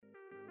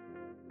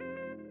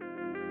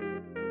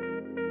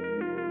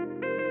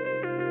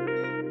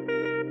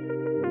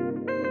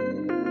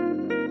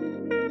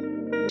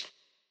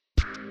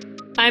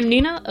I'm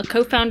Nina, a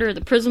co-founder of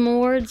the Prism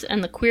Awards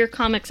and the Queer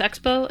Comics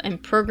Expo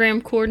and program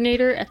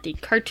coordinator at the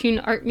Cartoon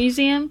Art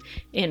Museum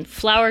in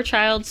Flower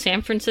Child,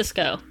 San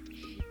Francisco.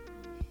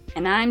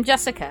 And I'm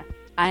Jessica.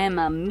 I am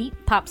a meat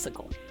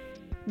popsicle.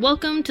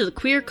 Welcome to the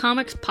Queer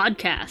Comics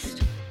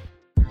Podcast.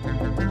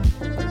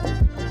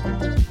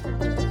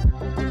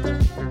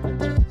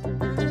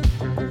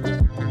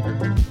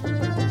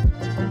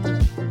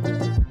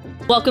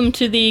 Welcome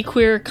to the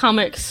Queer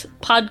Comics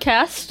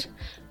Podcast,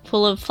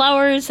 full of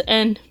flowers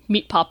and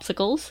meat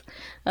popsicles.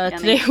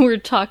 Today we're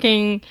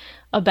talking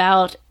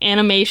about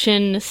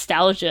animation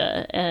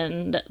nostalgia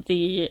and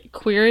the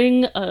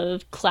queering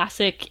of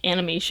classic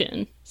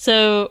animation.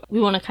 So we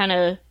want to kind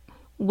of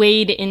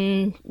wade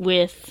in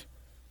with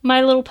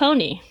My Little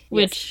Pony,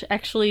 which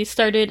actually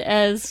started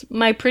as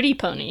My Pretty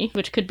Pony,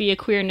 which could be a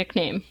queer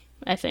nickname,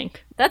 I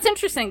think. That's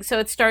interesting. So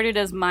it started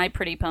as My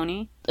Pretty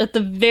Pony? At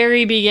the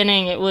very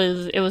beginning, it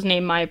was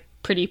named My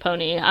Pretty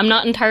Pony. I'm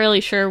not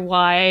entirely sure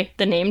why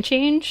the name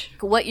change.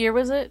 What year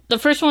was it? The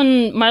first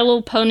one, My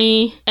Little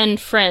Pony and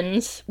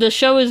Friends. The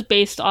show is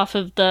based off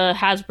of the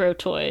Hasbro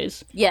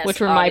toys, which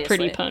were My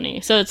Pretty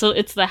Pony. So it's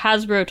the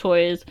Hasbro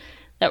toys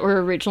that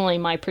were originally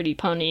My Pretty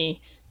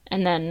Pony,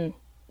 and then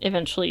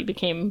eventually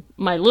became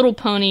My Little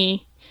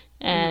Pony,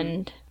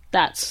 and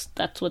that's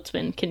what's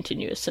been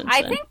continuous since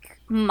then. I think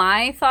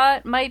my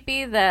thought might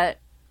be that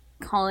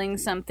calling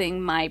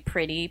something My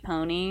Pretty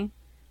Pony,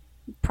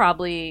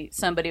 probably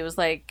somebody was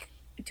like,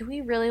 do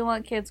we really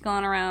want kids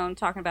going around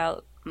talking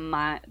about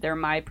their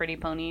My Pretty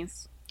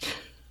Ponies?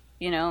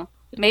 You know?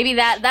 Maybe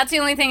that's the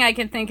only thing I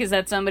can think, is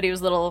that somebody was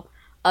a little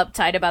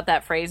uptight about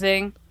that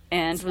phrasing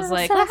and was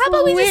like, well, how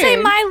about we just say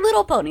My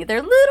Little Pony?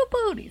 They're little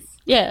ponies.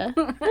 Yeah.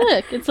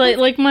 Look, it's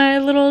like My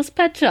Littlest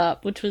Pet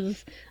Shop, which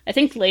was, I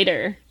think,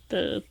 later,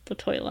 the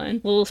toy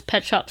line. Littlest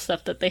Pet Shop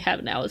stuff that they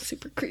have now is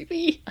super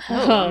creepy.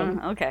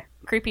 Okay.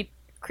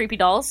 Creepy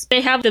dolls?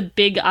 They have the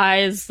big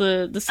eyes,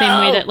 the same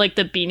way that, like,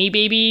 the Beanie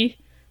Baby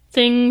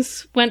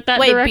things went that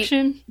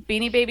direction.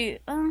 Beanie Baby?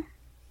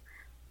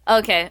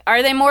 Okay.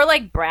 Are they more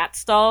like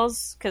Bratz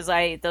dolls? Because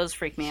those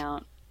freak me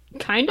out.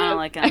 Kind of. I don't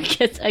like them.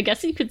 I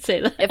guess you could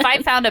say that. If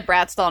I found a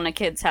Bratz doll in a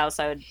kid's house,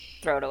 I would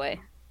throw it away.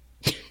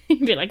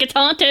 You'd be like, it's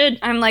haunted!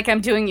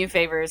 I'm doing you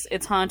favors.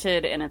 It's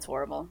haunted and it's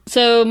horrible.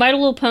 So, My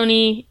Little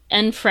Pony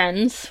and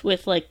Friends,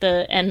 with, like,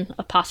 the N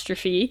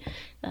apostrophe,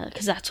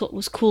 because that's what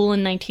was cool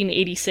in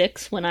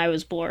 1986 when I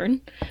was born.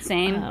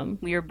 Same.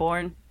 We were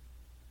born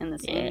in the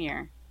same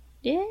year.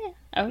 Yeah,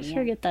 I always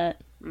forget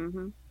that.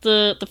 Mm-hmm.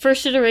 The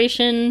first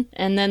iteration,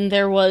 and then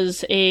there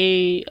was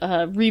a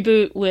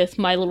reboot with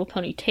My Little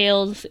Pony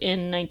Tales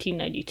in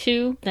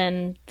 1992.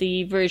 Then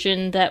the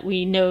version that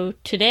we know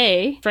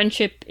today,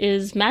 Friendship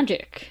is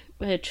Magic,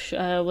 which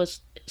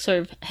was sort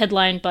of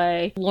headlined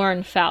by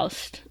Lauren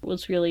Faust,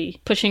 was really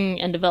pushing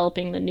and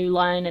developing the new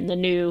line and the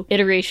new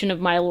iteration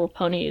of My Little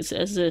Ponies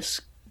as this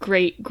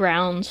great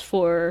grounds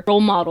for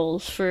role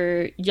models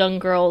for young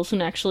girls,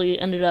 and actually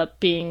ended up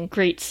being a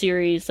great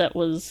series that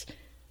was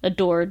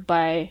adored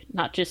by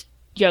not just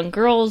young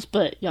girls,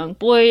 but young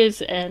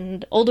boys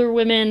and older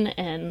women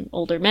and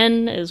older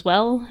men as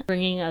well,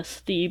 bringing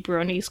us the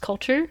bronies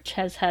culture, which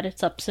has had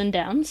its ups and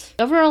downs.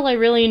 Overall, I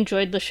really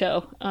enjoyed the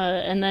show,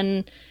 and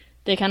then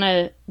they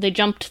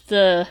jumped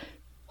the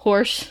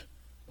horse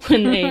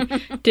when they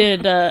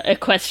did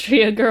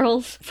Equestria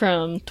Girls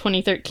from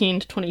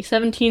 2013 to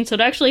 2017. So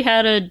it actually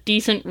had a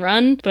decent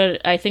run,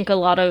 but I think a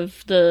lot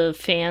of the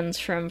fans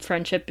from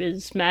Friendship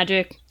is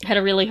Magic had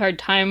a really hard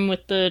time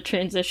with the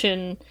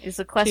transition. Is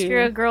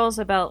Equestria Girls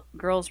about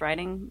girls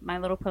riding My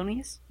Little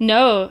Ponies?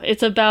 No,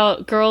 it's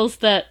about girls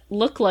that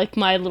look like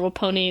My Little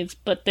Ponies,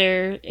 but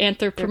they're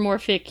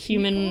anthropomorphic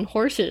human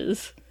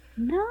horses.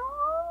 No.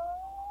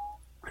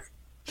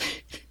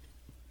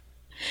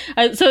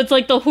 So it's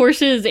like the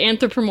horses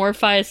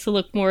anthropomorphized to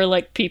look more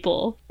like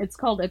people. It's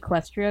called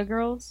Equestria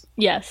Girls?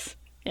 Yes.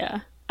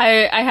 Yeah.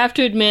 I have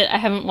to admit, I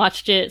haven't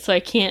watched it, so I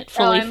can't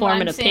fully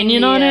form an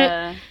opinion on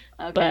it.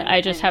 Okay, but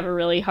I just have a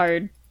really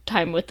hard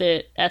time with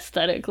it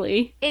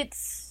aesthetically.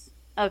 It's...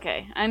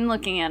 Okay, I'm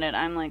looking at it.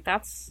 I'm like,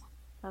 that's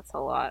a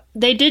lot.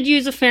 They did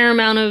use a fair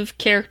amount of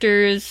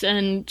characters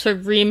and sort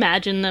of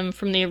reimagine them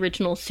from the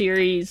original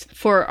series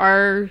for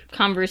our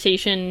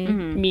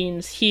conversation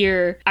means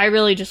here. I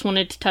really just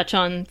wanted to touch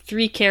on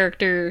 3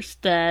 characters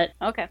that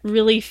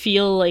really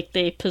feel like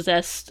they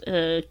possessed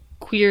a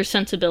queer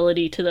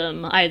sensibility to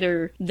them,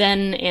 either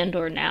then and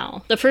or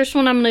now. The first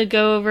one I'm going to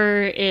go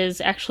over is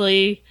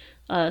actually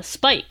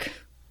Spike.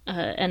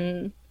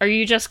 And are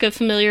you, Jessica,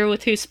 familiar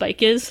with who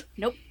Spike is?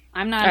 Nope.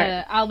 I'm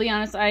not I'll be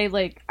honest, I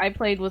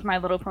played with My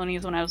Little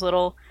Ponies when I was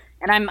little,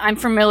 and I'm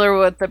familiar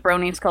with the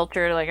bronies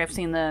culture. Like, I've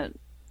seen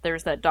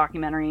there's that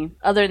documentary.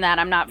 Other than that,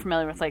 I'm not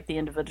familiar with, like, the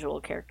individual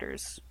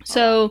characters.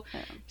 So,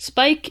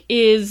 Spike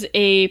is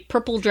a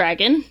purple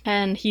dragon,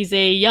 and he's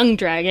a young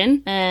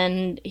dragon,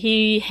 and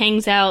he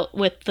hangs out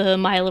with the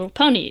My Little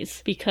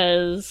Ponies,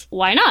 because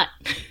why not?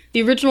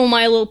 The original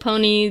My Little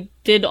Pony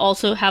did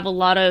also have a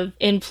lot of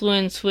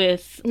influence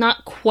with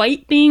not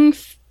quite being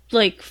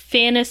like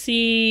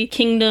fantasy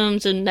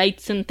kingdoms and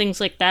knights and things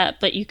like that,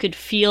 but you could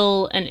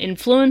feel an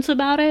influence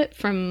about it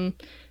from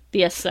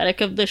the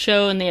aesthetic of the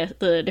show and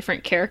the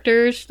different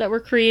characters that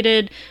were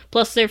created.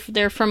 Plus,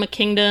 they're from a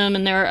kingdom,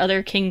 and there are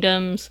other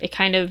kingdoms. It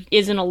kind of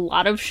isn't a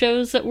lot of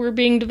shows that were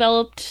being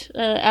developed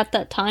at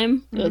that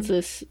time. It was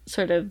this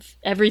sort of,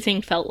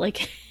 everything felt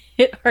like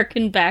it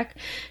harkened back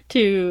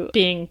to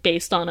being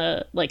based on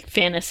a like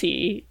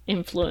fantasy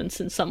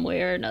influence in some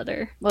way or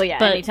another. Well, yeah,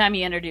 but anytime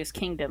you introduce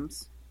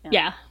kingdoms.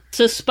 Yeah.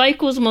 So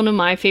Spike was one of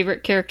my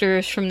favorite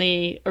characters from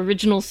the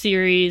original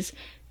series.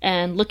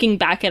 And looking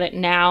back at it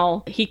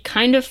now, he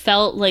kind of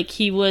felt like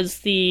he was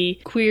the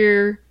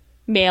queer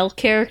male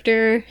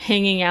character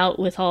hanging out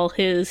with all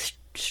his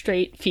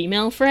straight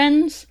female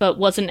friends, but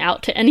wasn't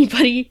out to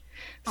anybody.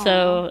 Aww.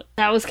 So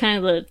that was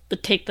kind of the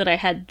take that I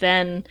had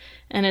then.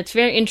 And it's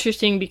very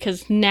interesting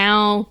because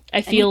now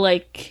I feel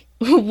like...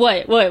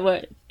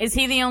 What? Is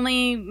he the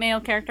only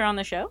male character on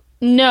the show?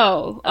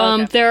 No.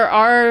 Okay. There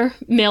are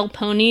male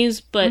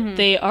ponies, but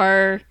they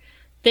are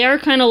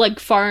kind of like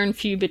far and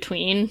few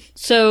between.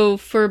 So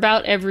for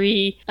about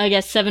every, I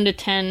guess, 7 to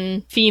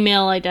 10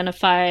 female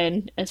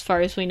identified, as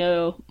far as we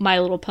know, My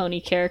Little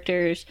Pony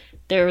characters,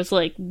 there was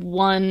like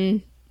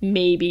one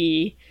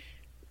maybe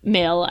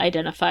male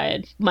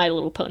identified My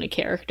Little Pony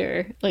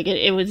character. Like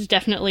it was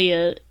definitely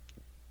a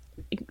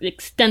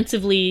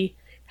extensively,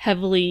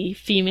 heavily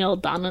female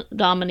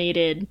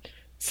dominated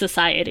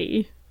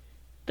society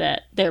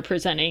that they're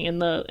presenting in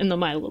the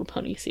My Little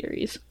Pony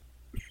series.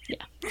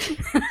 Yeah.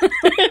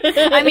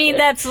 I mean,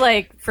 that's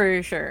like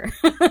for sure.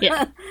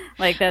 Yeah.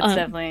 Like that's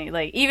definitely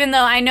like, even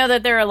though I know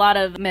that there are a lot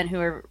of men who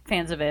are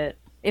fans of it,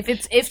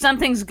 if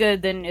something's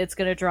good, then it's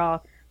going to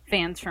draw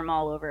fans from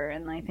all over,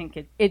 and I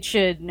think it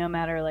should, no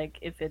matter like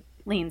if it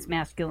leans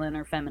masculine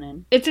or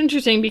feminine. It's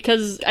interesting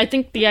because I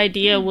think the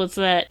idea was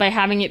that by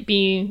having it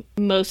be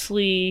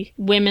mostly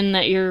women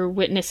that you're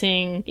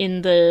witnessing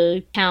in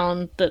the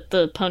town that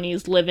the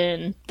ponies live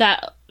in,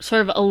 that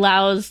sort of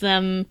allows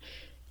them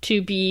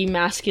to be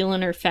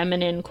masculine or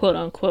feminine, quote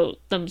unquote,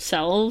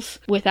 themselves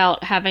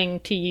without having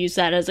to use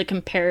that as a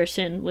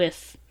comparison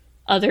with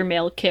other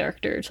male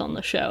characters on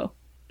the show.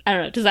 I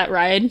don't know, does that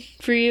ride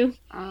for you?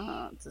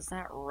 Does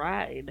that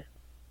ride?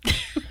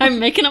 I'm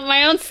making up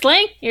my own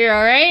slang. You're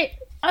alright?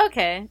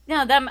 Okay.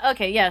 No,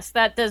 yes,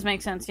 that does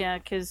make sense, yeah,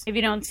 because if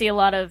you don't see a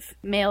lot of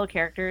male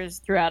characters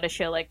throughout a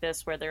show like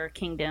this where there are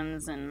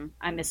kingdoms and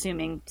I'm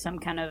assuming some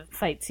kind of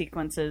fight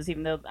sequences,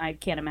 even though I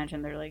can't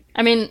imagine they're like...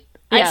 I mean...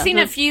 Yeah, I've seen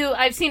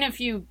a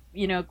few,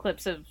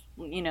 clips of,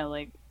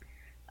 like,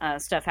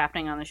 stuff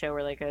happening on the show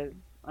where, like,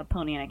 a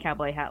pony in a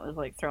cowboy hat was,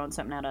 like, throwing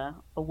something at a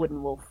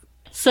wooden wolf.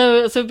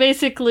 So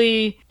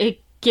basically,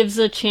 it gives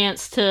a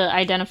chance to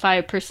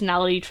identify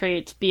personality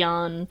traits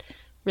beyond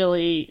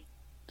really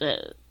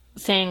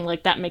saying,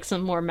 like, that makes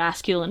them more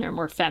masculine or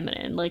more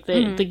feminine. Like,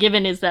 the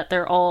given is that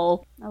they're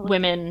all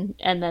women,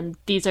 and then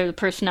these are the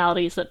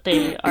personalities that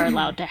they are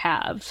allowed to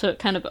have. So it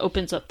kind of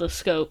opens up the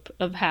scope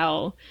of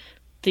how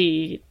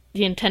the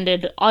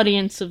intended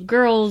audience of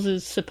girls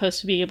is supposed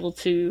to be able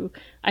to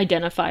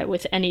identify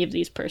with any of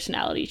these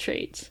personality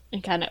traits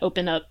and kind of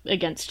open up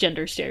against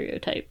gender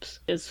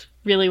stereotypes is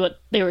really what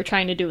they were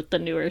trying to do with the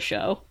newer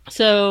show.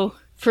 So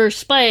for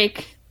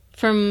Spike,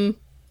 from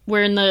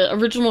where in the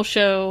original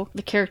show,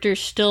 the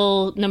characters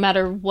still, no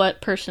matter what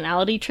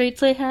personality traits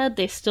they had,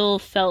 they still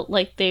felt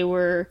like they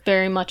were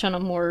very much on a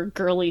more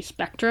girly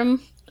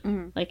spectrum.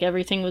 Like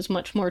everything was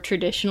much more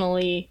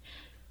traditionally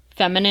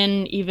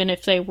feminine, even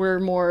if they were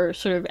more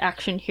sort of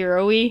action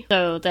hero-y,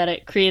 so that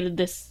it created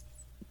this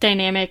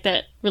dynamic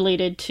that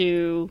related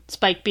to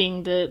Spike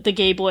being the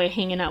gay boy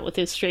hanging out with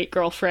his straight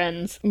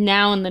girlfriends.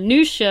 Now in the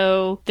new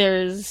show,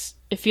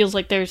 it feels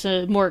like there's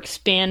a more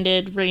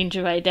expanded range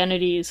of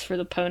identities for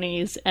the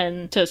ponies,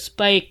 and so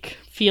Spike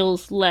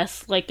feels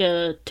less like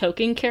a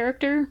token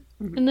character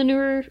in the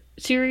newer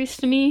series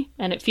to me,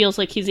 and it feels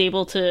like he's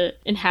able to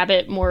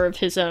inhabit more of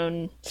his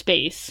own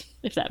space,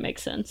 if that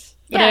makes sense.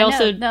 Yeah, but I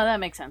also, no, that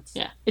makes sense.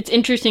 Yeah, it's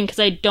interesting because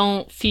I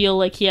don't feel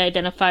like he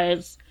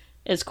identifies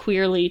as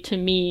queerly to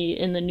me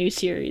in the new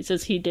series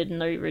as he did in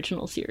the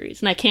original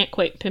series. And I can't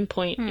quite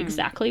pinpoint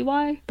exactly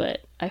why,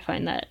 but I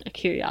find that a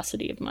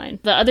curiosity of mine.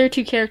 The other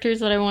two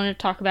characters that I wanted to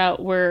talk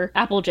about were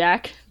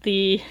Applejack,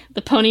 the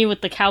pony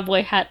with the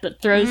cowboy hat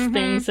that throws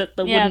things at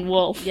the wooden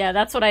wolf. Yeah,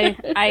 that's what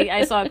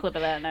I saw a clip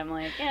of that, and I'm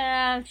like,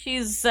 yeah,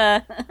 she's...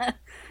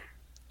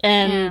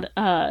 And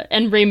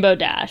Rainbow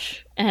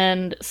Dash.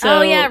 And so...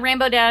 Oh, yeah,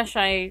 Rainbow Dash,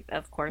 I,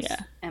 of course,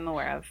 am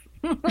aware of.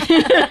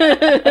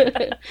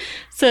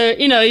 So,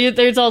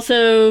 there's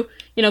also,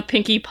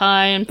 Pinkie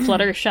Pie and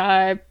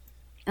Fluttershy.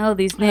 Oh,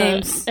 these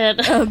names.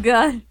 Oh,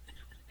 God.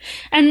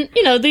 And,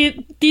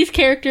 these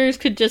characters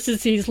could just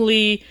as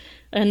easily,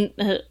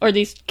 or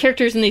these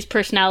characters and these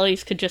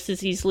personalities could just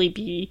as easily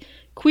be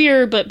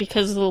queer, but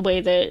because of the way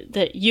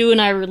that you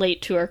and I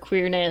relate to our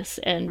queerness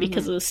and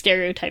because of the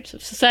stereotypes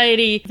of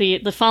society,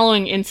 the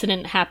following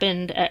incident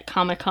happened at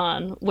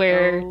Comic-Con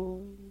where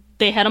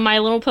they had a My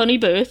Little Pony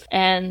booth,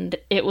 and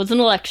it was an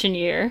election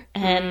year,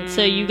 and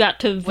so you got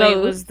to vote.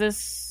 Wait, was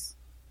this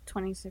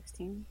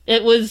 2016?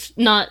 It was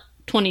not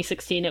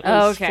 2016. It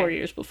was okay. 4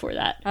 years before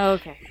that.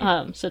 Okay.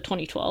 So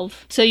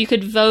 2012. So you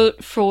could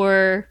vote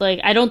for, like,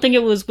 I don't think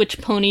it was which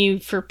pony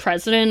for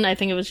president. I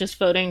think it was just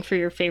voting for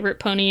your favorite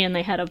pony, and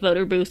they had a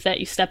voter booth that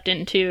you stepped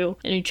into,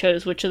 and you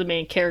chose which of the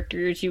main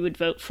characters you would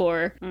vote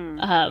for.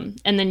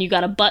 And then you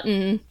got a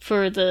button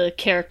for the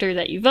character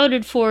that you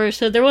voted for.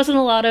 So there wasn't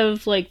a lot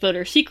of, like,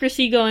 voter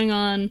secrecy going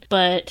on,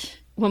 but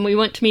when we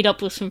went to meet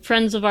up with some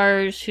friends of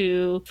ours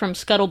who, from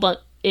Scuttlebutt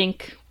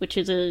Inc., which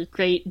is a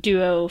great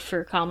duo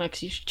for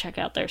comics, you should check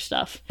out their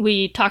stuff.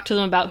 We talked to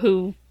them about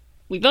who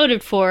we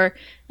voted for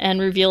and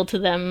revealed to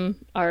them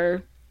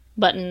our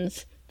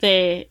buttons.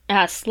 They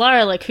asked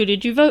Lara, like, who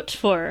did you vote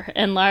for?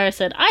 And Lara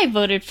said, I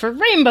voted for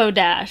Rainbow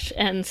Dash.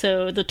 And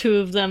so the two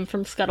of them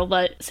from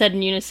Scuttlebutt said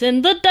in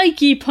unison, the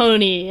Dikey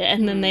Pony.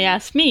 And then they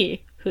asked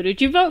me, who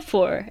did you vote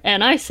for?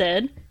 And I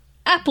said,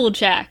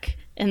 Applejack.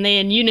 And they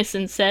in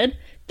unison said,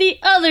 the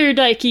other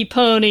Dikey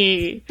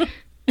Pony.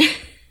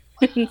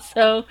 And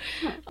so,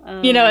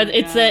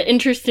 it's an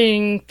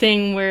interesting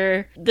thing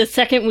where the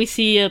second we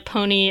see a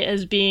pony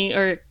as being,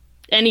 or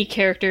any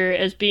character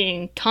as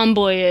being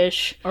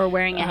tomboyish. Or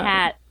wearing a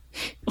hat.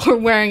 Or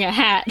wearing a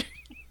hat.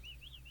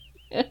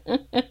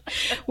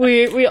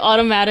 we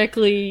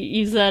automatically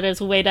use that as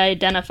a way to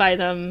identify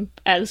them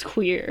as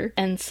queer.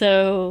 And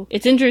so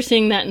it's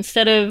interesting that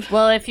instead of...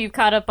 Well, if you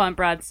caught up on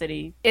Broad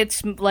City,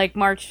 it's like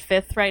March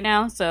 5th right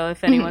now, so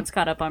if anyone's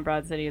caught up on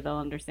Broad City, they'll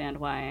understand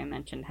why I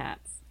mentioned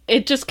hats.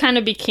 It just kind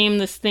of became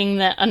this thing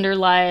that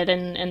underlied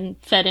and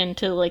fed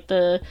into, like,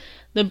 the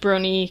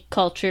brony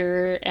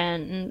culture,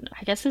 and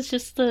I guess it's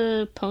just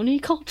the pony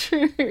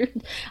culture.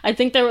 I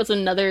think there was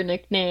another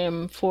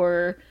nickname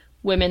for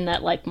women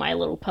that like My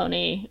Little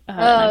Pony.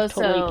 I've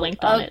totally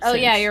blinked on it. Oh,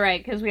 yeah, you're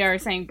right, because we are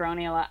saying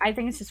brony a lot. I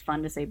think it's just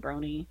fun to say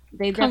brony.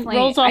 They definitely...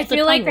 rolls off I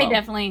feel like they well.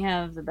 definitely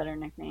have the better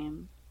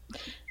nickname.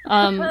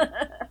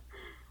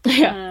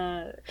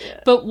 Yeah.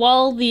 But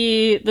while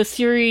the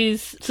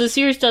series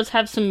does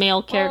have some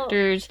male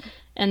characters,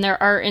 and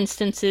there are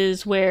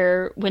instances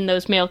where when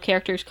those male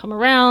characters come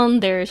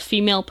around, there's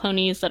female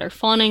ponies that are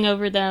fawning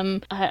over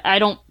them. I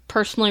don't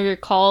personally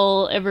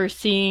recall ever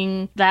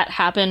seeing that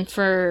happen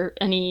for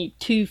any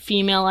two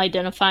female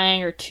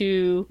identifying or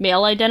two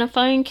male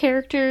identifying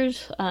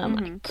characters.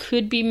 I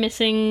could be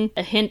missing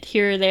a hint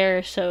here or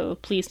there, so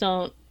please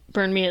don't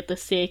burn me at the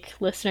stake,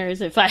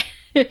 listeners, if I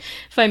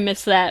if I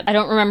miss that. I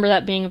don't remember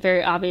that being a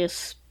very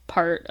obvious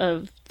part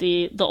of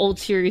the old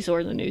series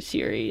or the new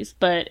series,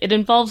 but it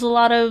involves a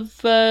lot of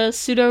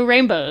pseudo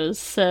rainbows,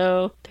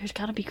 so there's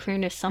got to be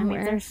queerness somewhere.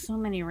 I mean, there's so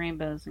many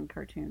rainbows in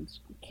cartoons.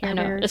 I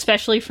know,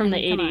 especially from the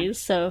 80s,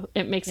 so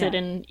it makes it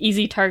an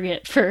easy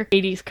target for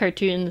 80s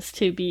cartoons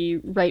to be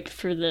ripe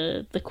for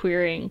the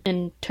queering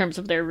in terms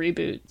of their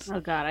reboots.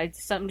 Oh god,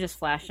 something just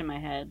flashed in my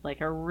head,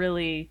 like a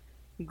really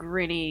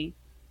gritty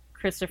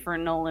Christopher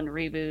Nolan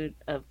reboot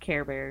of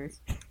Care Bears.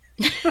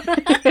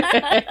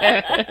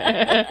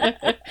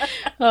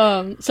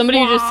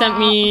 Somebody just sent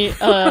me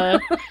a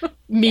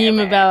meme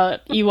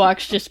about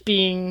Ewoks just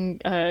being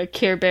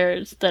Care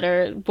Bears that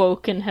are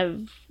woke and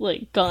have,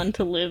 like, gone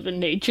to live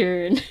in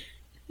nature. And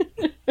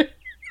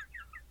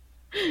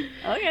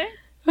okay.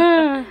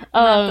 I'll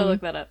have to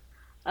look that up.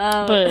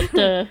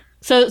 But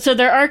so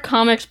there are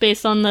comics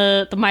based on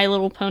the My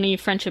Little Pony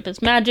Friendship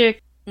is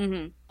Magic.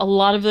 Mm-hmm. A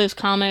lot of those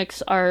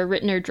comics are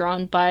written or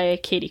drawn by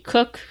Katie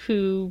Cook,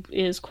 who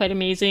is quite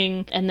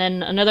amazing. And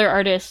then another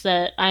artist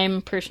that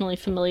I'm personally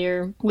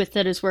familiar with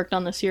that has worked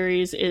on the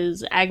series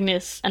is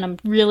Agnes, and I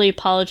really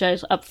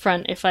apologize up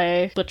front if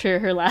I butcher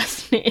her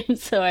last name,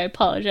 so I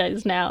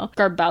apologize now.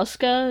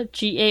 Garbowska,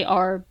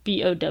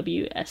 Garbowska.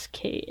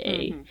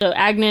 Mm-hmm. So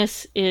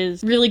Agnes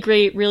is really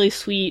great, really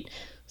sweet,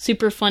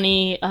 super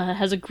funny,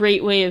 has a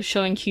great way of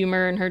showing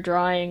humor in her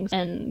drawings,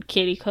 and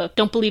Katie Cook.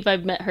 Don't believe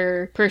I've met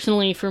her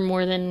personally for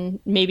more than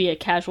maybe a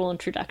casual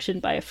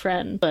introduction by a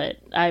friend, but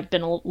I've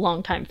been a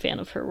longtime fan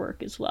of her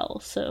work as well.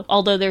 So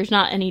although there's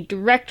not any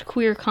direct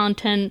queer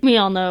content, we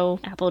all know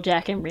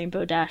Applejack and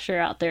Rainbow Dash are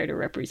out there to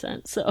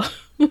represent, so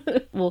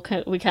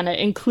we kind of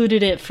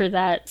included it for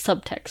that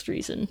subtext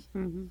reason.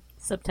 Mm-hmm.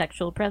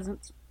 Subtextual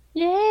presence.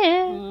 Yeah.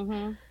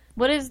 Mm-hmm.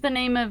 What is the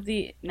name of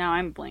the... Now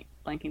I'm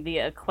blanking. The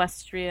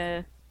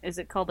Equestria... Is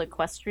it called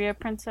Equestria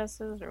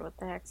Princesses, or what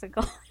the heck's it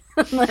called?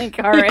 Like,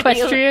 already,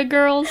 Equestria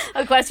Girls?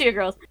 Equestria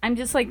Girls. I'm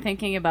just, like,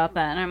 thinking about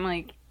that, and I'm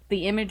like,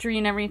 the imagery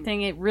and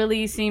everything, it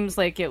really seems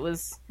like it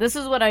was... This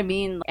is what I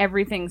mean,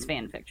 everything's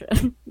fan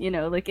fiction. You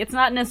know, like, it's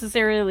not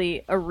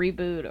necessarily a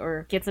reboot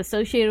or gets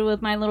associated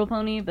with My Little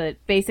Pony, but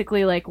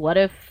basically, like, what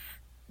if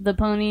the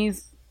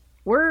ponies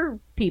were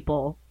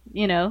people,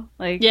 you know?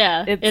 Like,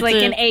 yeah, it's like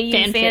an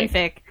AU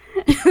fanfic.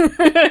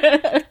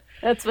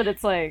 That's what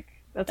it's like.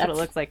 That's what it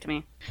looks like to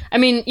me. I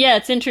mean, yeah,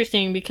 it's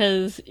interesting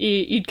because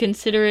you'd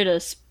consider it a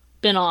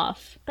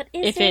spin-off. But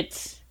is if it?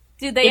 It's...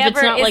 Do they if ever?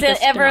 It's not is like it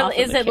ever?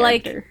 Is it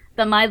like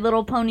the My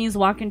Little Ponies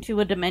walk into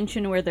a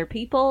dimension where they're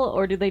people,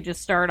 or do they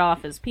just start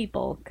off as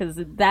people? Because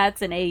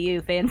that's an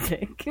AU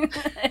fanfic.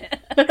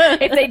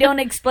 If they don't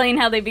explain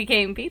how they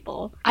became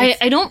people.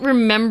 I don't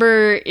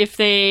remember if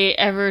they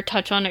ever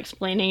touch on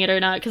explaining it or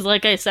not, because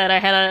like I said, I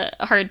had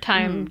a hard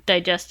time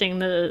digesting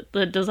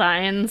the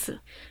designs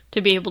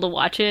to be able to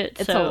watch it.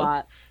 It's a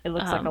lot. It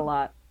looks like a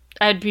lot.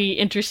 I'd be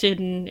interested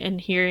in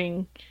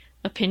hearing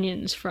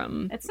opinions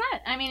from... It's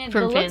not, I mean,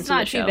 the looks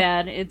not too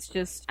bad. It's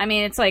just, I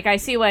mean, it's like, I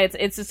see why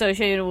it's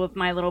associated with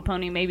My Little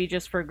Pony, maybe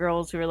just for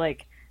girls who are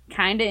like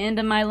kind of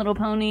into My Little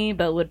Pony,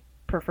 but would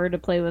prefer to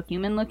play with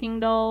human-looking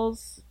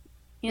dolls.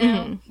 You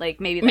know, like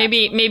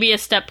maybe a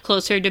step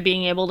closer to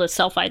being able to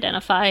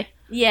self-identify.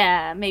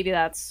 Yeah, maybe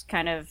that's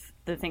kind of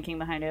the thinking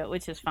behind it,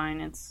 which is fine.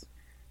 It's,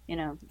 you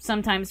know,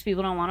 sometimes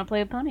people don't want to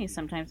play with ponies.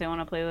 Sometimes they want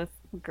to play with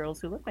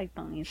girls who look like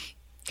ponies.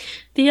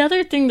 The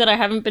other thing that I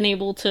haven't been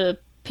able to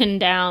pin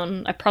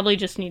down, I probably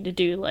just need to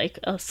do like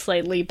a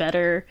slightly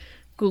better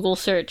Google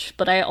search,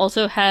 but I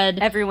also had...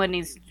 Everyone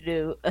needs to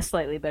do a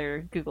slightly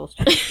better Google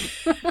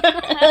search.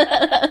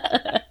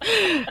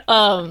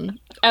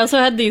 I also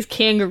had these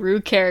kangaroo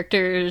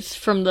characters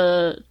from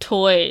the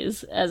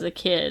toys as a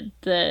kid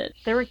that...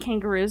 There were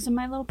kangaroos in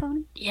My Little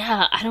Pony?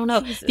 Yeah, I don't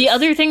know. Jesus. The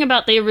other thing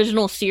about the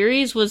original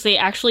series was they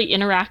actually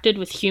interacted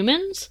with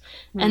humans,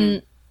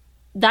 and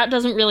that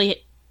doesn't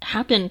really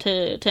happen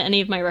to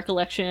any of my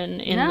recollection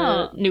in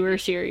the newer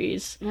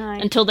series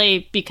until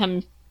they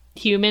become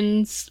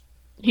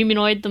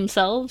humanoid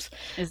themselves.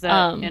 Is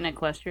that in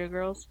Equestria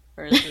Girls?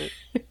 Or is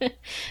it...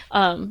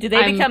 Do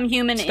they become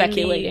human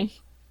speculating.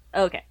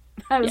 Okay.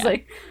 I was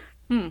like,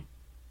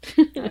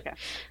 Okay.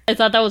 I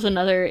thought that was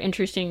another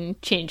interesting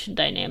change in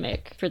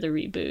dynamic for the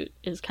reboot.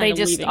 Is kind of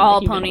they just leaving all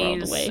the human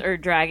ponies world away. or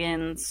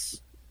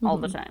dragons all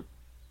the time.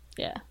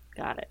 Yeah.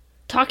 Got it.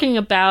 Talking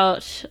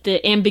about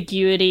the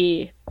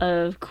ambiguity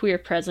of queer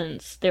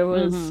presence, there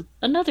was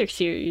another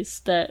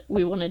series that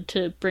we wanted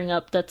to bring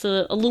up that's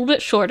a little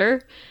bit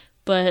shorter,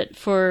 but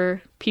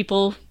for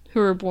people who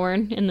were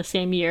born in the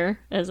same year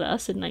as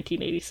us in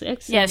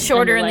 1986. Yeah,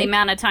 shorter in the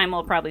amount of time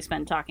we'll probably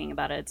spend talking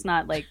about it. It's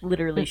not like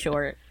literally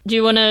short. Do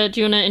you wanna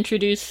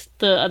introduce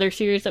the other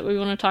series that we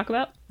want to talk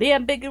about? The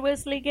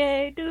Ambiguously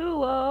Gay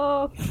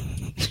Duo.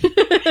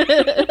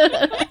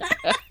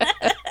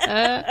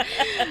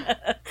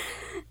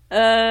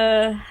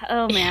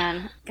 Oh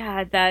man,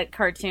 God, that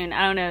cartoon.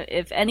 I don't know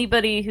if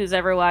anybody who's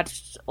ever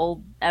watched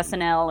old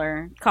SNL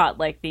or caught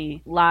like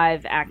the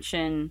live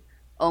action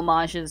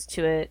homages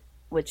to it,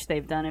 which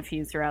they've done a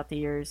few throughout the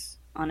years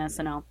on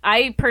SNL.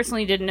 I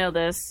personally didn't know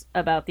this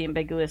about the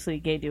Ambiguously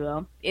Gay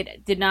Duo.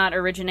 It did not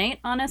originate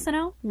on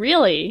SNL.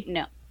 Really?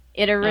 No.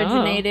 It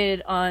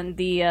originated on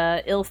the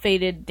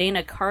ill-fated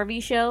Dana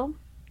Carvey show.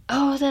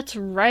 Oh, that's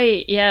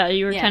right. Yeah,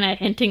 you were kind of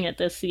hinting at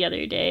this the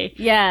other day.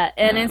 Yeah,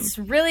 and it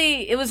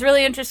was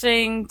really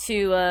interesting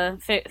to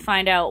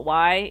find out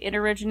why it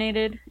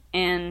originated,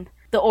 and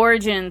the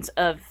origins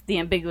of the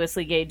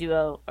Ambiguously Gay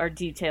Duo are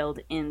detailed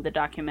in the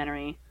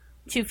documentary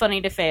Too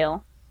Funny to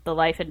Fail, The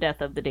Life and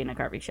Death of the Dana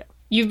Carvey Show.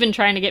 You've been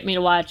trying to get me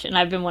to watch, and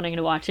I've been wanting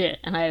to watch it,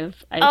 and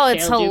I've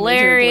it's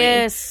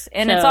hilarious.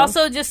 And it's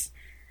also just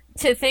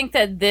to think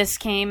that this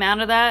came out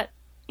of that,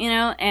 you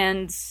know,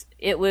 and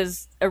it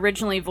was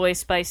originally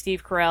voiced by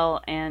Steve Carell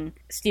and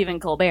Stephen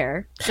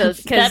Colbert. So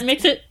that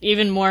makes it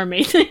even more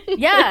amazing.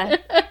 Yeah.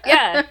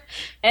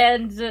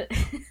 And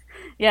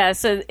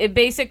so it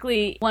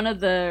basically, one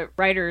of the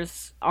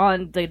writers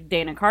on the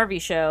Dana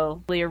Carvey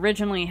show, they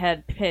originally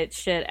had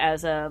pitched it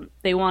as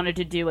they wanted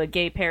to do a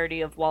gay parody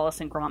of Wallace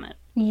and Gromit.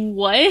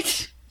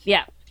 What?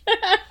 Yeah.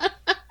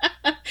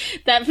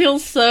 That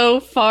feels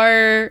so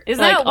far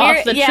that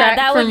off the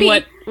track from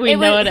what we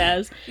know it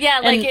as.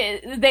 Yeah,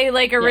 they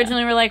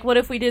originally were like, what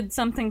if we did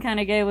something kind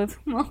of gay with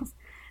Wallace?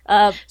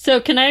 So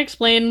can I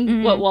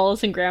explain what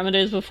Wallace and Gromit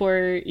is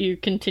before you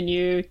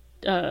continue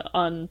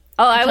on?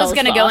 Oh, I was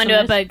going to go into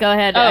it, but go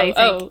ahead.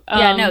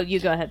 You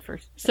go ahead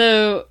first.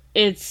 So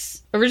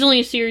it's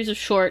originally a series of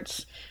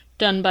shorts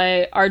done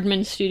by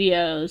Aardman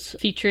Studios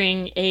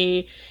featuring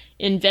a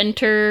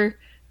inventor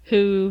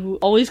who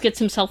always gets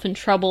himself in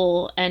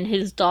trouble, and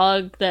his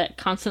dog that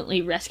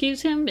constantly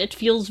rescues him. It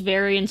feels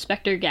very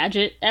Inspector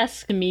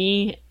Gadget-esque to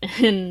me,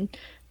 and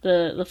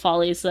the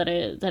follies that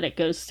it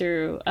goes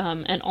through,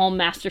 and all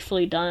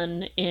masterfully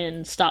done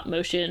in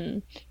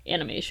stop-motion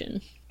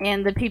animation.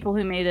 And the people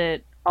who made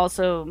it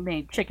also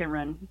made Chicken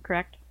Run,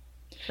 correct?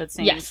 That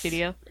same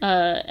studio?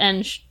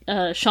 And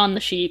Shaun the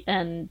Sheep,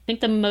 and I think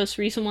the most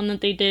recent one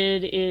that they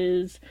did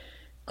is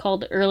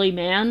called Early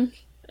Man.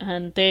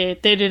 And they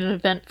did an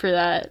event for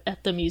that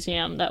at the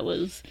museum that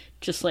was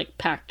just like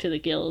packed to the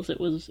gills. It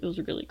was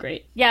really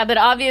great. Yeah, but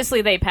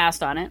obviously they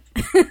passed on it.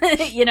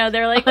 You know,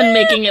 they're like on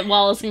making it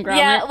Wallace and Gromit.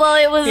 Yeah, well,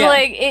 it was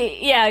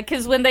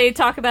because when they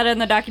talk about it in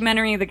the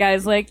documentary, the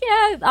guy's like,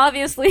 yeah,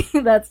 obviously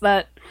that's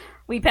not.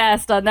 We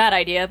passed on that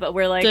idea, but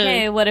we're like,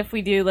 hey, what if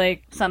we do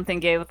like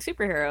something gay with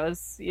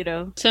superheroes? You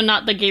know, so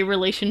not the gay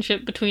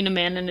relationship between a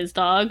man and his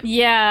dog.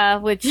 Yeah,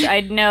 which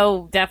I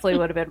know definitely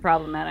would have been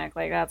problematic.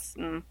 Like that's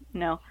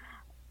no.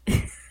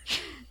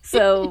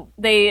 So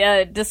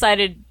they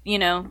decided,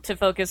 to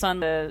focus on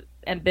the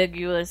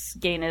ambiguous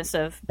gayness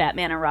of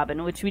Batman and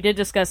Robin, which we did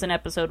discuss in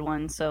episode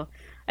 1. So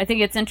I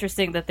think it's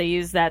interesting that they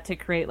use that to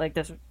create like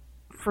this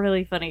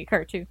really funny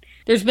cartoon.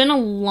 There's been a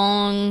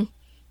long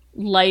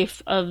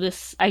life of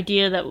this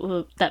idea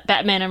that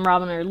Batman and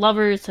Robin are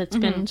lovers. That's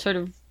been sort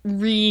of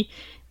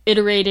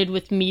reiterated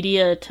with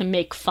media to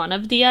make fun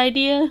of the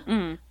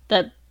idea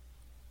that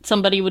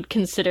somebody would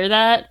consider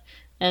that,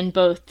 and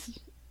both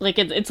like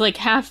it's like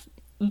half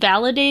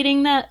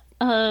validating that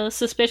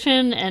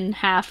suspicion and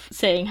half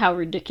saying how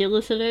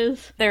ridiculous it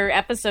is. Their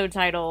episode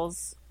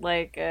titles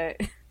like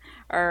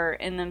are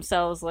in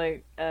themselves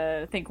like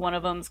I think one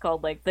of them's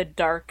called like the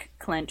dark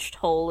clenched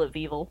hole of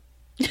evil.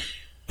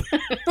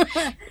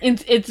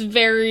 It's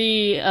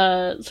very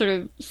sort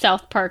of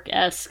South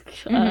Park-esque,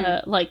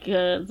 like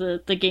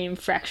the game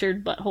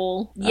Fractured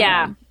Butthole.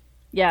 Yeah.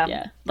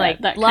 Like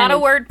that a lot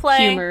of wordplay,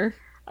 humor,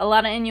 a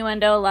lot of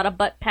innuendo, a lot of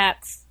butt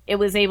pats. It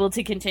was able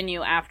to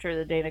continue after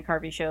the Dana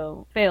Carvey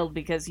show failed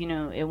because,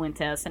 it went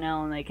to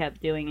SNL and they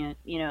kept doing it,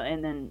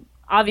 and then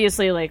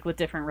obviously like with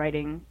different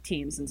writing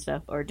teams and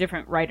stuff, or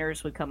different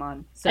writers would come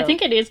on. So I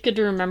think it is good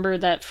to remember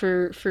that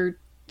for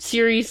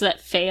series that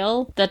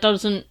fail, that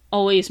doesn't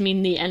always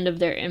mean the end of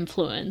their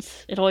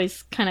influence. It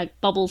always kind of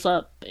bubbles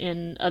up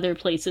in other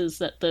places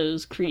that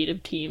those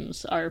creative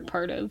teams are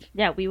part of.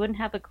 Yeah, we wouldn't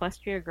have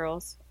Equestria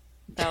Girls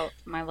without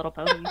My Little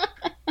Pony.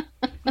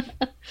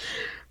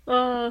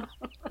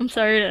 I'm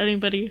sorry to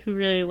anybody who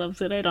really loves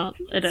it.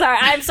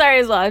 I'm sorry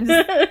as well. I'm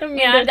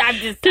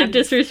just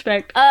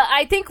disrespect.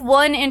 I think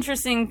one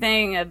interesting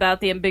thing about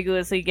the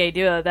ambiguously gay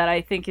duo that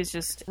I think is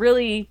just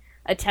really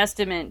a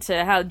testament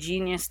to how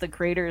genius the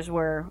creators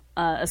were,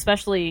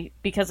 especially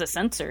because of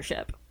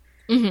censorship.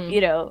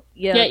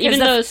 Even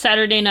though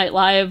Saturday Night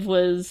Live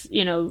was,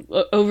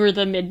 over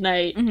the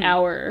midnight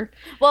hour.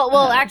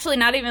 Well, actually,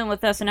 not even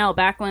with SNL.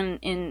 Back when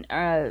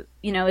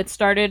it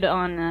started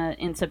on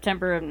in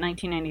September of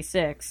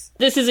 1996.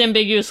 This is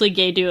ambiguously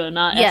gay duo,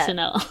 not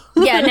SNL.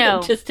 Yeah,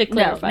 no, just to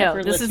clarify. No, for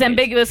this listeners. is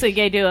ambiguously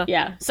gay duo.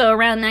 Yeah. So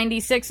around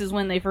 96 is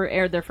when they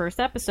aired their first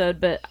episode,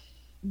 but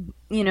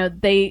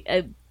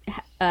they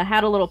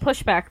had a little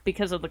pushback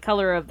because of the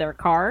color of their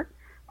car,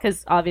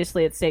 because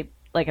obviously it's shaped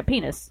like a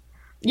penis.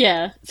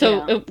 Yeah,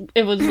 so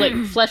it was like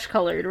flesh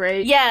colored,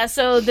 right? Yeah,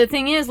 so the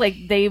thing is, like,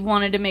 they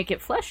wanted to make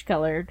it flesh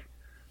colored.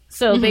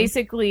 So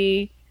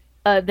basically,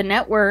 the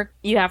network,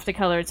 you have to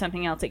color it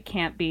something else. It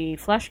can't be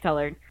flesh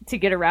colored. To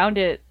get around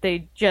it,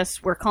 they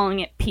just were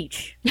calling it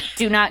peach.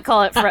 Do not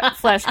call it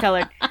flesh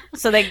colored.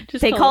 So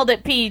they called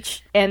it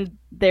peach, and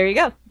there you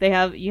go.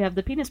 You have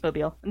the penis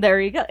mobile. There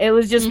you go. It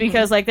was just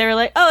because like they were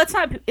like, oh,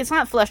 it's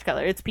not flesh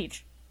colored. It's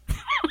peach.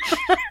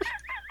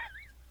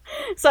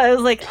 So I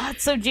was like, oh,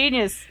 it's so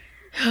genius.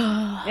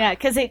 Yeah,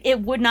 because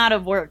it would not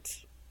have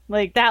worked.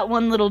 Like, that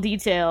one little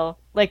detail,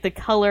 like the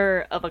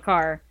color of a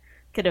car,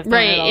 could have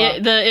done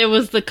it all. It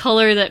was the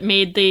color that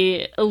made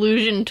the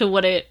allusion to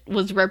what it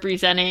was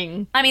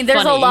representing. I mean,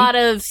 there's a lot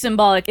of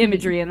symbolic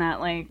imagery in that,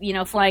 like,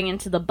 flying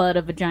into the butt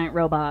of a giant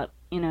robot,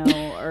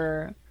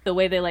 or the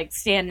way they, like,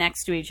 stand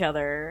next to each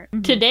other.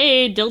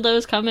 Today,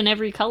 dildos come in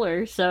every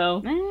color,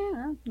 so...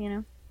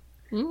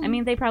 I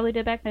mean, they probably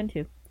did back then,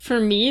 too. For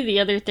me,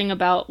 the other thing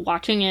about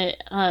watching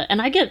it,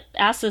 and I get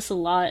asked this a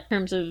lot in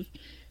terms of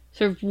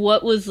sort of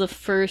what was the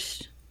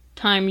first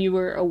time you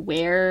were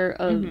aware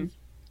of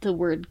the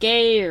word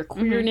gay or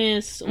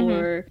queerness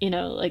or,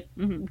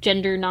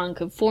 gender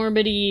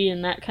nonconformity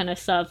and that kind of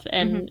stuff.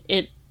 And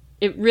it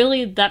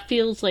really, that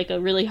feels like a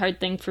really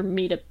hard thing for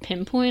me to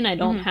pinpoint. I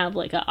don't have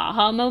like a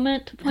aha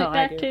moment to point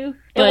back to.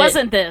 It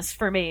wasn't this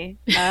for me.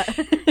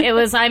 It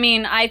was,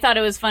 I thought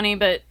it was funny,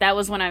 but that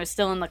was when I was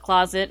still in the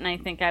closet, and I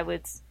think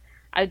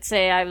I'd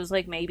say I was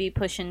like maybe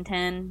pushing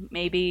 10,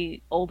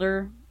 maybe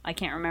older. I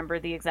can't remember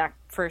the exact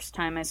first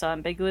time I saw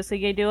Ambiguously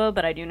Gay Duo,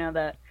 but I do know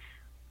that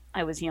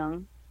I was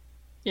young.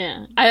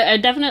 Yeah. I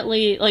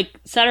definitely, like,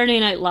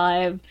 Saturday Night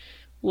Live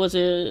was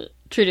a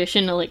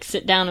tradition to, like,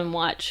 sit down and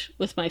watch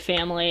with my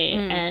family,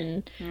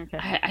 and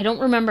I don't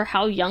remember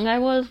how young I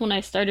was when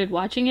I started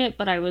watching it,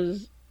 but I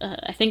was,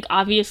 I think,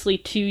 obviously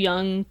too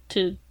young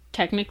to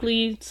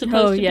technically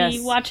supposed to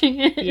be watching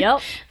it.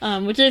 Yep.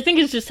 Which I think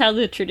is just how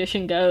the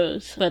tradition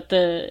goes. But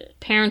the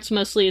parents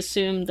mostly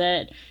assume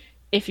that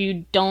if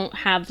you don't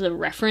have the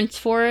reference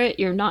for it,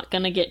 you're not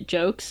going to get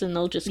jokes, and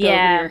they'll just go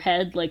over your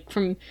head. Like,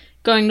 from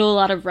going to a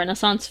lot of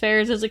Renaissance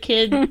fairs as a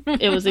kid,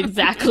 it was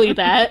exactly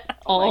that,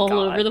 all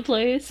over the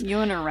place. You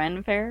in a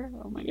Ren fair?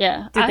 Oh my God.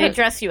 Yeah. Did they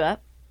dress you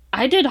up?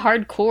 I did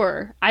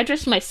hardcore. I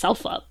dressed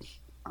myself up.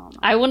 Oh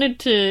my. I wanted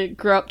to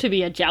grow up to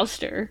be a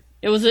jouster.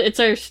 It's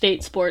our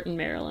state sport in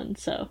Maryland,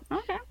 so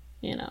okay,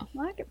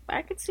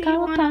 I could see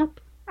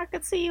I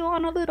could see you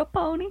on a little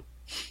pony.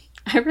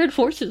 I rode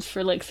horses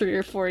for like 3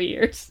 or 4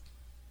 years.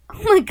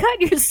 Oh my God,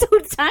 you're so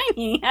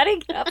tiny. How did you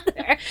get up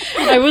there?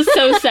 I was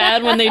so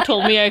sad when they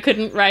told me I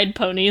couldn't ride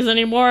ponies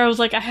anymore. I was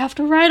like, I have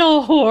to ride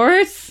a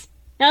horse?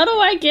 How do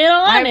I get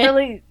on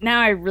it? Now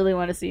I really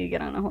want to see you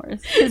get on a horse,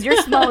 because you're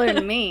smaller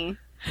than me.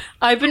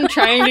 I've been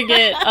trying to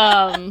get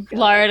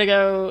Lara to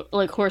go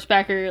like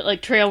horseback or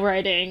like trail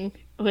riding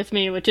with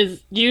me, which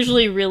is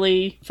usually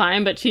really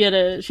fine, but she had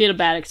a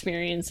bad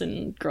experience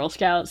in Girl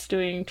Scouts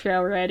doing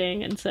trail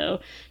riding, and so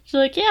she's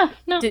like, yeah,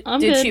 no,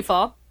 I'm good. Did she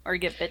fall or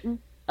get bitten?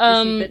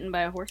 Was she bitten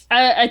by a horse?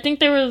 I think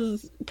there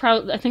was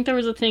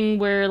a thing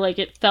where like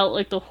it felt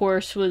like the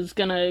horse was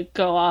gonna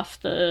go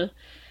off the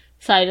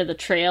side of the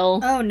trail.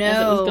 Oh no! As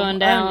it was going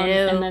down, oh,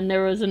 no. And then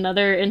there was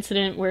another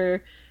incident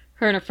where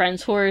her and a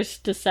friend's horse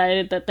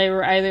decided that they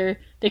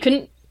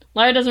couldn't.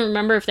 Lara doesn't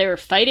remember if they were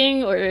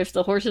fighting or if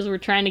the horses were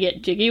trying to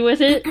get jiggy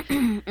with it.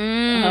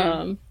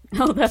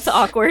 Oh, that's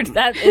awkward.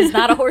 That is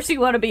not a horse you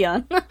want to be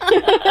on.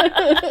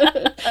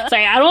 It's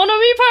like, I don't want to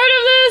be part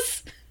of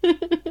this!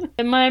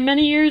 In my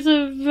many years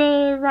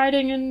of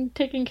riding and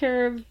taking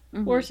care of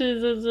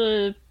horses as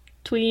a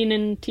tween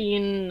and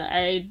teen,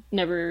 I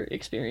never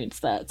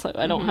experienced that, so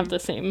I don't have the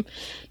same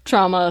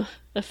trauma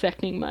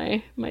affecting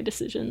my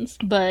decisions.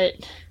 But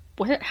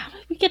how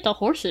did we get to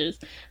horses?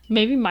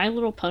 Maybe My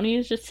Little Pony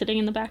is just sitting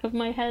in the back of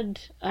my head.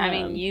 I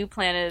mean, you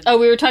planted... Oh,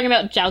 we were talking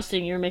about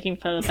jousting. You were making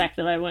fun of the fact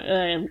that I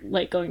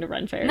like going to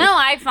Ren fairs. No,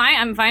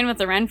 I'm fine with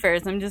the Ren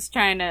fairs. I'm just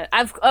trying to...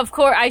 Of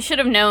course, I should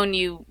have known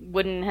you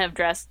wouldn't have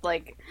dressed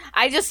like...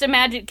 I just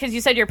imagined... Because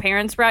you said your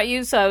parents brought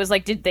you, so I was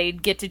like, did they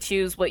get to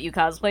choose what you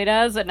cosplayed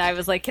as? And I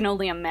was like, can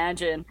only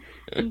imagine.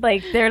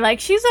 Like, they're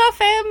like, she's a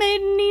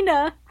fan-made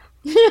Nina.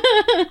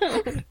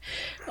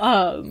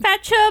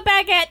 Fetcha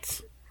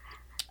baguette.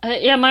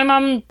 Yeah, my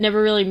mom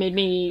never really made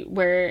me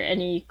wear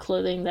any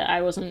clothing that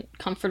I wasn't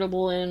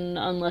comfortable in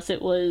unless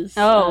it was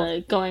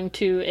going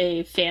to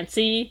a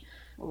fancy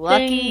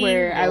thing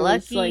where I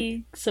was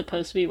like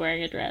supposed to be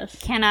wearing a dress.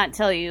 Cannot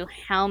tell you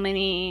how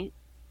many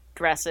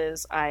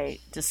dresses I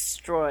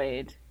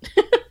destroyed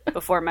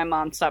before my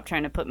mom stopped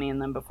trying to put me in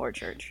them before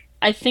church.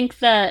 I think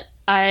that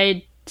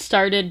I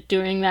started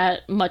doing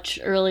that much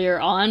earlier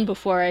on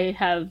before I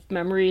have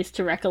memories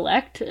to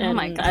recollect. And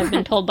my God. I've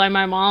been told by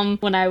my mom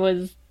when I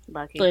was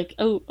Lucky. like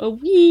a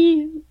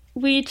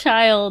wee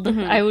child,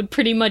 I would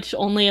pretty much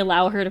only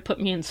allow her to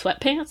put me in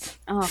sweatpants.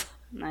 Oh,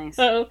 nice.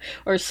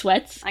 Or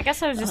sweats. I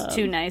guess I was just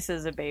too nice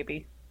as a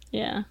baby.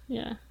 Yeah.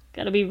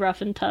 Gotta be rough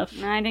and tough.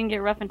 No, I didn't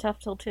get rough and tough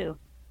till 2.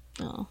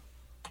 Oh,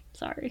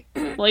 sorry.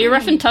 Well, you're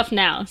rough and tough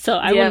now, so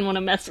I wouldn't want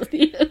to mess with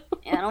you.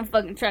 Yeah, don't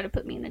fucking try to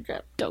put me in a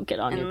dress. Don't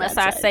get on Unless your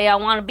bad I side. say I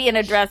want to be in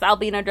a dress, I'll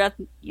be in a dress.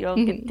 You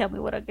don't get to tell me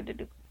what I get to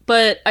do.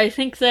 But I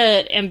think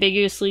that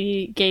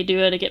ambiguously gay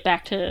duo, to get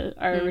back to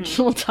our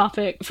original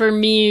topic, for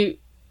me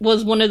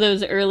was one of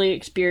those early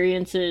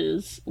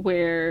experiences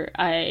where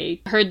I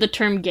heard the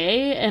term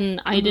gay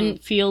and I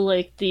didn't feel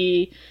like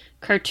the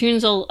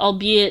cartoons,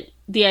 albeit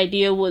the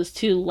idea was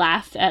to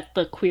laugh at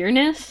the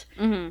queerness,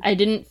 I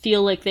didn't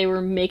feel like they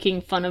were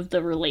making fun of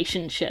the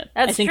relationship.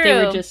 That's I think true.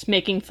 they were just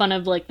making fun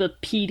of like the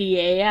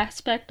PDA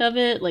aspect of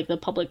it, like the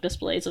public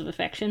displays of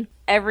affection.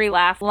 Every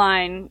laugh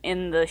line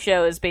in the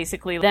show is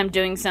basically them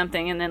doing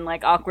something and then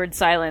like awkward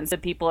silence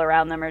and people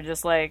around them are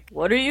just like,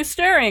 what are you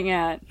staring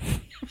at?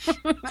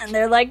 And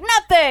they're like,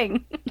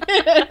 nothing!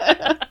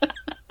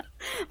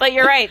 But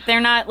you're right, they're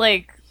not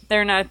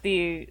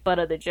the butt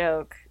of the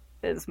joke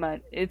as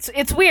much.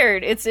 It's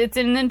weird. It's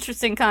an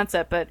interesting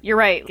concept, but you're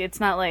right. It's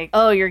not like,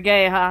 oh, you're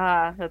gay,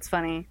 haha, that's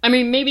funny. I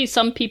mean, maybe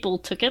some people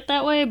took it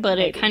that way, but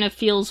it kind of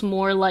feels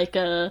more like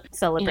a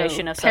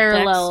Celebration of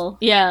parallel.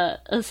 Yeah,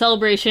 a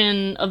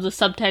celebration of the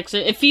subtext.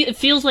 It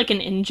feels like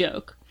an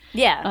in-joke.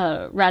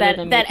 Yeah. Rather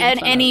than that making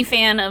fun any of.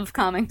 fan of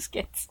comics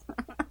gets.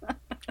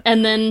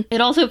 And then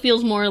it also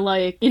feels more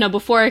like,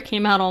 before I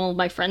came out, all of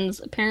my friends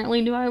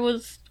apparently knew I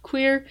was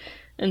queer.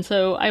 And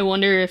so I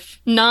wonder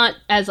if, not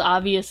as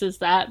obvious as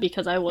that,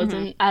 because I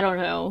wasn't, I don't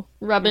know,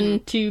 rubbing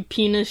two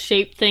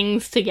penis-shaped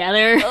things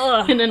together in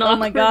an awkward Oh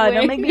my god, way.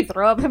 don't make me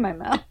throw up in my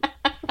mouth.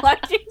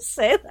 Why'd you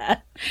say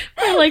that?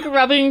 Or like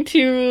rubbing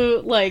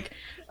two, like,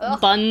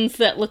 buns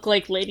that look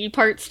like lady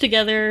parts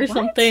together or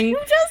something. Who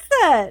does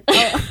that?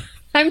 Oh.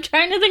 I'm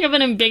trying to think of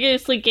an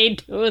ambiguously gay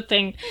duo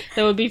thing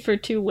that would be for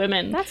two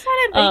women. That's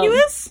not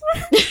ambiguous.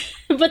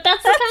 But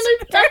that's the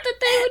kind of stuff that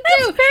they would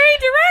do. That's very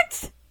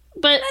direct.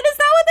 But that is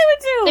not what they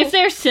would do. If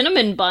they're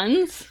cinnamon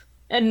buns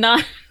and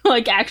not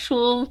like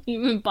actual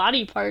human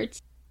body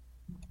parts.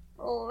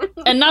 Oh.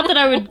 And not that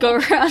I would go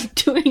around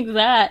doing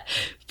that,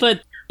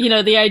 but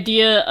the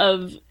idea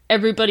of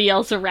everybody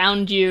else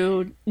around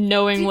you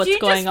knowing what's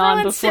going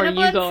on before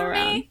you go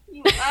around. Me?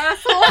 You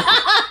asshole.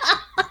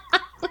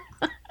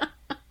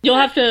 You'll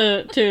have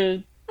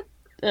to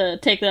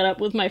take that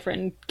up with my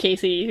friend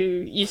Casey,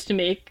 who used to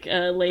make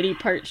lady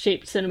part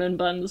shaped cinnamon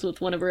buns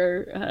with one of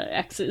her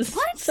exes.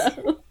 What?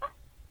 So.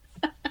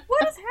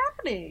 What is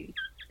happening?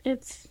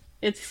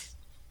 It's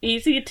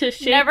easy to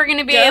shape. Never going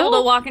to be able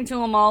to walk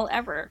into a mall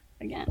ever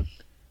again.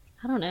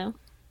 I don't know.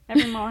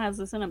 Every mall has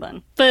a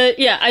Cinnabon. But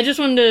yeah, I just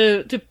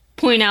wanted to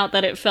point out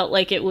that it felt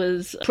like it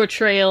was a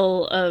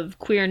portrayal of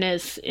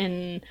queerness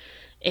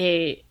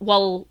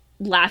while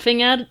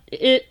laughing at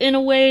it in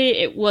a way,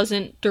 it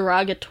wasn't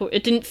derogatory.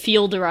 It didn't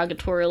feel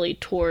derogatorily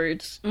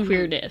towards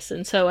queerness,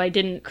 and so I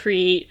didn't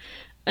create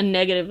a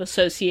negative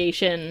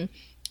association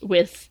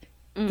with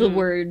the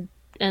word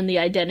and the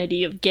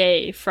identity of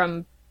gay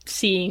from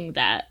seeing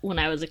that when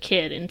I was a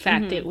kid. In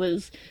fact, it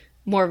was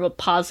more of a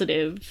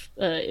positive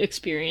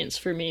experience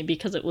for me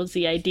because it was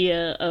the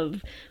idea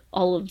of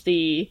all of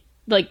the,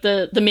 like,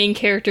 the main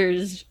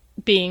characters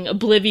being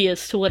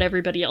oblivious to what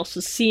everybody else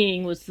was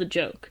seeing was the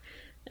joke.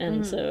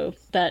 And so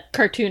that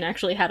cartoon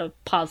actually had a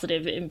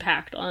positive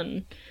impact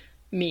on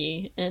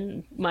me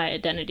and my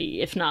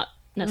identity, if not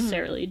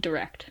necessarily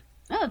direct.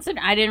 Oh,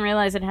 I didn't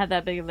realize it had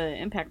that big of an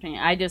impact on you.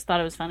 I just thought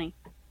it was funny.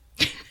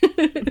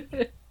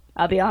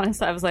 I'll be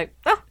honest. I was like,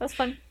 oh, that's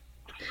funny.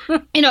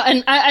 You know,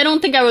 and I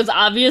don't think I was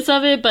obvious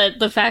of it, but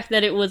the fact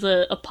that it was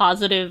a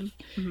positive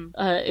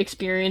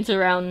experience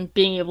around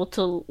being able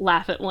to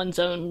laugh at one's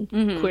own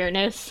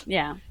queerness.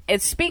 Yeah.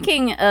 It's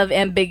speaking of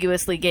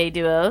ambiguously gay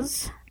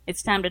duos,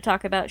 it's time to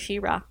talk about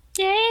She-Ra.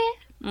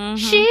 Yeah.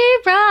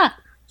 She-Ra.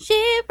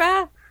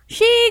 She-Ra.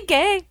 She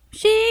gay.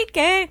 She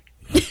gay.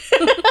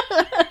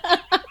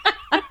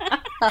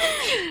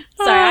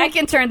 Sorry, I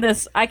can turn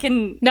this.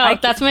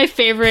 That's my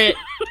favorite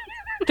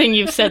thing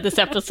you've said this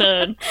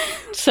episode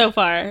so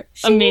far.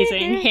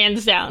 Amazing,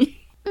 hands down.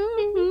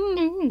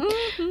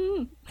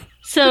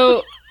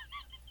 So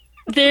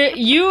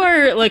you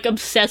are like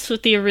obsessed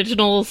with the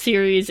original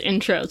series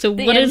intro. So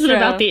what is it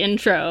about the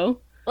intro?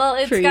 Well,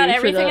 it's got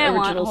everything I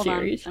want. Hold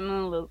series.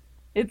 On.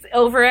 It's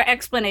over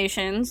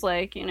explanations,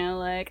 like, you know,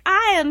 like,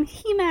 I am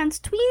He-Man's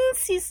twin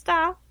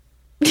sister.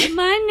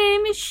 My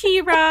name is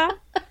She-Ra.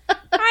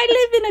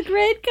 I live in a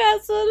great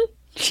castle.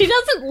 She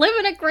doesn't live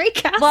in a great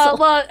castle.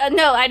 Well,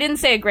 no, I didn't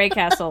say a great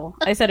castle.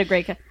 I said a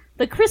great castle.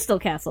 The Crystal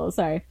Castle,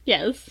 sorry.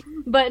 Yes.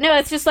 But no,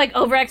 it's just like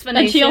over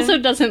explanation. And she also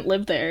doesn't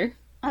live there.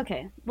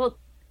 Okay. Well,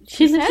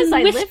 she says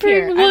I live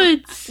here.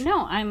 Woods.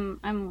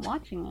 I'm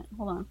watching it.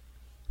 Hold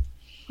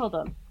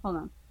on.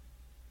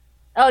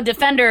 Oh,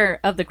 Defender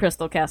of the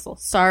Crystal Castle.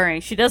 Sorry,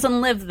 she doesn't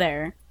live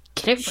there.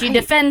 She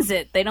defends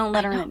it. They don't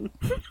let her in.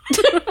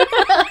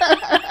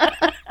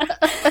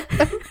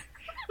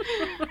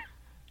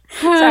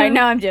 Sorry,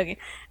 no, I'm joking.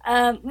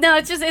 No,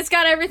 it's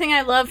got everything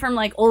I love from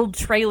like old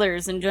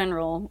trailers in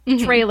general.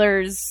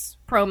 Trailers,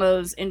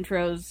 promos,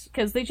 intros,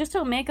 because they just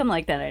don't make them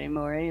like that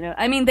anymore. You know,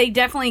 I mean, they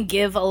definitely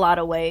give a lot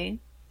away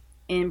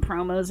in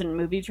promos and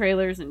movie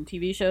trailers and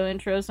TV show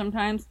intros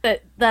sometimes.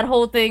 That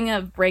whole thing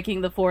of breaking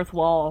the fourth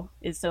wall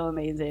is so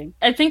amazing.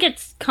 I think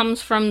it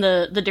comes from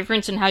the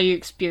difference in how you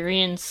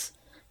experience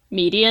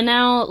media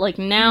now. Like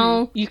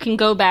now you can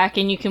go back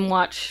and you can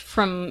watch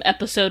from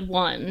episode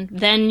 1.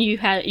 Then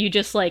you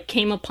just like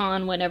came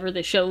upon whenever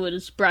the show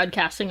was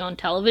broadcasting on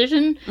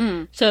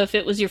television. So if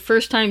it was your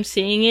first time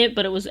seeing it,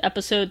 but it was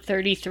episode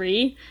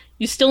 33,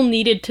 you still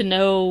needed to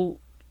know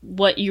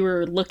what you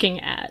were looking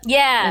at.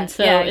 Yeah. And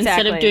so exactly.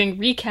 Instead of doing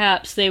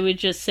recaps, they would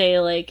just say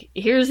like,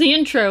 here's the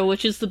intro,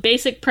 which is the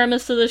basic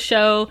premise of the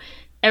show.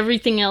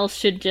 Everything else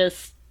should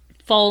just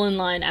fall in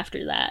line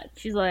after that.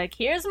 She's like,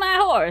 here's my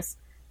horse.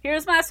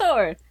 Here's my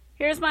sword.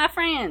 Here's my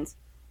friends.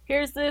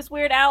 Here's this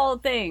weird owl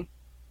thing.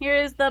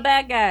 Here's the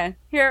bad guy.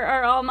 Here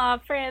are all my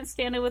friends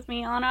standing with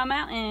me on a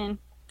mountain.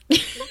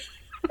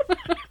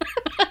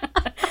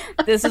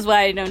 This is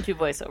why I don't do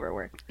voiceover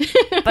work.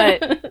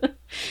 But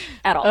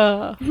at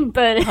all.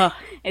 But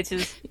it's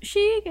just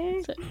she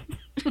gay.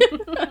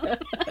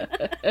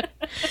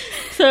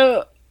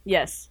 So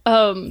yes.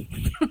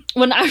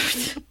 When I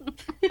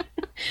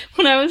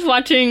was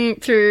watching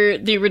through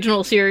the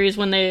original series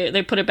when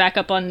they put it back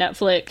up on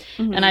Netflix,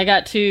 and I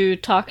got to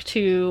talk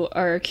to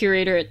our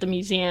curator at the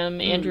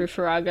museum, Andrew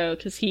Farago,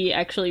 because he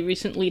actually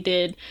recently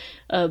did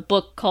a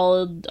book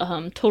called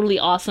Totally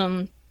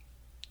Awesome,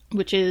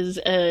 which is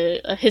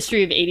a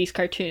history of 80s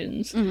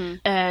cartoons.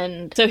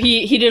 And so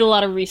he did a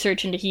lot of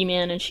research into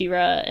He-Man and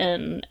She-Ra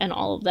and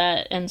all of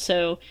that. And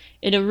so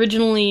it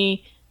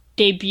originally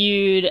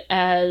debuted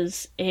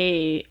as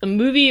a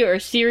movie or a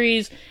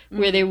series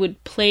where they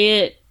would play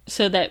it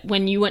so that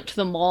when you went to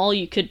the mall,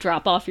 you could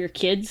drop off your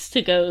kids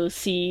to go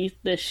see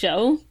the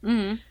show.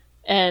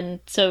 And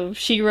so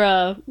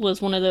She-Ra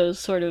was one of those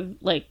sort of,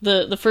 like,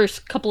 the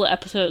first couple of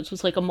episodes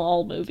was like a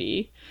mall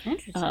movie.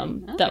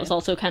 Interesting. Okay. That was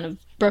also kind of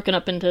broken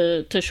up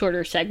into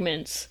shorter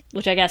segments,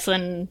 which I guess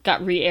then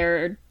got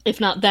re-aired, if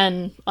not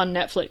then, on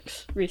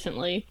Netflix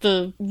recently.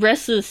 The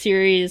rest of the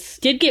series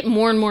did get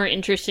more and more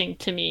interesting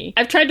to me.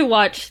 I've tried to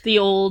watch the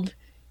old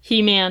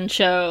He-Man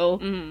show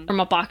from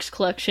a box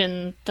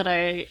collection that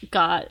I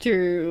got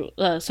through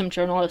some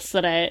journalists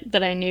that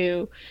I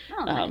knew,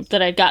 nice.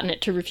 that I'd gotten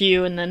it to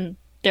review, and then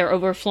they're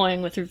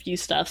overflowing with review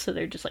stuff, so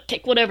they're just like,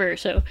 take whatever.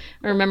 So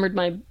I remembered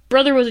my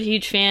brother was a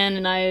huge fan,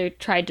 and I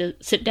tried to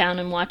sit down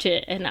and watch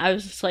it, and I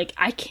was just like,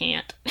 I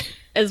can't.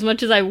 As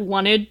much as I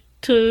wanted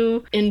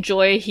to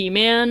enjoy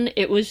He-Man,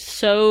 it was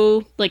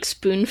so, like,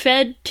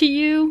 spoon-fed to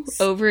you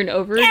over and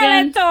over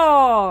again.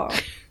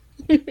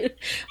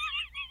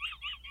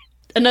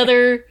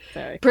 Another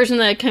person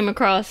that I came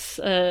across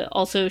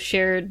also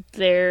shared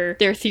their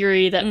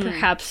theory that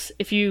perhaps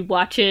if you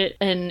watch it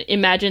and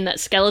imagine that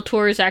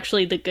Skeletor is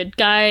actually the good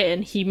guy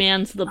and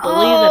He-Man's the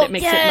bully, that it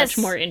makes it much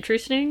more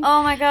interesting.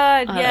 Oh my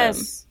god,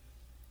 yes.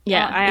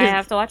 Yeah, I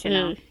have to watch it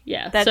now.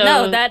 Yeah.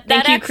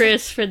 Thank you,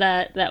 Chris, for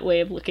that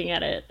way of looking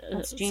at it.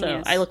 That's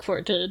genius. So I look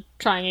forward to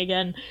trying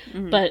again.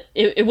 But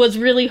it was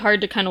really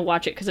hard to kind of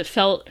watch it because it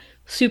felt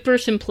super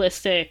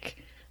simplistic,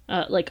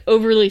 like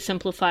overly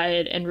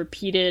simplified and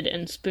repeated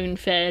and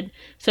spoon-fed.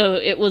 So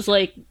it was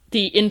like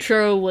the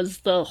intro was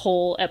the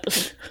whole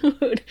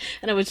episode,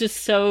 and it was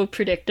just so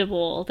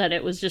predictable that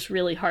it was just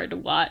really hard to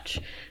watch.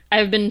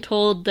 I've been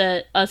told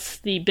that us,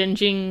 the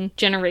binging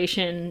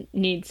generation,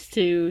 needs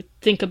to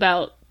think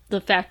about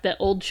the fact that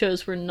old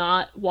shows were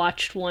not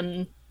watched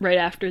one right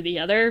after the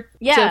other.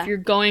 Yeah. So if you're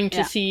going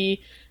to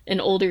see an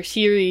older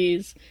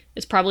series,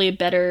 it's probably a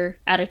better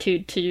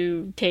attitude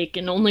to take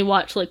and only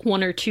watch like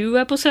 1 or 2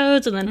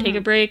 episodes and then take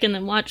a break and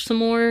then watch some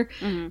more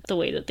the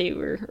way that they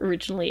were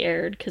originally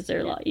aired, because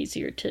they're a lot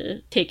easier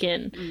to take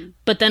in.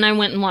 But then I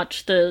went and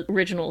watched the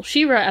original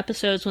She-Ra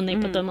episodes when they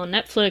put them on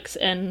Netflix,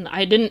 and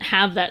I didn't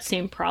have that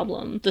same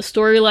problem. The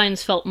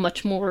storylines felt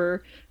much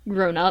more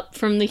grown up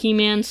from the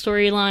He-Man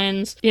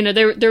storylines. You know,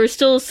 there was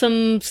still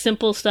some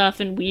simple stuff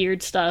and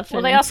weird stuff.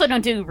 Well, they also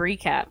don't do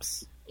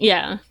recaps.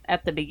 Yeah.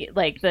 At the beginning,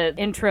 like, the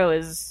intro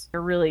is a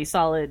really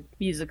solid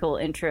musical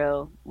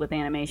intro with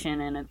animation,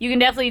 and you can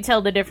definitely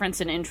tell the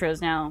difference in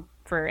intros now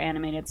for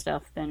animated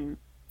stuff than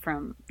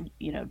from,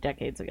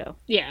 decades ago.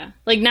 Yeah.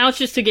 Like, now it's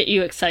just to get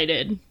you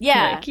excited.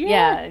 Yeah, like,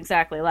 yeah,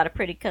 exactly. A lot of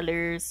pretty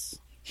colors.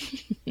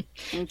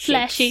 And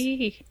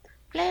Flashy.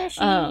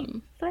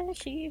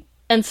 Flashy.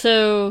 And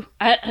so,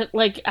 I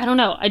don't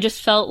know, I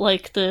just felt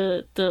like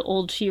the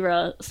old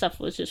She-Ra stuff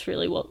was just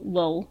really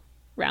well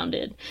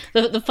rounded.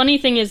 The funny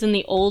thing is, in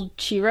the old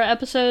She-Ra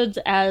episodes,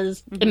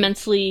 as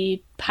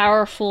immensely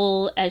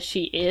powerful as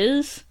she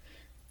is,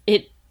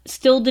 it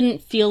still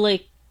didn't feel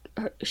like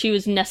she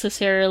was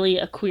necessarily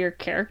a queer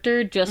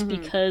character just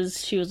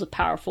because she was a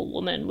powerful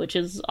woman, which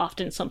is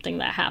often something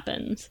that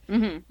happens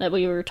that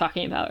we were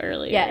talking about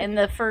earlier. Yeah, in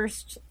the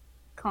first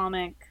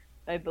comic,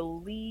 I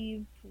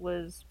believe,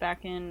 was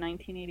back in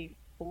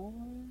 1984,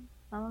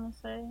 I want to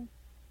say,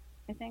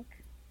 I think.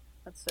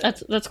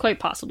 That's quite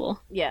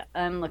possible. Yeah,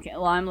 I'm looking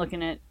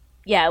at...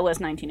 Yeah, it was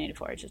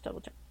 1984, I just double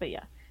checked. But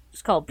yeah,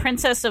 it's called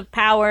Princess of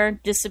Power,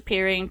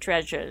 Disappearing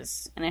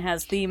Treasures. And it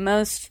has the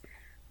most...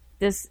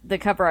 The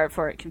cover art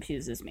for it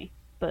confuses me.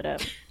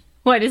 But,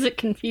 Why does it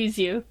confuse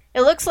you?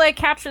 It looks like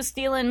Catra's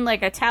stealing,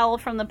 like, a towel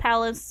from the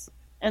palace,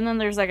 and then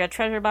there's, like, a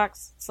treasure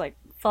box. It's, like,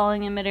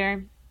 falling in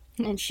midair,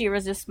 and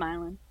She-Ra's just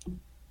smiling.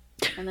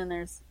 And then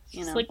there's,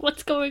 It's like,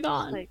 what's going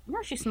on? Like,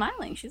 no, she's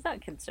smiling. She's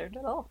not concerned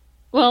at all.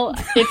 Well,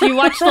 if you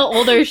watch the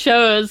older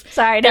shows,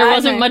 there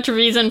wasn't much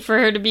reason for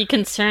her to be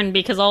concerned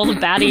because all the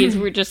baddies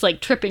were just,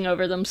 like, tripping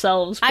over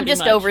themselves. I'm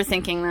just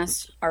overthinking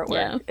this artwork.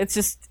 Yeah. It's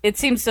just,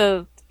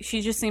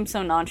 she just seems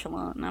so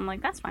nonchalant, and I'm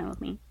like, that's fine with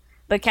me.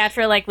 But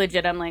Catra, like,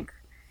 legit, I'm like,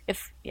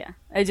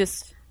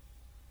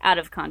 out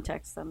of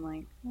context, I'm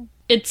like...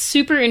 It's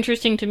super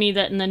interesting to me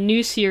that in the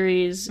new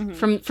series,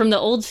 from the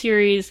old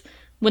series,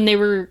 when they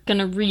were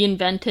gonna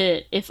reinvent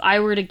it, if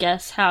I were to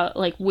guess how,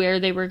 like, where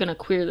they were gonna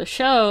queer the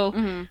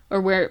show, or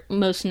where it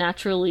most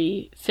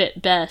naturally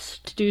fit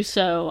best to do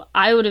so,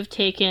 I would have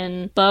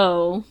taken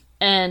Bo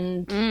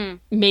and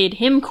made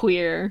him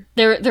queer.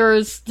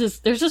 There's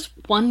this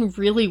one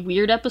really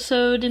weird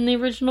episode in the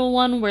original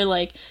one where,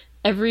 like,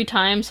 every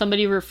time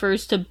somebody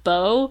refers to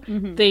Bo,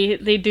 they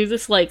do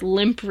this, like,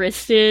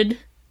 limp-wristed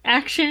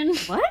action.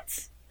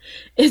 What?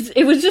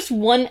 It was just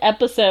one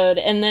episode,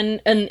 and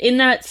in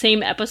that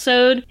same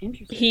episode,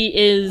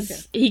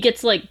 he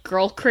gets, like,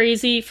 girl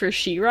crazy for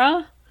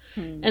She-Ra,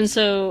 and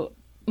so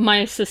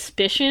my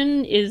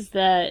suspicion is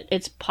that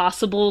it's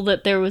possible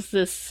that there was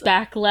this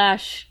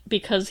backlash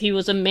because he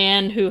was a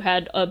man who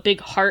had a big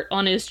heart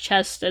on his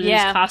chest as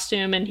his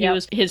costume, and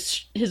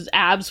his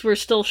abs were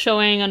still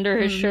showing under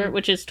his shirt,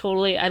 which is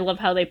totally... I love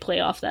how they play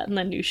off that in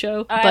the new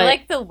show. I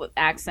like the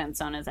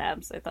accents on his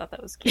abs. I thought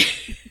that was cute.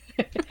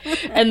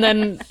 And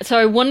then, so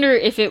I wonder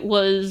if it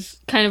was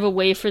kind of a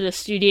way for the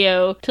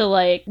studio to,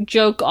 like,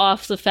 joke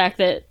off the fact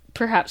that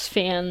perhaps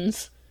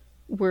fans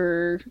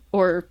or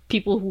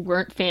people who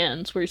weren't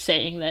fans were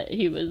saying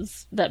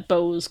that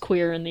Bo was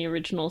queer in the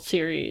original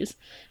series,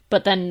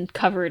 but then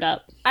cover it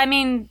up. I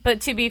mean,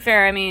 but to be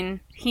fair, I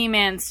mean,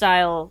 He-Man's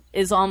style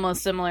is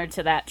almost similar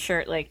to that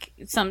shirt. Like,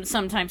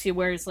 sometimes he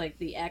wears, like,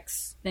 the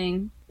X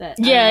thing.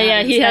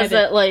 He has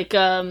that, like,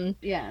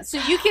 Yeah, so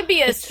you could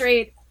be a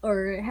straight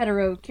or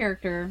hetero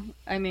character.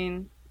 I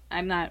mean,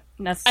 I'm not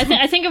necessarily...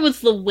 I think it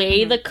was the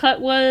way the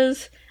cut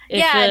was.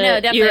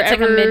 Definitely. It's like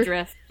a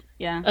midriff.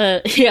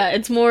 Yeah.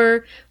 It's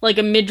more like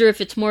a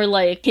midriff. It's more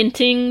like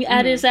hinting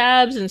at his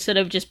abs instead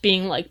of just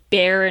being, like,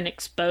 bare and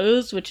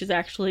exposed, which is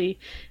actually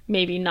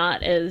maybe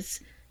not as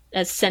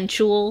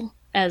sensual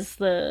as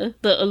the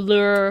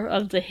allure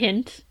of the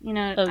hint. You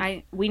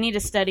know, we need to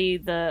study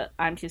the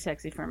 "I'm Too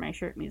Sexy for My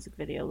Shirt" music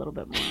video a little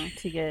bit more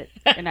to get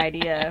an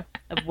idea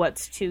of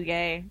what's too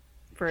gay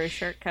for his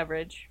shirt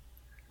coverage.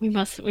 We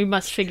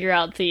must figure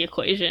out the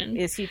equation.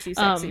 Is he too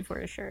sexy for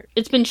his shirt?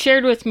 It's been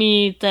shared with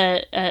me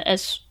that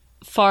as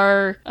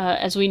far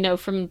as we know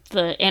from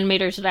the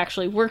animators that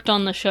actually worked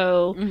on the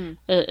show,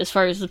 as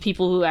far as the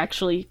people who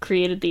actually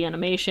created the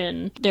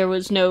animation, there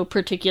was no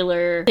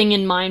particular thing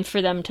in mind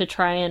for them to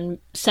try and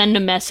send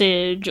a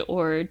message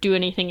or do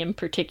anything in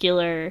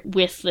particular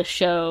with the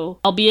show.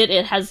 Albeit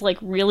it has like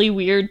really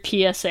weird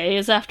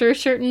PSAs after a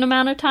certain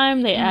amount of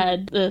time. They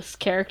add this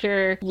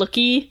character,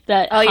 Lookie,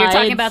 that you're hides...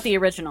 talking about the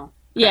original.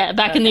 Yeah,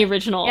 back in the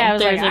original,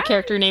 there's a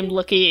character named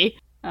Lookie.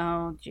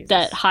 Oh, Jesus.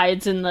 That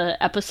hides in the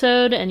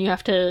episode, and you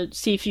have to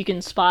see if you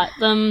can spot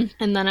them.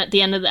 And then at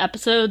the end of the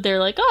episode, they're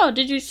like, oh,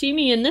 did you see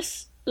me in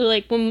this?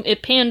 Like, when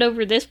it panned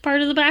over this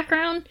part of the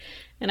background,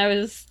 and I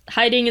was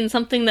hiding in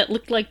something that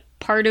looked like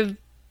part of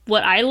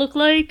what I look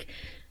like.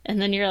 And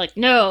then you're like,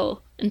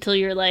 no, until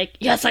you're like,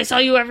 yes, I saw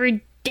you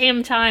every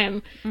damn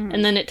time.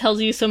 And then it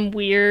tells you some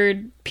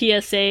weird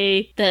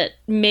PSA that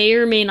may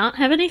or may not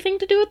have anything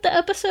to do with the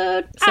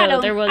episode. So I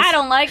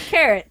don't like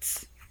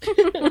carrots.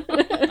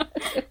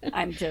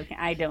 I'm joking.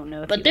 I don't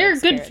know. But they're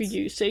good for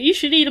you, so you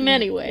should eat them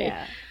anyway.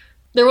 Yeah.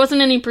 There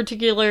wasn't any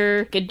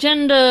particular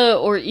agenda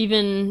or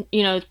even,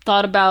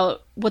 thought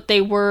about what they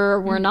were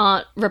or were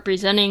not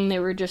representing. They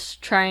were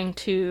just trying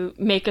to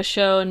make a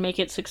show and make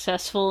it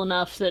successful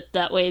enough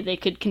that way they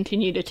could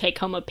continue to take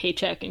home a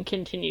paycheck and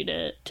continue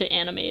to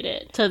animate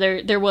it. So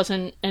there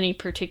wasn't any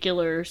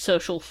particular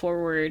social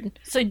forward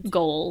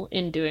goal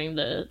in doing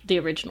the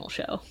original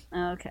show.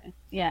 Okay.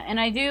 Yeah, and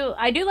I do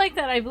like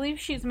that. I believe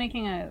she's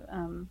making a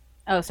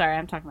oh, sorry,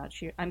 I'm talking about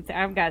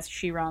I've got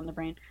She-Ra on the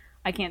brain.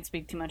 I can't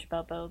speak too much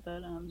about Bo,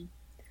 but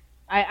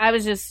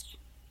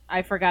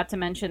I forgot to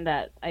mention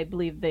that I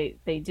believe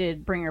they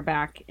did bring her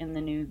back in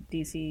the new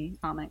DC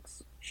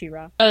Comics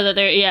She-Ra. Oh,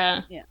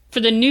 yeah.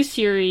 For the new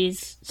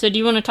series, so do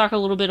you want to talk a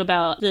little bit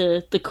about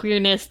the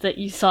queerness that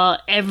you saw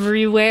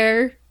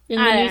everywhere in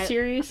the new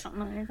series? I don't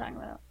know what you're talking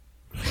about.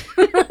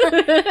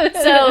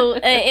 So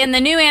in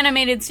the new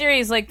animated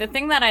series, like, the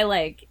thing that I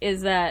like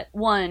is that,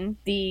 one,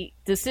 the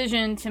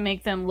decision to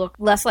make them look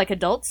less like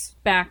adults.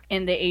 Back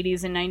in the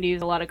 80s and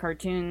 90s, a lot of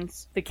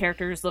cartoons, the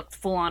characters looked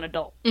full-on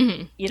adult.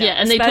 And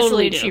they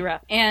totally do. She-Ra.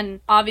 And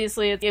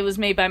obviously it was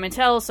made by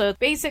Mattel, so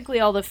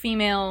basically all the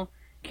female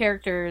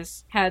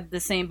characters had the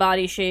same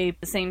body shape,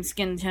 the same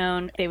skin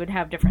tone. They would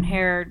have different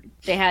hair.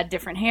 They had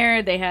different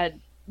hair. They had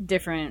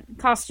different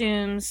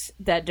costumes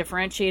that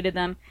differentiated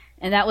them.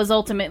 And that was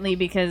ultimately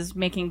because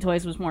making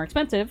toys was more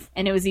expensive,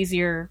 and it was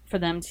easier for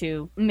them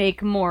to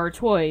make more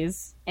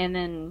toys. And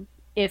then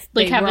if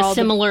they have a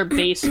similar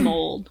base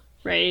mold,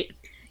 right?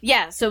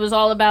 Yeah, so it was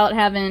all about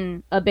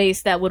having a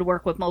base that would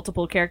work with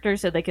multiple characters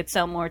so they could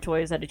sell more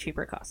toys at a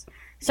cheaper cost.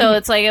 So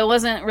it's like, it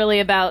wasn't really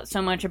about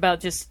so much about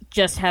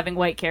just having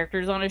white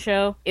characters on a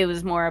show. It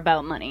was more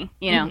about money,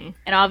 And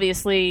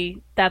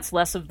obviously, that's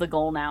less of the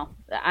goal now.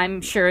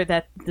 I'm sure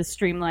that the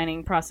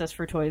streamlining process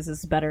for toys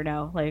is better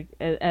now, like,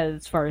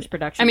 as far as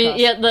production costs.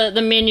 Yeah,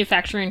 the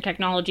manufacturing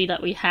technology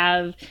that we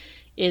have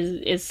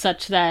is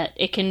such that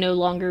it can no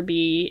longer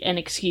be an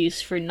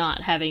excuse for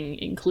not having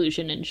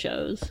inclusion in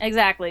shows.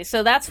 Exactly.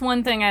 So that's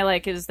one thing I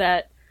like, is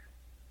that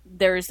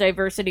there's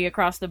diversity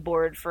across the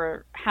board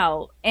for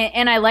how...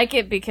 And I like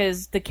it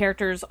because the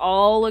characters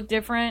all look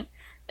different.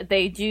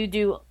 They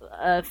do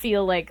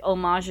feel like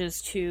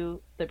homages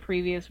to the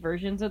previous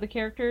versions of the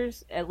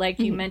characters. Like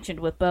you mentioned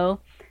with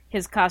Bo,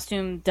 his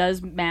costume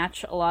does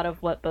match a lot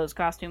of what Bo's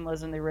costume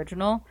was in the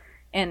original.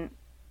 And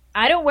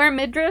I don't wear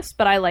midriffs,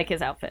 but I like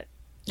his outfit.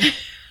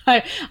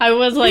 I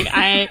was like,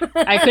 I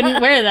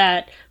couldn't wear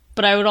that,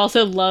 but I would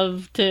also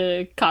love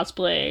to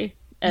cosplay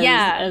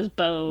as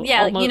Bo.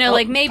 Yeah,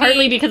 like maybe...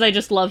 Partly because I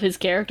just love his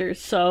character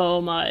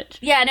so much.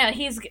 Yeah, no,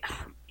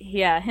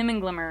 him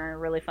and Glimmer are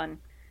really fun.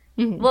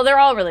 Well, they're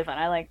all really fun.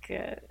 I like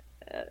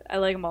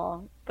them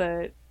all,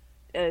 but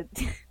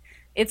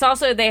it's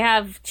also, they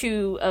have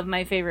two of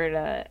my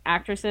favorite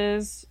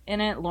actresses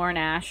in it. Lauren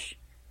Ash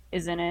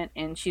is in it,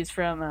 and she's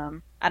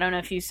from, I don't know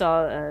if you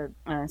saw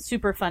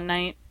Super Fun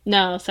Night.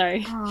 No,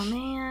 sorry. Oh,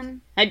 man.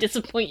 I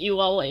disappoint you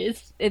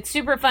always. It's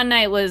Super Fun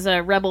Night was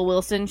a Rebel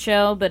Wilson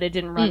show, but it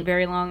didn't run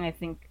very long. I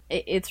think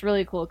it's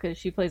really cool because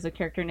she plays a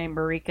character named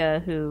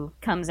Marika who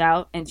comes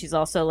out, and she's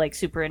also, like,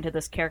 super into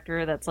this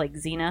character that's like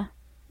Xena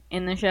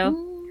in the show.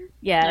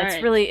 Yeah,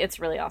 it's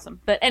really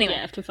awesome. But anyway. Yeah,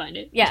 I have to find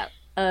it. Yeah.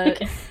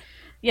 Okay.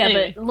 Yeah,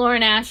 anyway. But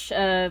Lauren Ash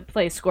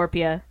plays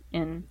Scorpia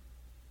in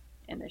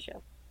the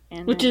show.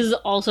 Which is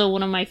also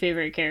one of my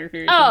favorite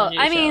characters.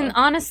 Mean,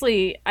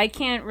 honestly, I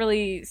can't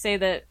really say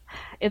that.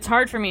 It's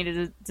hard for me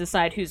to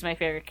decide who's my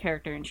favorite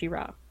character in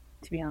She-Ra,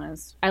 to be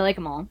honest. I like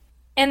them all.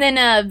 And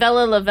then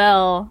Bella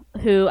Lavelle,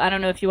 who, I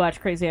don't know if you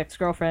watch Crazy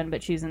Ex-Girlfriend,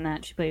 but she's in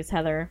that. She plays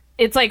Heather.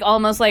 It's like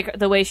almost like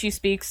the way she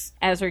speaks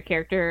as her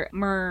character,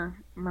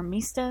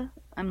 Mermista?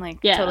 I'm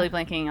totally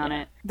blanking on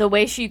it. The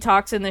way she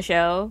talks in the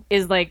show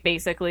is like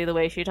basically the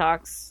way she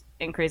talks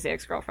in Crazy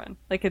Ex-Girlfriend.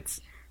 Like,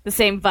 it's the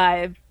same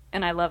vibe,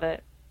 and I love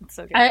it. It's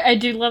so good. I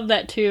do love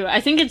that too. I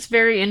think it's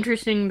very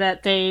interesting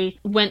that they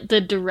went the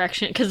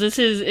direction, because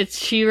it's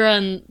She-Ra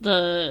and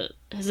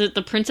is it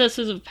the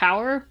Princesses of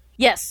Power?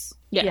 Yes.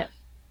 Yeah.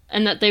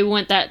 and that they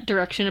went that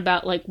direction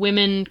about like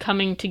women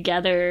coming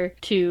together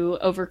to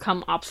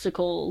overcome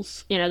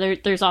obstacles. You know,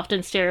 there's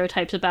often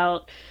stereotypes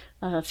about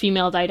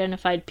female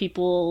identified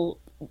people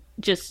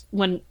just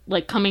when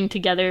like coming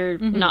together,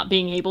 not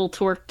being able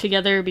to work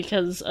together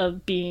because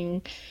of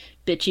being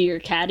bitchy or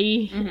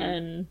catty.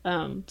 And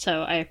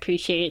so I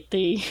appreciate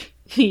the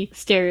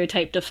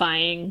stereotype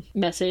defying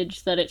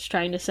message that it's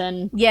trying to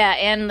send. Yeah,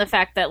 and the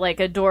fact that like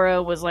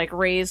Adora was like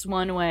raised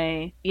one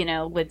way, you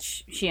know,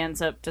 which she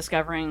ends up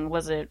discovering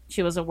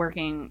she wasn't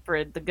working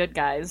for the good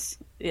guys,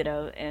 you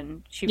know,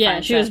 and she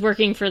was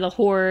working for the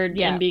Horde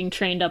and being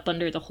trained up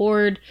under the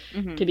Horde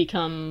to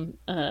become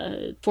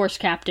a force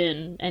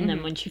captain, and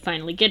then when she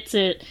finally gets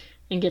it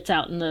and gets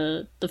out in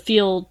the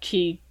field,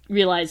 she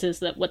realizes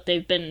that what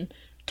they've been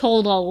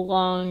told all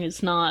along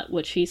is not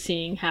what she's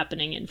seeing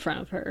happening in front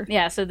of her.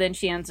 Yeah, so then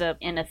she ends up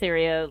in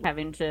Etheria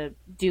having to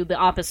do the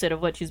opposite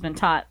of what she's been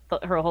taught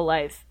her whole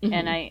life.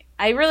 And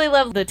I really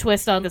love the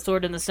twist on the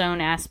Sword in the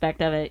Stone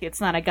aspect of it.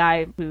 It's not a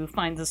guy who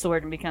finds a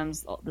sword and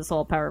becomes this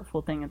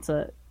all-powerful thing. It's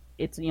a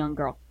young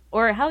girl.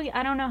 Or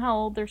I don't know how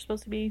old they're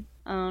supposed to be.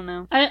 I don't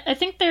know. I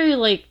think they're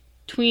like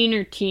tween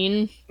or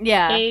teen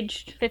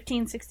aged.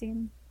 15,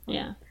 16.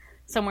 Yeah.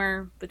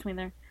 Somewhere between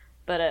there.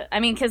 But, I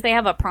mean, because they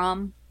have a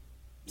prom.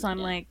 So I'm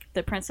like,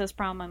 the princess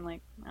prom, I'm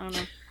like, I don't know.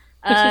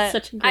 Which is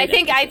such a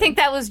great I think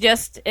that was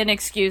just an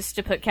excuse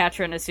to put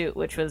Catra in a suit,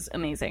 which was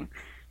amazing.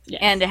 Yes.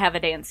 And to have a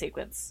dance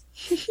sequence.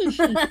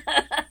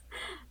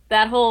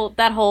 That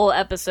whole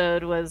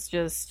episode was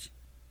just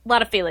a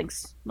lot of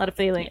feelings.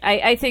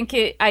 I think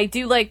I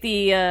do like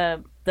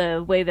the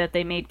way that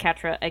they made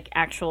Catra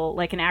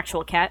an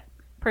actual cat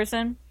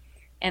person.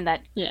 And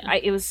that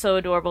it was so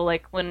adorable,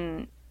 like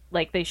when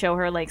they show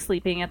her like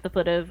sleeping at the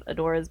foot of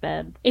Adora's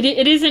bed.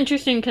 It is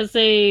interesting because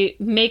they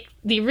make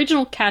the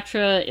original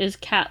Catra is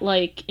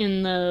cat-like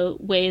in the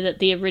way that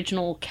the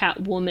original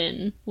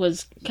Catwoman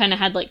was kind of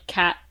had like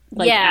cat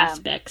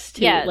aspects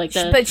too. Yeah, like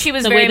but she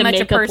was very much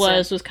a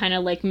person. Was kind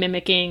of like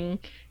mimicking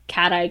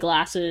cat eye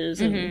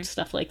glasses and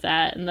stuff like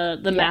that, and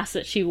the mask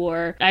that she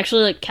wore. I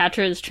actually like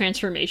Catra's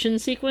transformation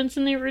sequence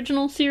in the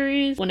original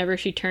series whenever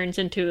she turns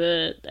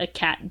into a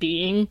cat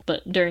being,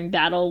 but during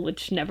battle,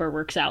 which never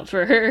works out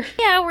for her.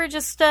 Yeah, we're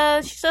just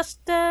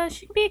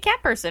she can be a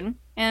cat person,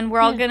 and we're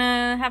all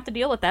gonna have to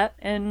deal with that,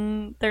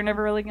 and they're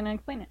never really gonna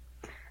explain it.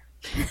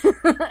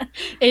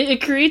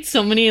 It creates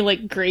so many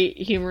like great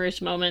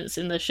humorous moments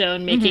in the show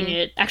and making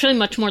it actually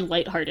much more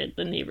lighthearted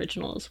than the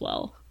original as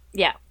well.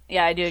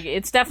 Yeah, I do.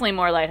 It's definitely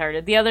more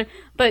lighthearted.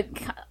 But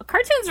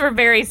cartoons were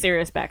very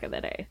serious back in the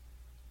day.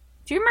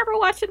 Do you remember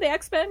watching the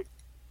X-Men?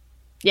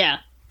 Yeah,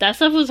 that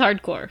stuff was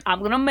hardcore.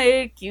 I'm gonna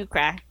make you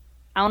cry.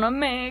 I'm gonna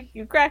make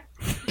you cry.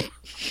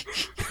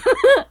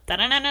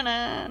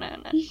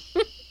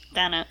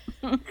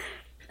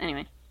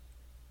 Anyway.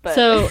 But.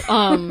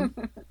 So,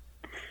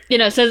 you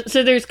know, so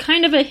there's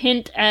kind of a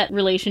hint at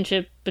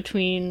relationship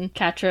between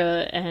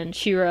Catra and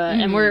She-Ra,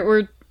 and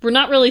we're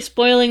not really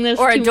spoiling this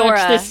or too Adora.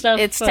 much, this stuff.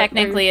 It's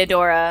technically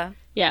Adora.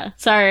 Yeah,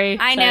 sorry.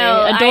 I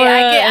know.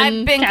 Adora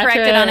I've been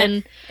corrected on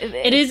it.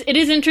 It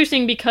is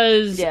interesting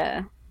because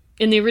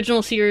in the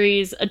original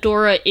series,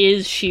 Adora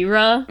is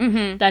She-Ra.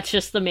 That's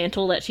just the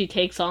mantle that she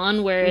takes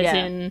on, whereas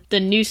in the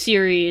new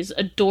series,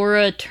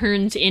 Adora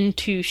turns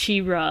into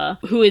She-Ra,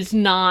 who is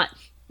not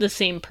the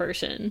same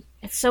person.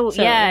 It's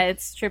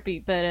it's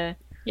trippy, but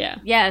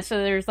so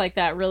there's like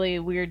that really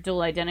weird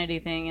dual identity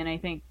thing, and I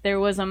think there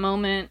was a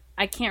moment,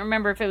 I can't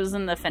remember if it was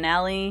in the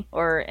finale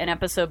or an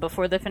episode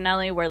before the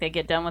finale, where they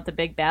get done with the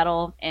big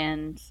battle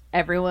and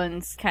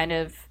everyone's kind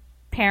of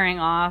pairing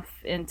off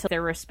into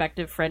their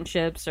respective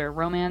friendships or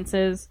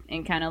romances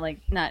and kind of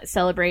like not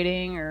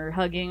celebrating or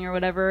hugging or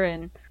whatever,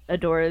 and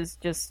Adora's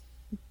just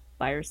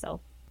by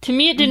herself. To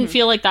me, it didn't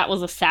feel like that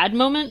was a sad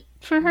moment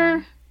for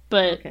her,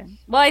 but... Okay.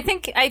 Well, I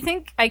think I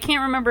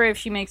can't remember if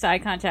she makes eye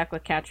contact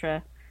with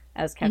Catra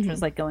as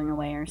Catra's like going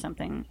away or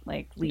something,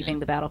 like leaving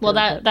the battlefield.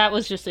 Well, that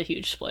was just a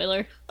huge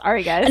spoiler. All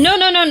right, guys. No,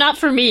 not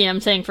for me. I'm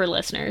saying for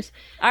listeners.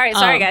 All right,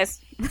 sorry, guys.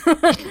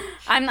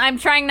 I'm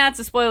trying not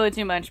to spoil it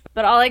too much,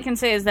 but all I can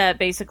say is that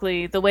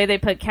basically the way they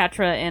put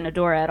Catra and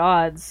Adora at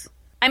odds.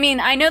 I mean,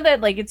 I know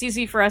that like it's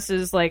easy for us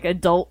as like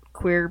adult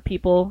queer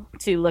people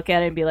to look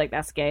at it and be like,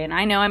 that's gay, and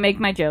I know I make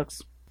my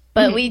jokes.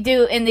 But we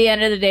do, in the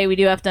end of the day, we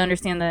do have to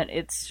understand that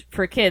it's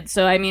for kids.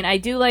 So, I mean, I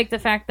do like the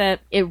fact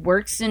that it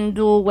works in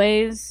dual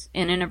ways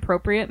in an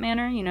appropriate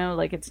manner, you know,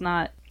 like it's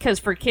not, because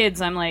for kids,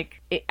 I'm like,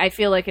 I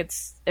feel like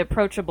it's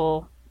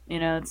approachable,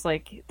 you know, it's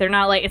like, they're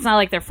not like, it's not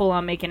like they're full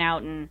on making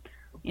out and,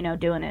 you know,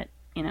 doing it,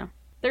 you know.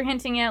 They're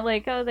hinting at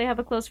like, oh, they have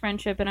a close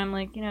friendship, and I'm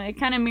like, you know, it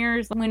kind of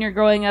mirrors when you're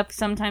growing up,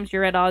 sometimes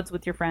you're at odds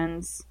with your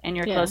friends and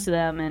you're close to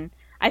them, and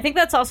I think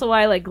that's also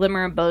why I like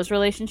Glimmer and Bo's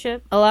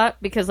relationship a lot,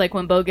 because like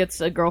when Bo gets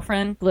a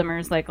girlfriend,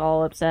 Glimmer's like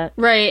all upset.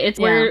 Right. It's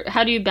where,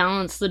 how do you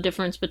balance the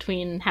difference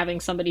between having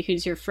somebody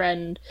who's your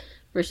friend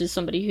versus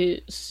somebody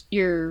who's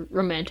your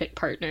romantic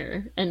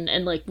partner, and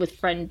like with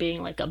friend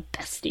being like a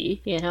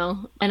bestie, you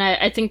know? And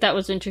I think that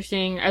was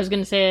interesting. I was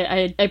going to say,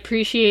 I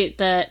appreciate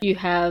that you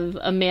have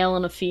a male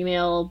and a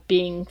female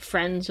being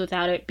friends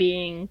without it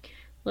being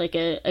like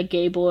a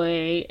gay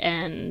boy,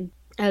 and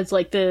as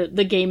like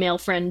the gay male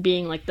friend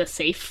being like the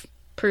safe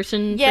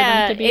person for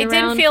them to be around.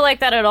 Didn't feel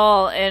like that at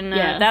all, and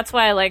Yeah. that's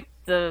why I liked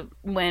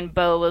when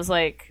Bo was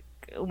like,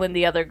 when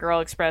the other girl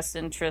expressed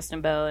interest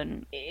in Bo,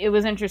 and it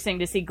was interesting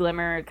to see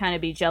Glimmer kind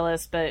of be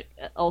jealous, but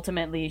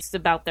ultimately it's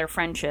about their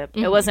friendship.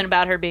 It wasn't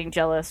about her being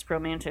jealous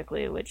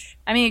romantically, which,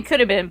 I mean, it could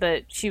have been,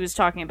 but she was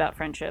talking about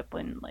friendship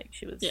when, like,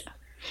 she was... Yeah.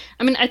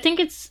 I mean, I think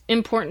it's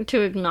important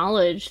to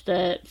acknowledge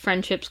that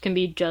friendships can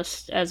be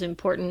just as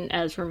important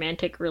as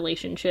romantic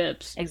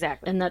relationships.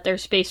 Exactly. And that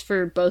there's space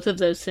for both of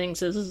those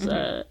things as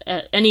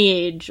at any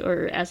age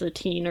or as a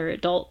teen or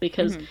adult,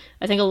 because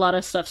I think a lot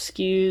of stuff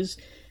skews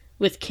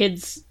with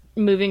kids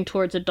moving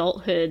towards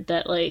adulthood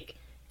that, like,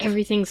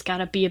 everything's got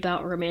to be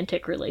about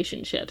romantic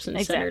relationships and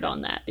centered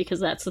on that,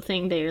 because that's the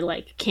thing they're,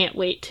 like, can't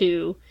wait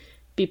to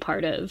be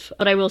part of.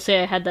 But I will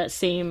say I had that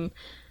same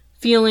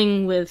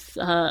feeling with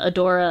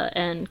Adora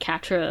and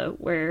Catra,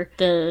 where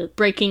the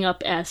breaking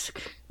up-esque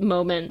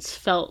moments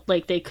felt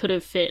like they could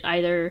have fit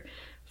either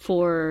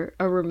for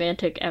a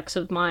romantic ex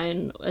of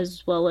mine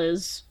as well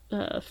as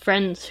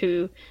friends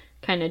who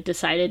kind of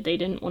decided they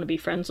didn't want to be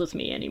friends with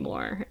me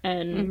anymore.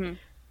 And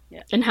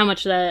and how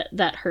much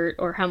that hurt,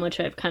 or how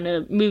much I've kind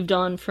of moved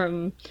on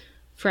from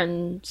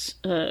friends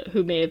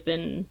who may have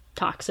been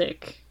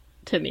toxic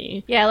to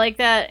me. Yeah, I like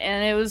that.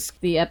 And it was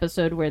the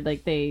episode where,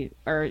 like, they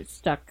are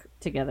stuck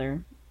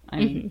together. I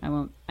mean,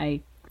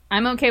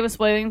 I'm okay with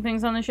spoiling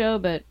things on the show,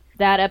 but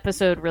that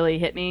episode really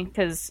hit me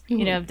because,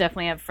 you know,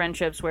 definitely have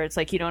friendships where it's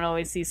like you don't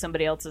always see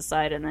somebody else's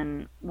side, and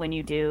then when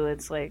you do,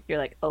 it's like you're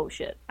like, oh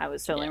shit, I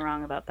was totally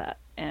wrong about that.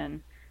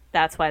 And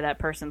that's why that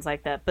person's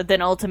like that. But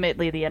then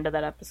ultimately the end of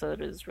that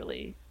episode is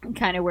really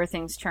kind of where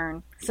things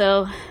turn.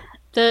 So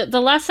the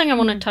last thing I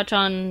want to touch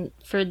on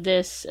for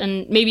this,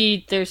 and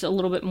maybe there's a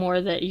little bit more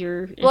that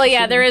you're well,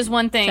 yeah, there is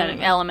one thing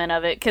element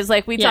of it, because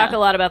like we talk a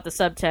lot about the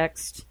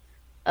subtext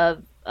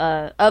of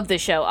the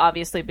show,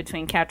 obviously,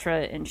 between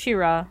Catra and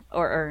She-Ra,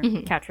 or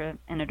Catra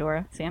and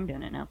Adora. See, I'm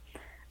doing it now.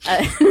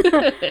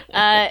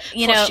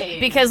 You know,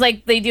 because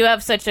like they do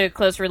have such a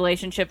close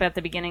relationship at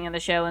the beginning of the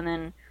show, and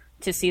then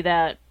to see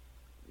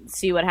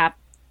what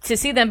happens, to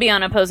see them be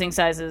on opposing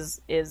sides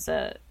is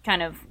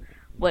kind of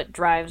what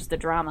drives the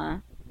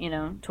drama, you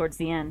know, towards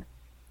the end.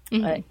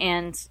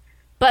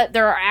 But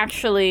there are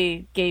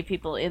actually gay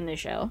people in the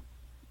show,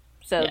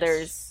 so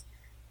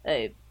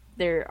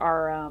there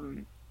are.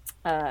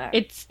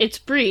 It's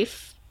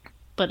brief,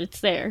 but it's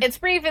there. It's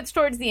brief. It's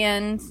towards the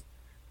end.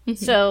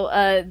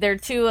 So there are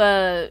two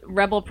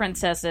rebel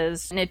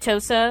princesses,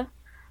 Nitosa,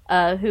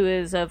 who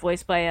is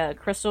voiced by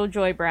Crystal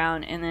Joy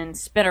Brown, and then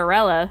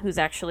Spinnerella, who's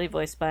actually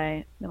voiced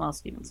by Noelle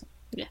Stevenson.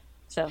 Yeah.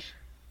 So,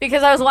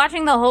 because I was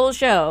watching the whole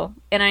show,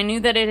 and I knew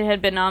that it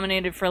had been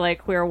nominated for,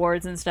 like, queer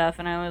awards and stuff,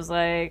 and I was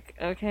like,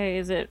 okay,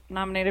 is it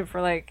nominated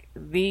for, like,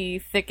 the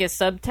thickest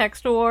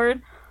subtext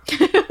award?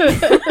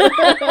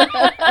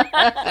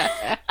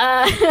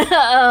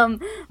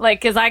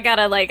 Like, because I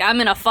gotta, like, I'm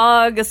in a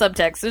fog of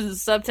subtext.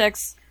 There's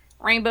subtext,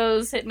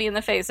 rainbows hit me in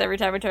the face every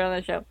time I turn on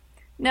the show.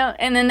 No,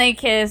 and then they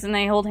kiss and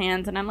they hold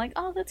hands, and I'm like,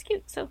 oh, that's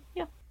cute. So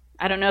yeah,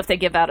 I don't know if they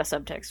give out a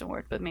subtext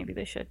award, but maybe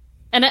they should.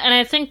 And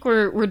I think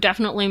we're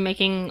definitely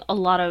making a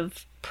lot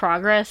of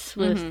progress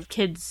with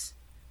kids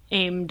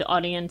aimed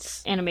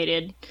audience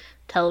animated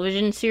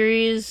television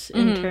series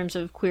in terms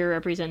of queer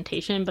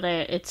representation, but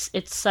it's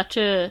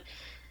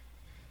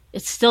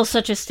still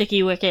such a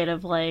sticky wicket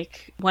of,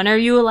 like, when are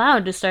you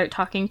allowed to start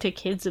talking to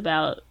kids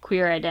about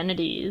queer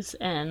identities?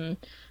 And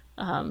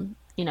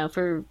you know,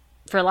 for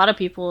a lot of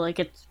people, like,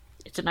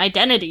 it's an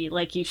identity,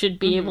 like, you should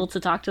be able to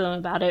talk to them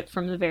about it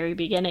from the very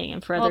beginning,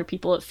 and for other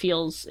people it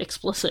feels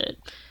explicit.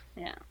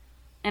 Yeah.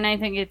 And I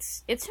think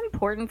it's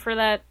important for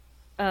that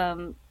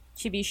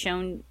to be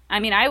shown.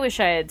 I mean, I wish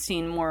I had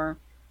seen more.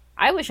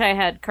 I wish I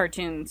had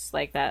cartoons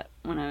like that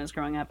when I was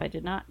growing up. I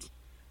did not.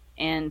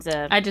 And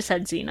I just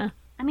had Xena.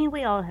 I mean,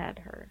 we all had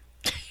her.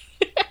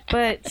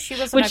 But she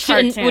wasn't a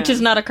cartoon. Which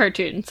is not a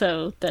cartoon,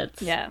 so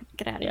that's... Yeah,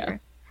 get out of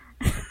here.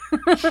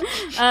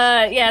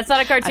 Yeah, it's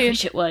not a cartoon. I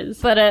wish it was.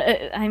 But,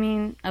 I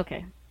mean,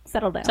 okay.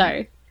 Settle down.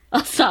 Sorry.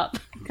 I'll stop.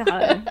 God,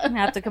 I'm going to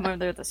have to come over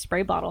there with a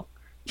spray bottle.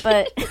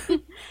 But,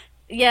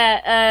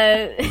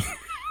 yeah,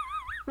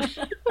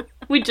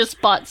 we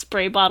just bought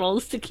spray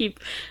bottles to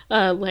keep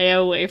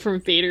Leia away from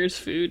Vader's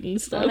food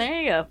and stuff. Well,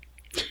 there you go.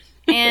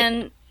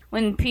 And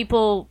when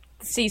people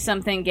see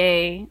something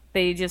gay,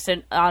 they just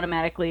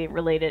automatically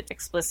relate it to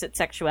explicit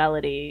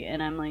sexuality,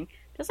 and I'm like,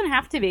 it doesn't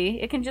have to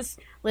be. It can just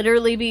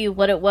literally be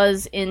what it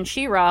was in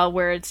She-Ra,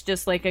 where it's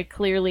just like a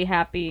clearly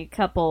happy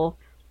couple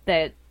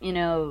that, you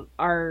know,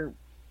 are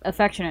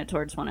affectionate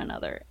towards one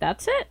another.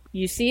 That's it.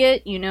 You see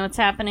it, you know it's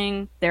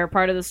happening, they're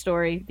part of the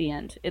story, the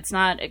end. It's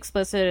not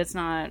explicit, it's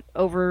not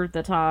over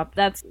the top.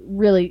 That's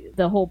really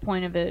the whole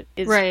point of it,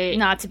 is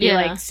not to be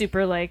like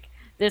super like,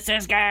 this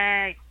is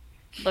gay,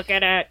 look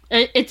at it.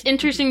 It's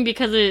interesting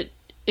because it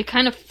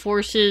kind of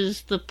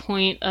forces the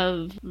point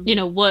of, you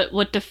know,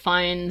 what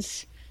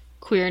defines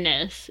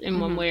queerness in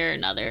one way or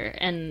another.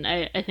 And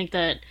I think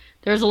that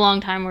there was a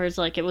long time where it's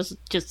like, it was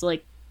just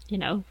like you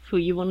know, who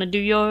you want to do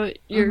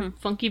your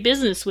funky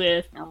business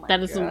with. Oh my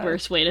That is the God.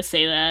 worst way to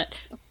say that.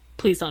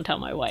 Please don't tell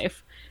my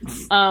wife.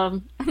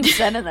 I'm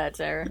sending that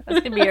to her.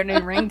 That's gonna be your new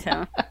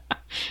ringtone.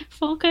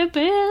 Funky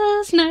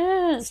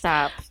business.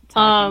 Stop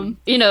talking.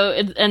 You know,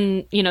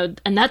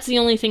 and that's the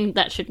only thing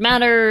that should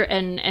matter,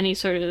 and any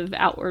sort of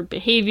outward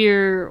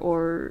behavior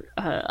or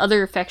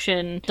other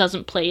affection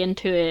doesn't play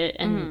into it.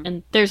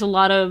 And there's a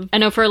lot of, I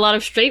know for a lot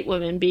of straight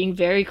women, being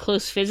very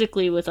close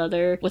physically with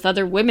other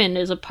women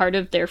is a part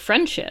of their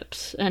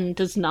friendships and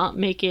does not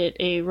make it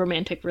a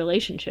romantic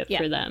relationship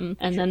for them.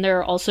 And then there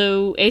are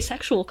also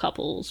asexual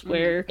couples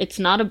where it's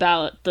not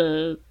about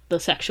the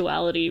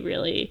sexuality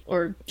really,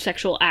 or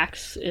sexual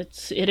acts.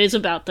 It is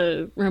about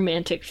the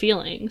romantic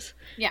feelings.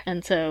 Yeah.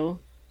 And so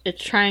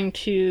it's trying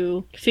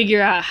to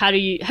figure out how do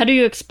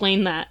you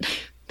explain that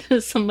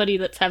to somebody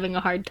that's having a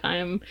hard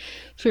time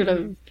sort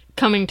of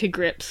coming to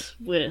grips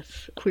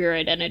with queer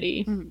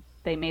identity.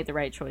 They made the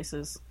right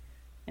choices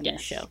in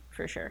this show,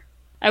 for sure.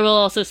 I will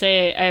also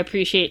say I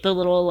appreciate the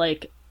little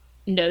like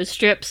nose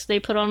strips they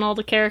put on all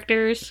the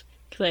characters,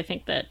 because I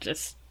think that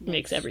just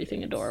makes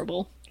everything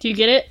adorable. Do you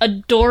get it?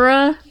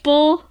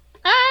 Adorable?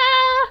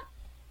 Ah!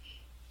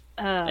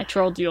 I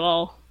trolled you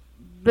all.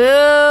 Boo!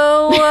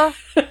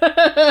 Oh!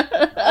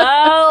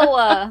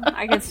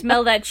 I can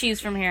smell that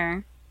cheese from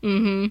here.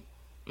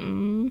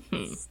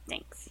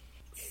 Stinks.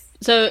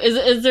 So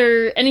is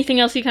there anything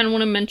else you kind of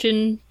want to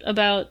mention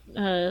about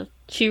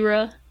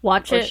She-Ra?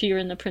 Watch or it. She-Ra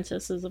and the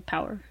Princesses of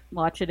Power?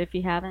 Watch it if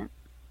you haven't.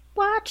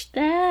 Watch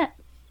that.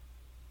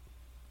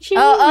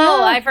 She-Ra.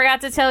 Oh, I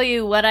forgot to tell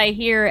you what I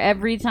hear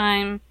every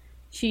time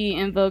she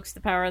invokes the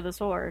power of the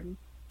sword.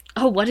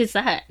 Oh, what is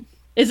that?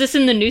 Is this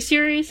in the new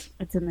series?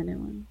 It's in the new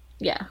one.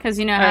 Yeah. Because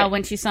you know how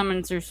when she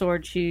summons her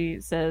sword, she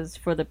says,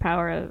 for the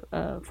power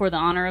of, for the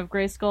honor of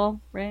Grayskull,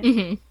 right?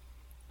 Mm-hmm.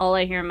 All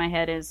I hear in my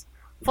head is,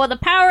 for the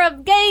power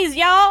of gays,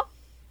 y'all!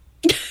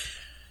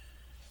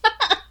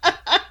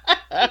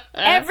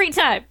 Every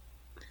time.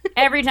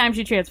 Every time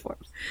she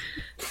transforms.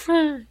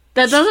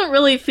 That doesn't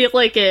really feel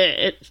like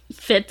it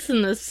fits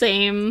in the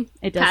same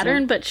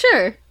pattern, but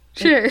sure.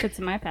 Sure. It fits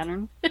in my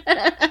pattern.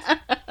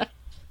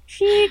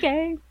 She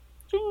gay.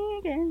 She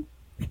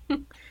gay.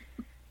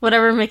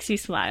 Whatever makes you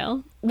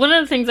smile. One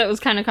of the things that was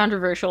kind of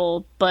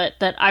controversial, but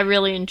that I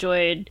really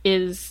enjoyed,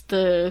 is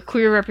the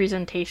queer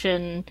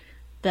representation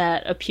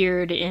that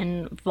appeared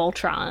in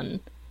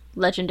Voltron,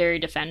 Legendary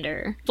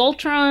Defender.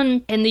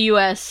 Voltron in the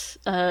US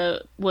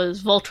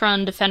was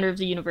Voltron Defender of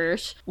the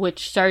Universe,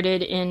 which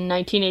started in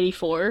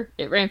 1984.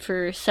 It ran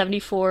for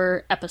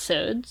 74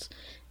 episodes,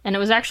 and it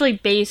was actually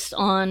based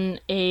on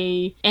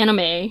a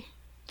anime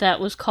that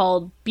was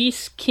called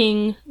Beast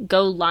King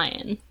Go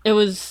Lion. It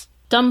was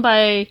done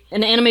by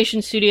an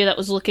animation studio that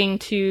was looking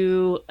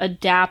to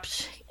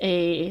adapt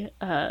a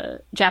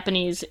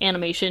Japanese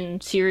animation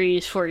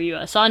series for a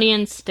US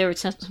audience. There were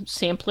some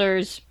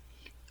samplers.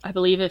 I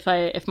believe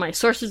if my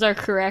sources are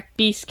correct,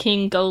 Beast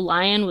King Go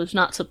Lion was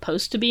not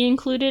supposed to be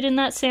included in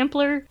that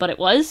sampler, but it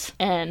was.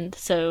 And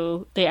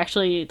so the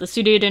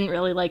studio didn't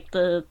really like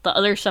the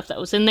other stuff that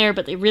was in there,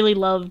 but they really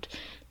loved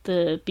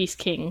the Beast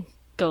King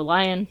Go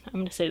Lion. I'm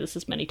going to say this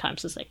as many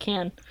times as I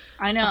can.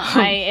 I know.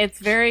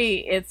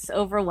 It's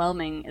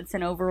overwhelming. It's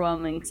an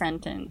overwhelming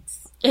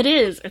sentence. It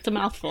is. It's a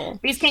mouthful.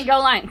 Beast can't go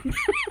lion.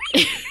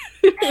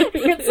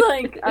 It's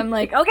like, I'm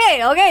like,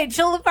 okay,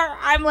 chill the part.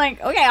 I'm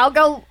like, okay, I'll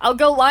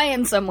go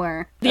lion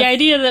somewhere. The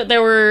idea that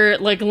there were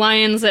like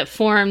lions that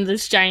formed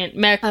this giant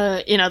mech,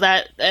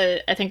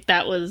 I think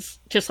that was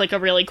just like a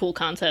really cool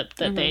concept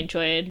that they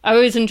enjoyed. I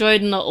always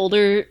enjoyed in the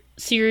older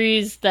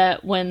series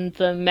that when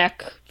the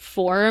mech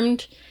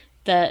formed,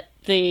 that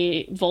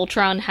the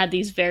Voltron had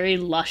these very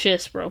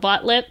luscious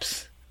robot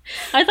lips.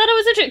 I thought it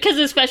was interesting, because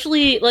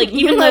especially, like,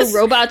 even though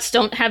robots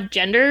don't have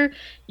gender,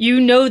 you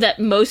know that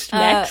most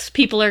mechs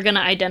people are going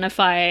to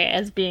identify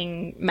as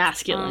being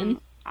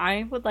masculine.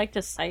 I would like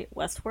to cite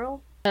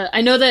Westworld.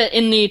 I know that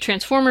in the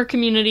Transformer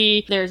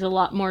community, there's a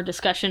lot more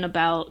discussion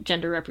about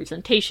gender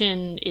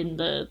representation in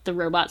the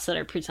robots that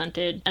are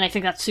presented, and I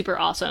think that's super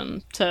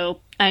awesome.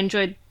 So I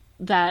enjoyed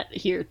that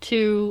here,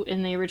 too,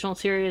 in the original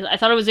series. I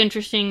thought it was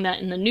interesting that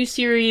in the new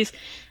series,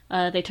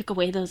 they took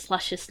away those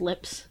luscious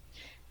lips.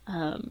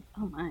 Oh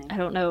my. I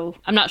don't know.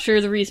 I'm not sure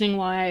the reasoning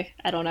why.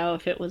 I don't know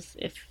if it was...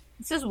 It's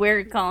just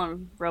weird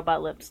calling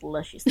robot lips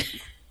luscious.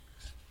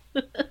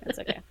 That's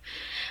okay.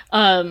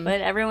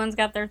 But everyone's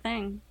got their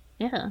thing.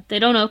 Yeah, they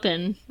don't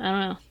open. I don't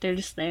know. They're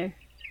just there.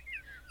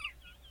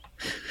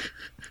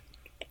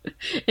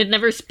 It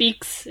never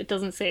speaks. It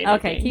doesn't say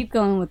anything. Okay, keep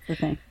going with the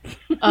thing.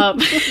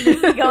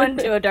 Going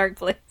to a dark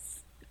place.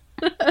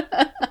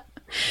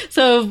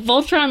 So,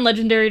 Voltron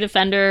Legendary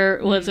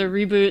Defender was a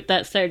reboot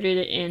that started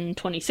in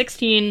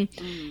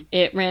 2016.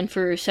 It ran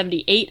for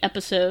 78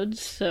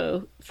 episodes,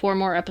 so 4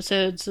 more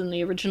episodes than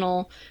the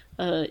original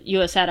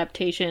US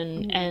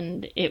adaptation,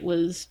 and it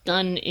was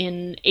done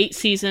in 8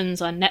 seasons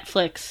on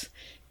Netflix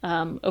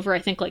over, I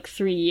think, like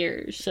 3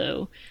 years.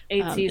 So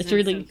 8 seasons it's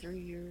really... in 3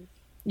 years.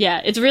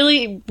 Yeah, it's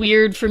really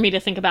weird for me to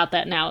think about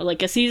that now.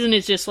 Like, a season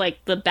is just,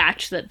 like, the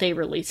batch that they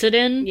release it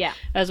in. Yeah.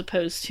 As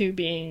opposed to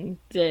being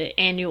the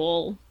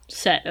annual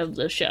set of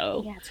the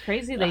show. Yeah, it's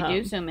crazy they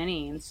do so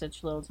many in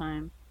such little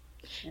time.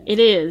 Yeah. It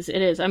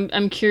is.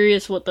 I'm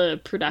curious what the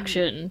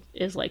production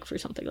is like for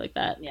something like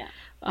that. Yeah.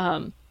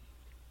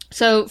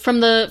 So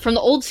from the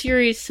old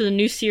series to the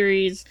new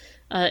series,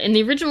 in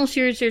the original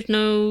series, there's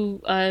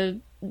no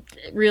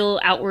real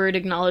outward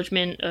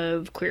acknowledgement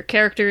of queer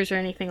characters or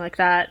anything like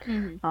that.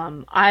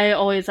 Mm-hmm. I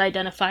always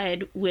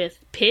identified with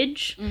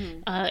Pidge.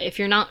 Mm-hmm. If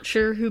you're not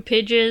sure who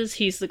Pidge is,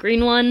 he's the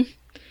green one.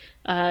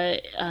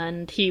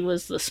 And he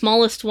was the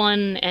smallest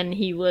one, and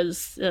he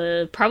was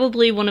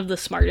probably one of the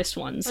smartest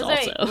ones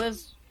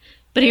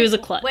but he was a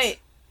klutz. Wait.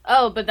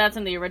 Oh, but that's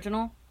in the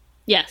original?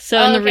 Yes,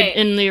 so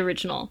in the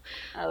original.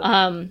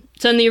 Okay.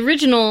 So in the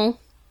original,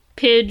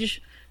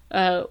 Pidge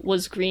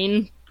was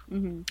green.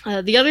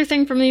 Mm-hmm. The other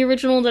thing from the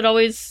original that I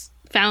always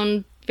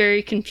found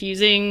very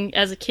confusing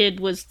as a kid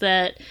was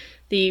that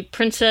the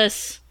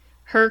princess,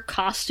 her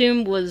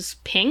costume was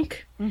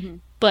pink, mm-hmm.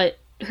 but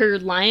her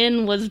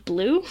lion was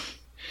blue.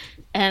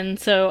 And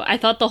so I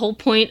thought the whole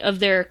point of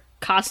their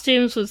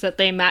costumes was that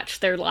they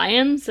matched their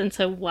lions, and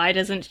so why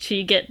doesn't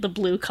she get the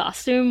blue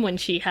costume when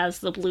she has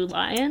the blue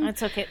lion?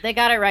 That's okay. They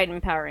got it right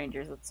in Power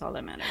Rangers. That's all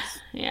that matters.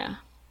 Yeah.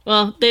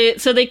 Well,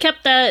 they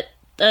kept that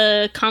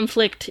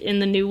conflict in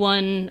the new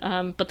one,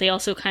 but they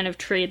also kind of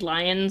trade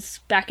lions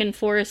back and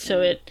forth,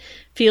 so it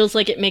feels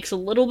like it makes a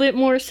little bit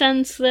more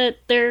sense that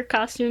their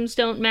costumes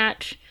don't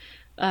match.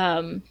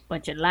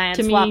 Bunch of lion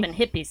swapping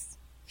hippies.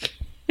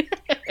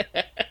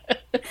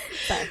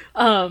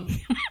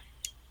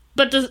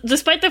 But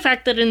despite the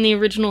fact that in the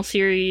original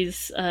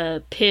series,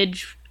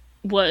 Pidge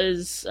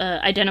was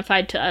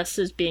identified to us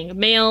as being a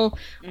male,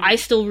 I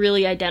still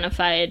really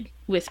identified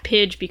with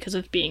Pidge because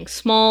of being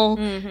small,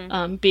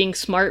 being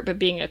smart, but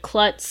being a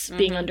klutz,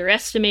 being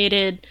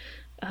underestimated,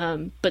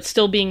 but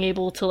still being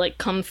able to like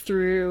come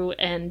through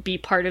and be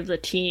part of the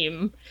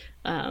team,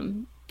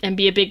 and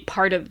be a big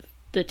part of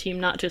the team,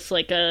 not just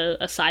like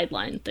a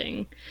sideline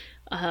thing.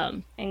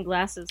 And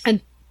glasses.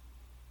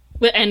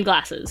 And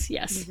glasses,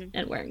 yes.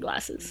 And wearing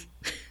glasses.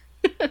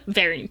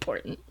 Very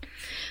important.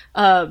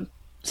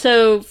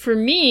 So for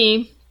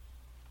me,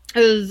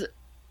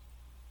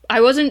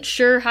 I wasn't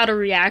sure how to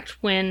react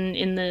when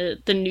in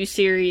the new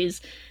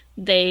series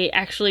they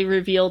actually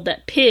revealed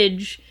that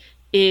Pidge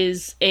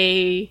is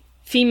a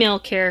female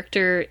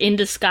character in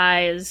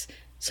disguise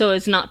so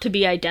as not to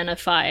be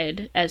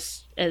identified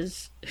as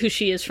who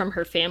she is from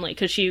her family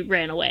because she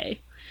ran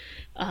away.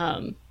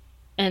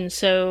 And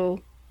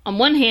so on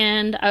one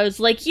hand, I was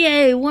like,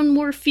 yay, one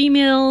more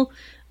female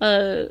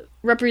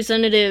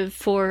representative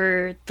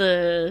for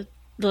for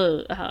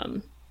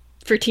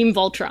Team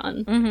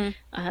Voltron.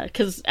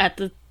 Because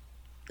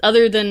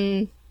other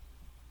than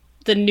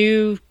the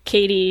new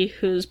Katie,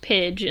 who's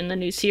Pidge in the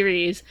new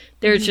series,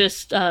 there's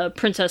just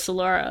Princess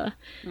Allura.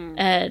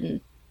 And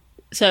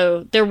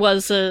so there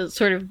was a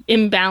sort of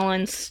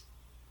imbalance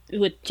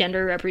with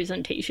gender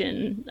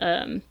representation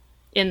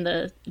in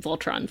the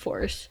Voltron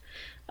force.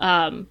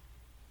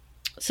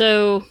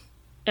 So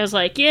I was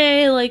like,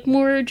 yay, like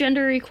more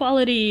gender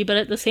equality, but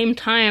at the same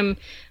time,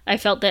 I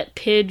felt that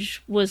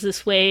Pidge was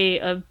this way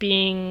of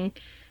being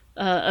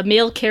a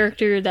male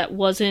character that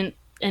wasn't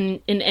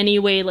in any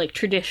way like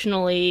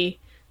traditionally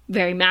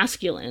very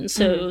masculine.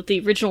 So the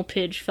original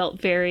Pidge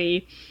felt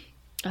very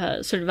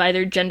sort of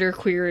either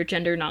genderqueer or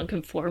gender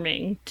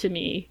nonconforming to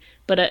me,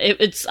 but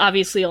it's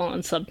obviously all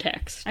in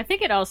subtext. I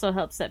think it also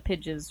helps that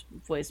Pidge is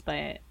voiced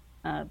by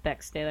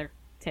Bex Taylor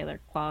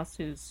Klaus,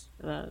 who's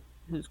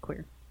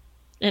queer.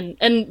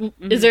 And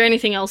is there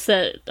anything else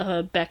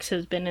that Bex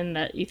has been in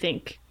that you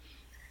think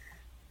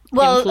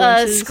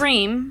influences?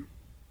 Scream,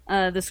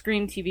 the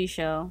Scream TV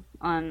show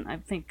on, I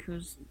think,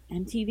 who's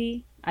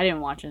MTV? I didn't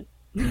watch it.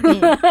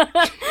 But,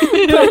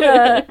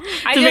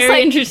 it's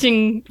very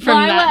interesting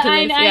from that to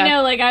this. I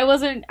know, like,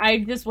 I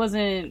just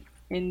wasn't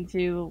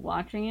into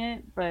watching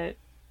it, but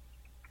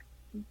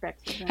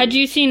Bex was in Had it.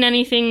 you seen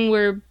anything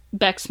where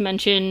Bex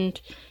mentioned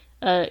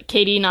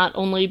Katie not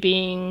only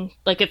being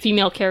like a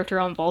female character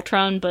on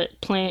Voltron, but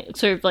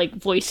sort of like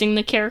voicing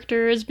the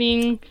character as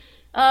being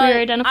queer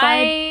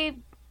identified?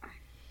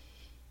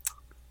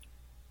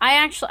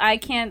 I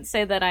can't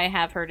say that I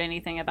have heard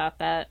anything about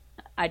that.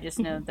 I just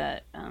know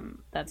that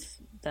that's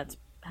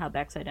how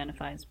Bex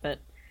identifies. But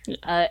you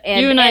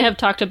and I have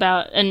talked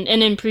about, and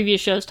in previous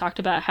shows talked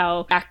about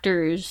how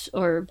actors,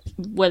 or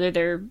whether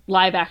they're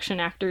live action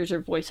actors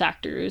or voice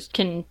actors,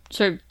 can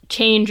sort of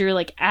change or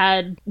like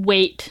add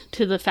weight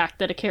to the fact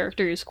that a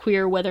character is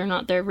queer, whether or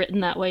not they're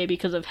written that way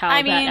because of how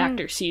that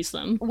actor sees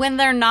them. When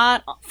they're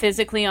not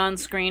physically on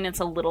screen, it's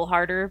a little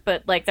harder,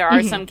 but like there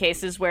are some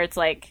cases where it's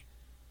like,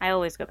 I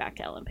always go back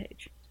to Ellen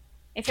Page.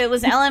 If it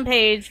was Ellen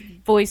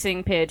Page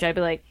voicing Pidge, I'd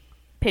be like,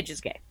 Pidge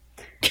is gay.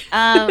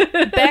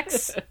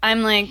 Bex,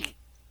 I'm like,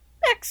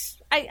 Bex,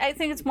 I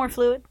think it's more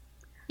fluid.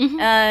 But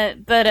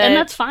and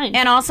that's fine.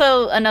 And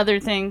also another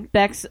thing,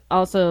 Bex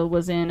also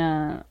was in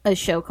a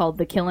show called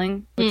The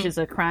Killing, which is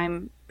a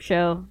crime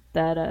show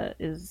that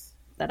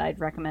that I'd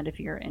recommend if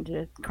you're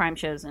into crime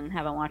shows and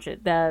haven't watched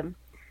it.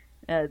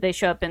 They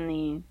show up in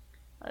the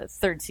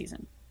third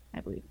season,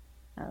 I believe,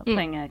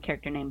 playing a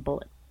character named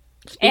Bullet.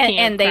 Speaking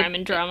of crime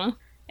and drama.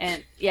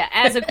 And yeah,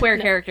 as a queer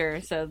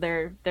character, so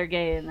they're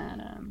gay in that.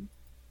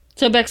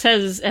 So Bex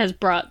has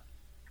brought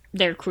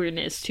their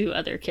queerness to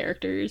other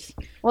characters.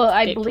 Well,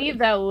 I believe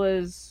that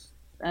was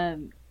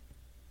the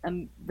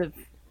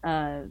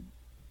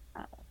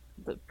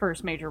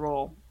first major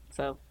role.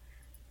 So,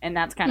 and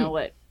that's kind of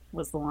what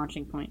was the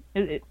launching point.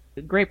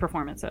 Great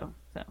performance, though.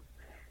 So,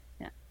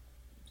 yeah.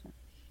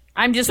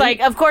 I'm just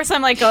like, of course,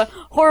 I'm like a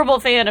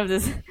horrible fan of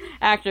this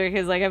actor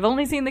because, like, I've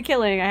only seen The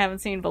Killing. I haven't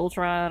seen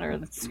Voltron or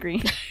The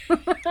Scream.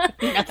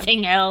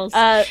 Nothing else.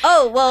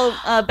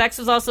 Bex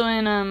was also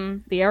in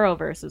the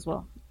Arrowverse as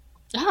well.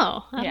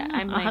 Oh, yeah.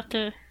 I'll have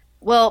to.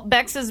 Well,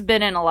 Bex has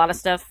been in a lot of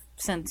stuff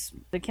since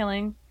The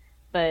Killing,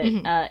 but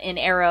in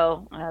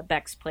Arrow,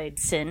 Bex played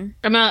Sin.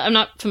 I'm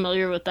not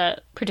familiar with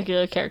that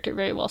particular character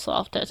very well, so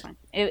I'll have to.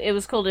 It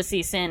was cool to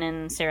see Sin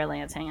and Sarah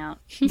Lance hang out.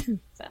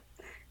 So,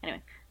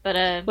 anyway,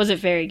 but was it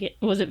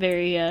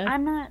very?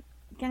 I'm not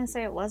gonna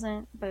say it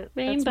wasn't, but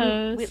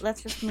rainbows.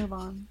 Let's just move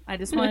on. I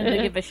just wanted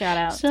to give a shout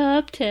out.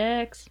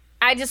 Subtext.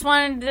 I just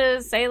wanted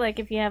to say, like,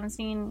 if you haven't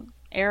seen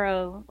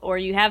Arrow, or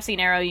you have seen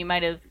Arrow, you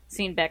might have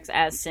seen Bex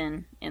as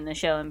Sin in the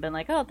show and been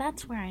like, oh,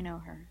 that's where I know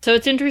her. So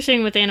it's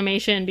interesting with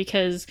animation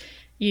because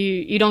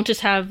you don't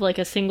just have like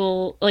a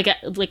single like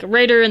a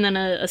writer and then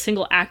a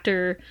single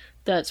actor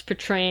that's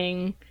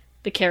portraying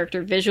the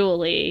character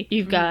visually.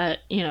 You've got,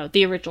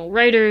 the original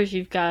writers,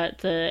 you've got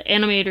the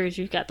animators,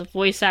 you've got the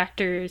voice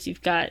actors,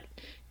 you've got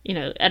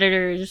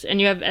editors, and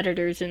you have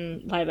editors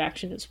in live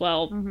action as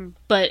well.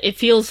 But it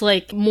feels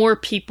like more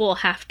people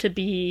have to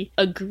be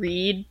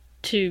agreed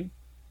to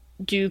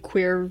do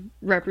queer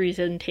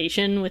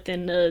representation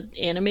within the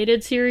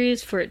animated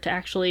series for it to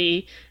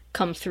actually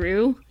come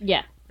through.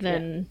 Yeah.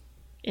 Than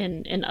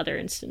in other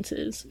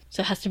instances.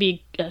 So it has to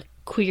be a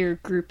queer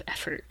group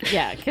effort.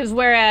 Yeah, because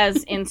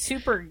whereas in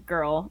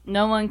Supergirl,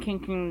 no one can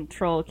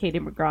control Katie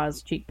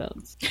McGraw's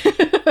cheekbones.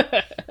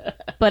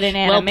 But in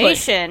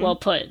animation, well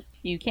put.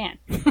 You can.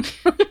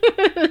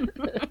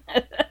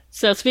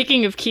 So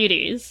speaking of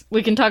cuties,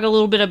 we can talk a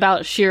little bit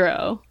about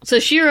Shiro. So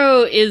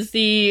Shiro is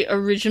the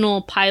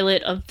original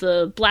pilot of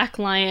the Black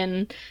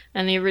Lion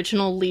and the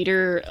original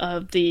leader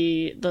of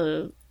the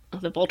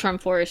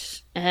Voltron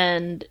Force,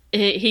 and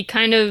he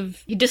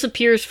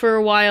disappears for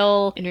a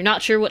while, and you're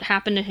not sure what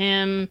happened to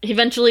him.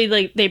 Eventually,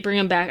 they bring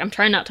him back. I'm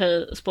trying not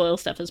to spoil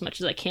stuff as much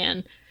as I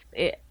can.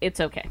 It's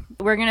okay.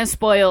 We're gonna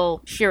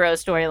spoil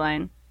Shiro's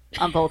storyline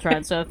on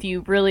Voltron, so if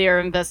you really are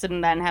invested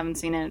in that and haven't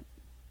seen it,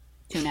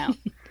 tune out.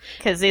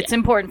 Because it's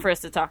important for us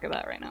to talk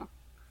about right now.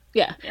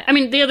 Yeah. I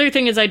mean, the other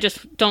thing is I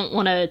just don't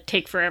want to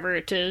take forever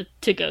to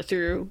go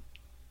through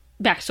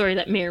backstory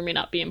that may or may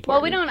not be important.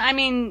 Well, we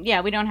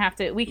don't have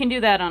to. We can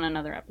do that on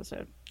another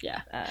episode.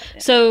 Yeah.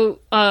 So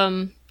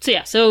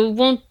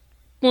won't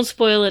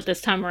spoil it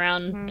this time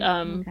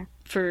around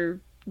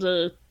for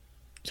the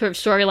sort of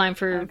storyline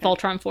for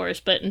Voltron Force,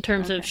 but in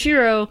terms of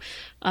Shiro,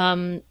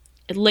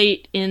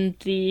 late in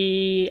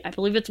I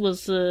believe it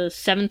was the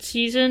 7th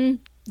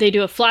season, they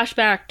do a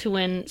flashback to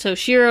when, so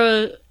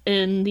Shiro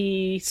in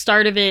the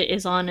start of it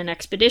is on an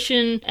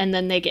expedition, and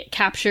then they get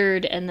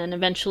captured, and then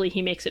eventually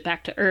he makes it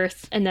back to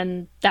Earth, and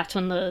then that's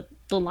when the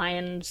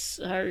lions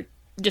are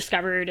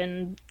discovered,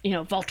 and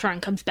Voltron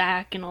comes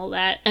back and all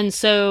that. And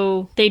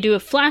so they do a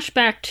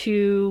flashback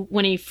to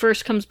when he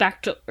first comes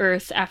back to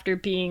Earth after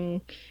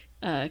being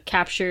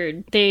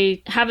captured.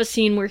 They have a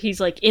scene where he's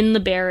like in the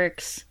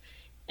barracks,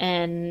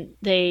 and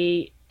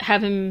they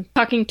have him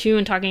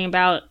talking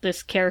about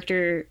this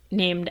character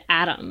named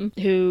Adam,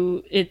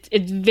 who it's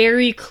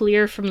very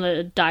clear from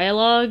the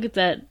dialogue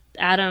that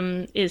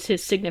Adam is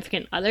his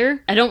significant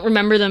other. I don't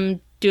remember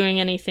them doing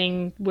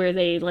anything where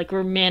they like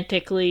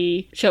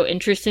romantically show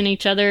interest in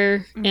each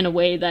other in a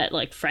way that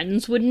like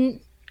friends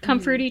wouldn't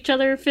comfort each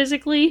other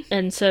physically.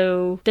 And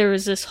so there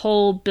was this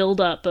whole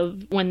buildup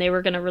of when they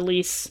were going to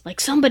release, like,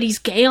 somebody's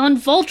gay on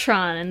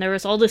Voltron, and there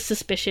was all this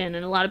suspicion,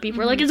 and a lot of people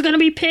were like, it's going to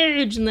be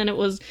Pidge, and then it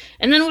was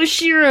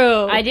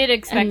Shiro. I did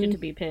expect it to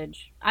be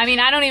Pidge. I mean,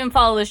 I don't even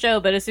follow the show,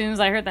 but as soon as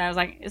I heard that, I was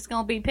like, it's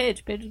going to be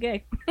Pidge. Pidge is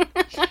gay.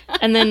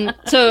 and then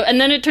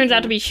it turns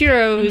out to be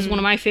Shiro, who's one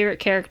of my favorite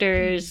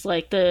characters,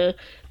 like the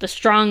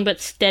strong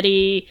but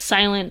steady,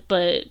 silent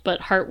but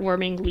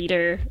heartwarming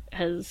leader.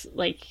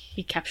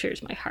 He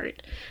captures my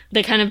heart.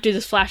 They kind of do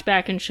this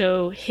flashback and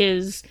show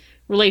his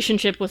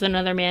relationship with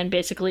another man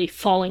basically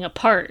falling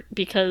apart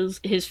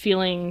because his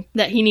feeling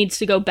that he needs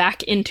to go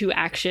back into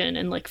action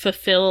and like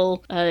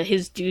fulfill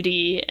his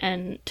duty,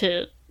 and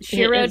to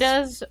Shiro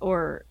does,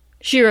 or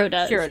Shiro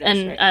does,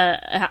 and right.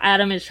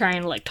 Adam is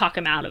trying to like talk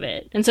him out of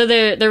it, and so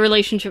their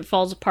relationship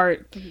falls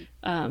apart.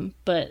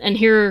 And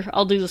here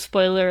I'll do the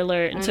spoiler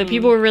alert, and so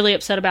people were really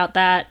upset about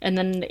that. And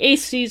then the 8th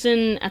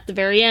season, at the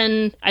very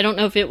end, I don't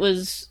know if it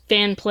was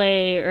fan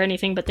play or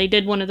anything, but they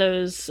did one of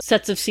those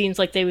sets of scenes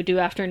like they would do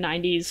after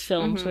 90s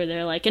films, where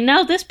they're like, and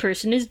now this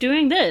person is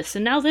doing this,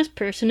 and now this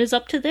person is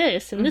up to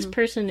this, and this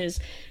person is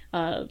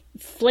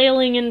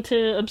flailing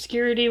into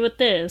obscurity with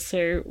this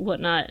or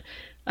whatnot.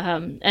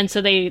 And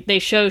so they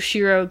show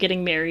Shiro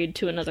getting married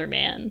to another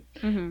man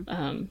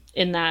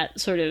in that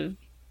sort of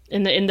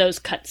in those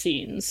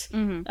cutscenes,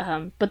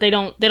 but they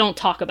don't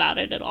talk about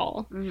it at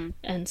all.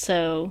 And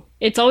so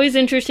it's always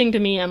interesting to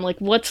me. I'm like,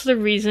 what's the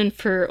reason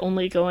for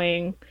only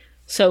going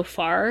so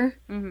far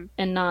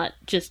and not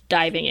just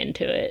diving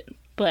into it?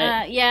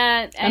 But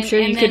yeah, I'm sure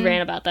you could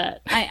rant about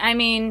that. I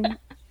mean,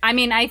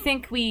 I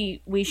think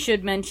we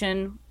should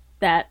mention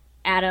that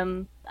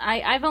Adam.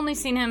 I've only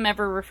seen him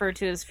ever referred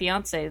to as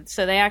fiance,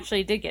 so they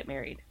actually did get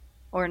married,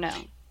 or no?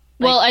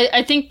 Well,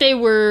 I think they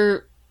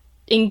were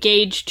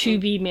engaged to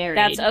be married.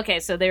 That's okay.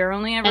 So they were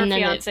only ever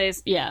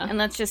fiancés. Yeah. And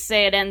let's just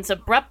say it ends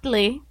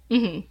abruptly.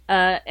 And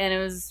it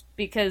was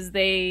because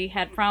they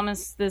had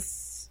promised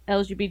this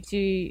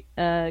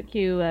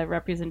LGBTQ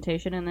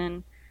representation, and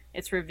then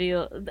it's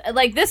revealed.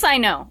 Like, this I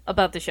know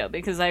about the show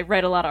because I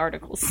read a lot of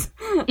articles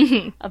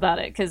about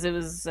it because it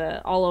was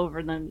all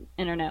over the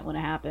internet when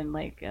it happened.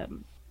 Like,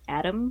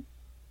 Adam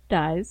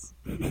dies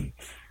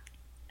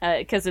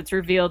because it's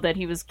revealed that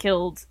he was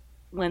killed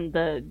when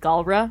the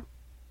Galra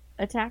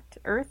attacked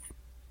Earth.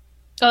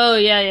 Oh,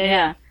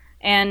 yeah.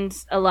 And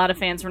a lot of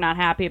fans were not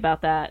happy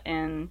about that.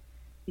 And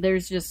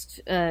there's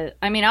just,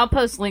 I'll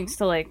post links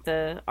to, like,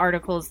 the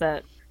articles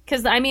that,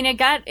 because,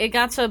 it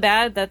got so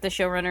bad that the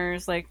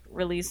showrunners, like,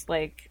 released,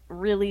 like,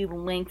 really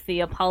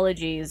lengthy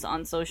apologies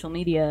on social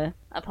media,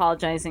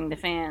 apologizing to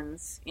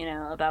fans,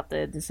 about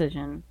the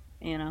decision,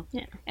 Yeah.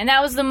 And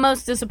that was the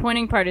most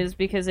disappointing part, is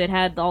because it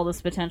had all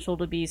this potential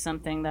to be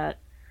something that,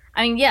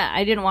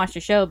 I didn't watch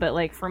the show, but,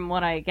 like, from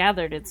what I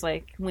gathered, it's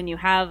like, when you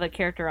have a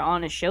character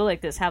on a show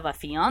like this have a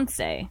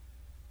fiance,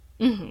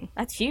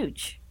 that's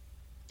huge.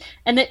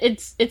 And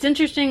it's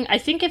interesting. I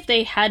think if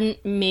they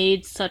hadn't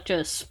made such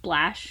a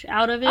splash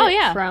out of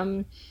it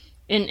from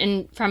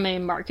a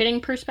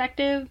marketing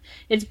perspective,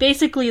 it's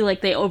basically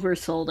like they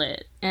oversold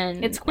it,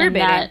 and it's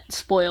queerbaiting. That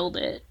spoiled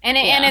it. And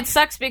it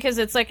sucks because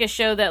it's like a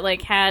show that,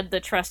 like, had the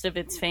trust of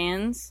its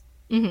fans,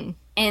 and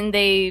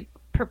they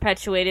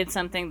perpetuated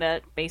something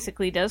that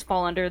basically does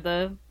fall under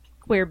the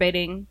queer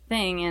baiting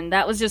thing, and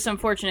that was just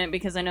unfortunate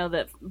because I know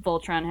that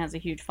Voltron has a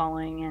huge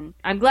following, and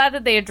I'm glad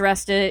that they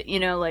addressed it,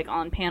 like,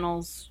 on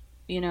panels,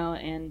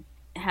 and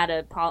had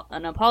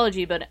an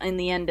apology, but in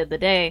the end of the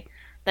day,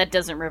 that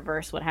doesn't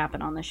reverse what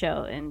happened on the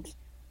show, and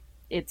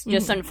it's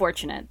just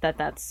unfortunate that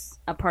that's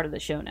a part of the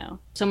show now.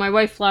 So my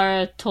wife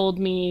Lara told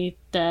me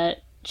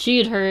that she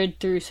had heard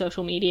through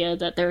social media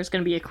that there was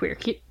going to be a queer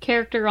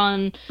character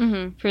on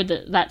for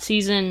that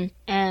season,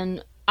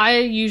 and I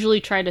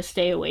usually try to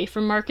stay away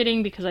from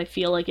marketing because I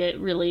feel like it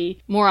really,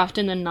 more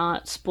often than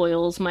not,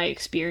 spoils my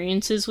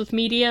experiences with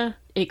media.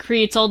 It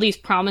creates all these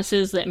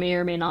promises that may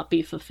or may not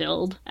be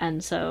fulfilled,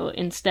 and so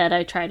instead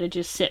I try to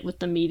just sit with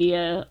the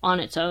media on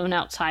its own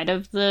outside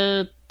of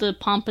the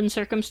pomp and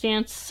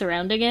circumstance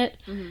surrounding it.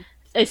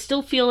 I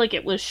still feel like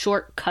it was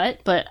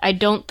shortcut, but I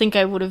don't think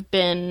I would have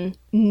been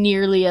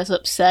nearly as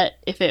upset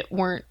if it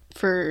weren't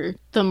for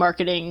the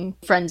marketing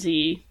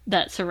frenzy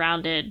that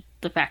surrounded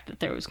the fact that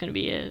there was going to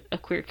be a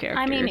queer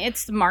character.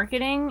 It's the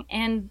marketing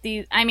and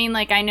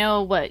I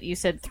know what you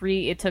said,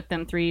 it took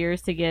them 3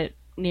 years to get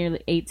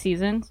nearly 8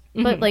 seasons,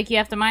 but, like, you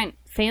have to mind,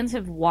 fans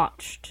have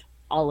watched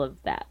all of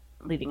that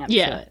leading up to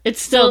it.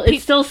 It's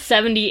still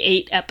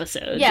 78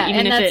 episodes. Yeah, even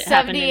and if that's it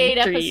happened 78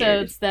 in 3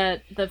 episodes years.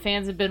 that the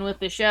fans have been with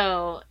the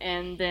show,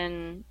 and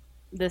then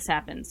this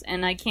happens.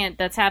 And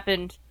that's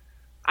happened.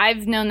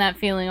 I've known that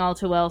feeling all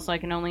too well, so I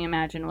can only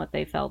imagine what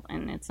they felt,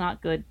 and it's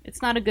not good.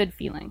 It's not a good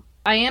feeling.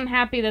 I am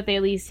happy that they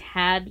at least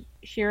had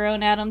Shiro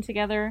and Adam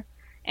together,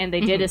 and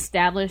they did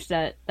establish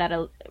that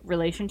a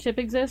relationship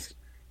exists,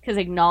 because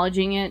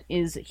acknowledging it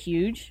is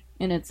huge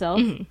in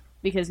itself,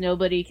 because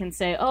nobody can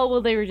say, oh,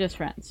 well, they were just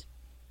friends.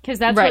 Because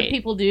that's what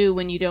people do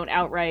when you don't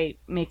outright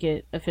make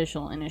it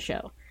official in a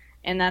show.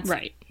 And that's...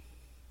 Right.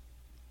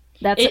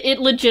 It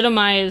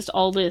legitimized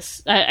all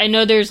this. I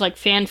know there's, like,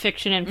 fan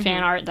fiction and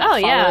fan art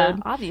that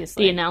followed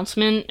obviously the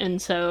announcement,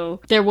 and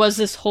so there was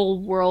this whole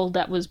world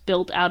that was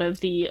built out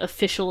of the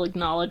official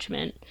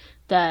acknowledgement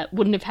that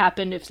wouldn't have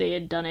happened if they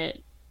had done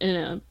it in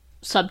a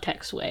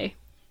subtext way,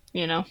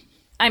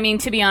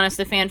 to be honest,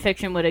 the fan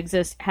fiction would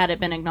exist had it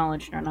been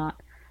acknowledged or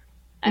not.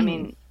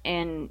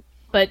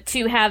 But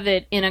to have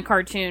it in a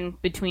cartoon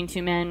between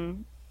two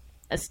men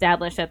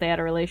establish that they had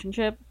a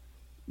relationship,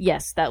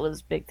 yes, that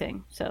was a big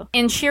thing. So,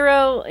 and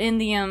Shiro in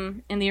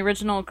the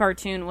original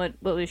cartoon, what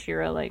was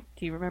Shiro like?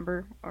 Do you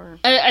remember? Or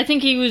I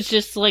think he was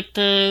just like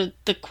the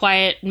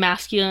quiet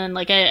masculine.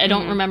 Like I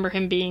don't remember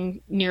him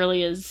being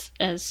nearly as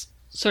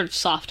sort of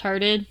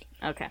soft-hearted,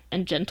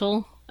 and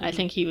gentle. I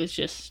think he was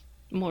just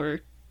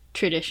more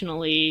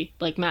traditionally,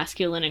 like,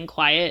 masculine and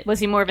quiet. Was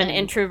he more of an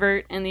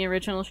introvert in the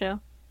original show?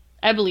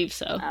 I believe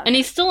so. Okay. And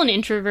he's still an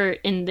introvert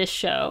in this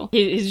show.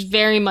 He's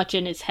very much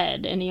in his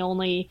head, and he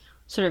only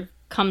sort of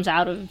comes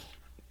out of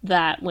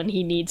that when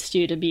he needs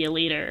to be a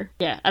leader.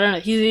 Yeah, I don't know.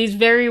 He's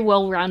very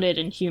well-rounded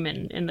and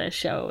human in this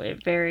show.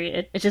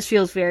 It just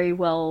feels very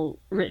well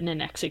written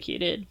and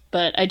executed.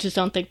 But I just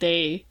don't think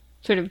they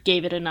sort of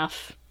gave it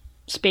enough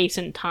space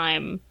and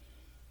time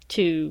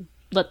to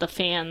let the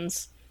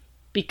fans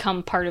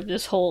become part of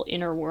this whole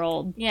inner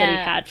world that he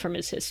had from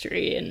his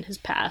history and his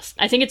past.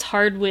 I think it's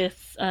hard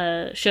with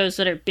shows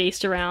that are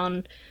based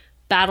around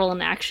battle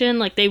and action.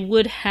 Like, they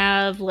would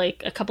have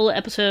like a couple of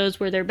episodes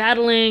where they're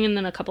battling, and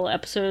then a couple of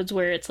episodes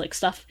where it's like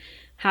stuff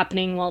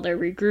happening while they're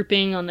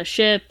regrouping on the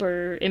ship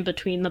or in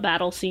between the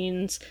battle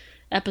scenes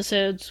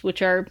episodes,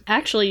 which are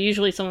actually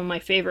usually some of my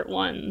favorite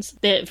ones.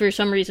 That for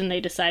some reason they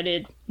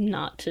decided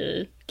not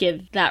to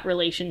give that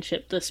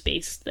relationship the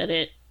space that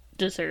it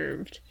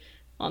deserved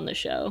on the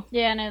show.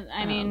 Yeah, and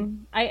I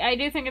mean, I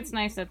do think it's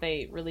nice that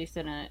they released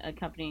an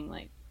accompanying,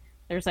 like,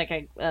 there's like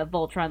a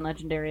Voltron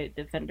Legendary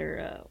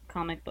Defender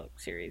comic book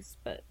series,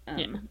 but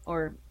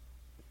or,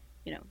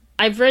 you know,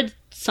 I've read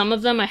some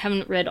of them. I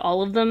haven't read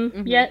all of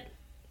them yet.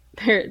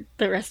 The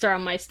rest are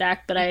on my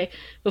stack, but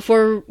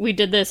before we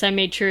did this, I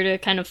made sure to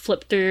kind of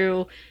flip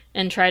through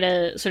and try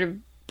to sort of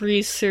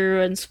breeze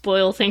through and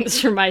spoil things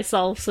for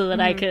myself so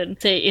that I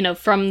could say, you know,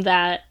 from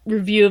that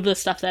review of the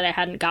stuff that I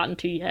hadn't gotten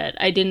to yet,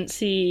 I didn't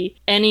see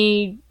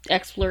any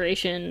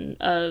exploration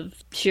of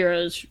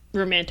Shiro's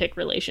romantic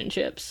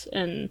relationships.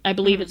 And I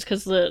believe it's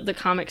because the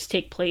comics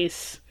take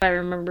place, if I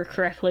remember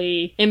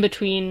correctly, in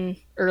between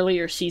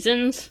earlier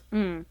seasons.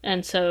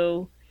 And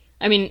so,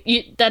 I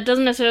mean, that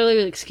doesn't necessarily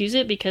excuse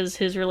it because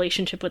his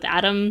relationship with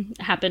Adam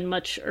happened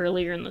much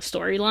earlier in the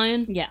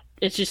storyline. Yeah.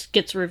 It just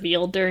gets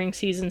revealed during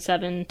season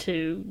 7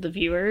 to the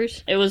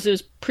viewers. It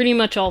was pretty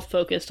much all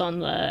focused on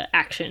the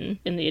action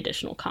in the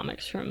additional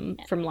comics from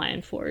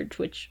Lion Forge,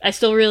 which I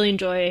still really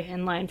enjoy,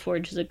 and Lion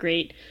Forge is a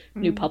great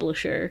new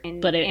publisher,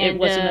 but it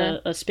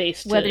wasn't a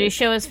space to... Whether you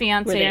show his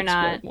fiancé or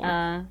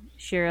not,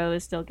 Shiro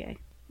is still gay,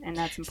 and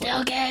that's important.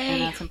 Still gay!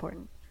 And that's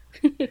important.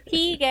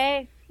 He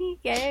gay. He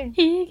gay.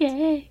 He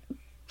gay.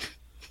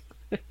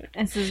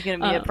 This is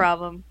gonna be a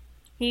problem.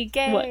 He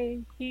gay. What?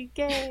 He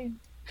gay.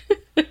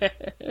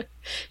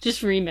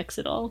 Just remix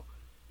it all.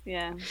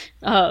 Yeah.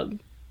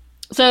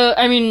 So,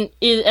 I mean,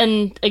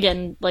 and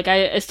again, like,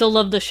 I still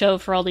love the show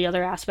for all the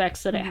other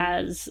aspects that it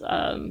has,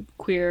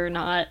 queer or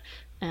not,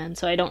 and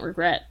so I don't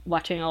regret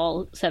watching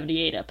all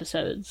 78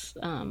 episodes.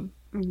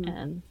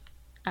 And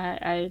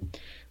I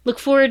look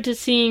forward to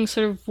seeing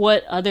sort of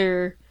what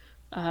other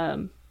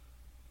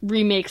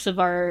remakes of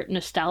our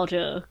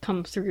nostalgia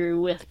come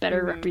through with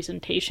better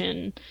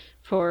representation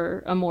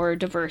for a more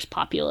diverse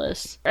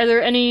populace. Are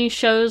there any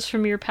shows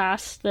from your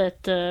past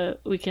that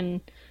we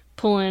can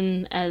pull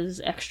in as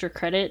extra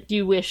credit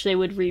you wish they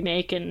would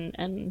remake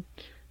and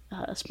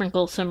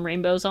sprinkle some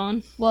rainbows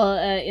on? Well,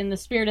 in the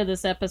spirit of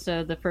this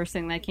episode, the first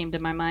thing that came to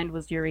my mind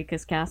was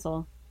Eureka's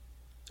Castle.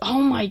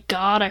 Oh my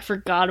god, I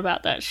forgot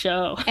about that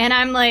show. And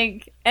I'm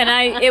like,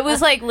 it was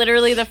like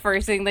literally the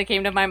first thing that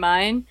came to my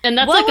mind. And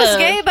that's what was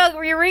gay about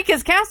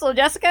Eureka's Castle,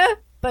 Jessica?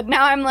 But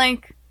now I'm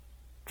like,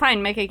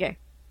 fine, make it gay.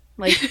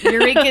 Like,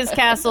 Eureka's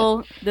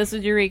Castle, this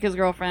is Eureka's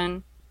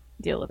girlfriend,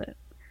 deal with it.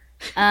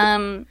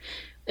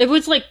 It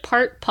was like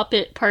part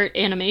puppet, part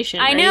animation,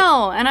 I right?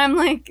 know, and I'm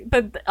like,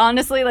 but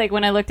honestly, like,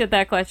 when I looked at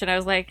that question, I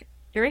was like,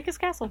 Eureka's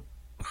Castle.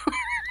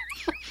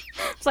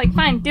 It's like,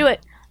 fine, do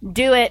it.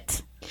 Do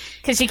it.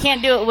 Because you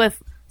can't do it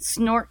with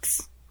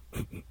Snorks.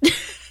 Or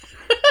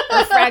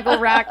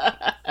Fraggle Rock.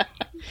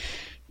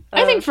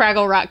 I think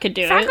Fraggle Rock could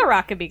do it. Fraggle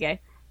Rock could be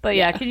gay. But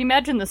yeah, could you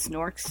imagine the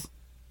Snorks?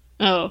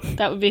 Oh,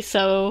 that would be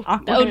so...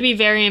 awkward. That would be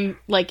very,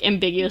 like,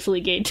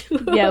 ambiguously gay,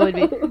 too. Yeah, it would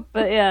be.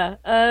 But yeah,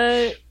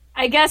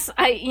 I guess,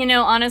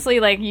 honestly,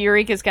 like,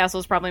 Eureka's Castle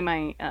is probably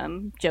my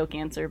joke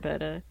answer,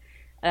 but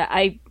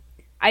I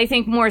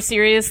think more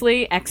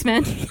seriously,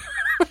 X-Men.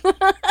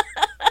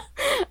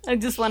 I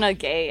just want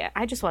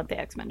the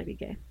X-Men to be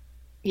gay.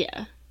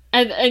 Yeah.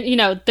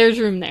 And there's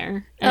room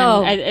there.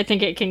 And I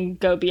think it can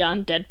go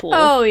beyond Deadpool.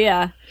 Oh,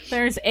 yeah.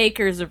 There's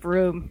acres of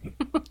room.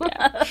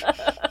 Yeah.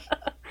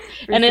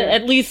 And sure.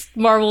 At least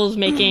Marvel is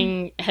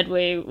making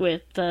headway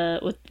with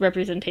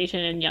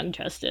representation in Young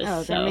Justice.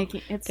 Oh, they're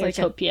making it's like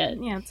hope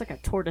yet. Yeah, it's like a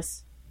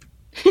tortoise.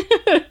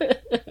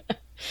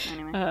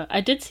 Anyway,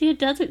 I did see a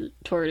desert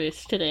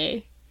tortoise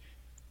today.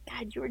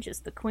 God, you were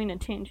just the queen of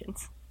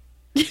tangents.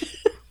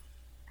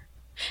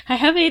 I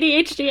have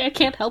ADHD. I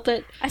can't help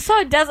it. I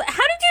saw a desert.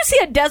 How did you see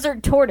a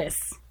desert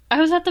tortoise? I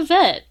was at the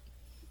vet.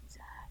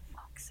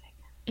 Fuck's sake.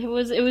 It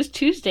was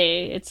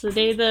Tuesday. It's the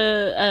day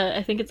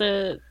I think it's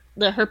the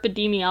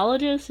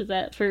herpetologist, is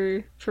that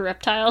for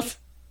reptiles,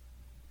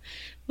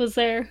 was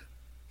there.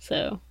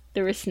 So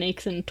there were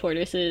snakes and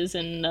tortoises,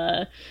 and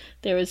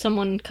there was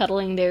someone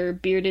cuddling their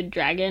bearded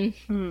dragon.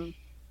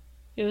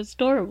 It was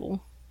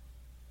adorable.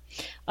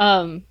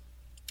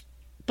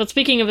 But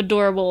speaking of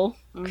adorable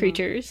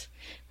creatures,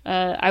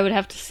 I would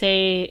have to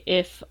say,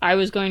 if I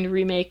was going to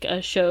remake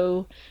a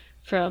show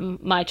from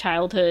my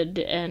childhood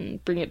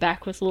and bring it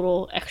back with a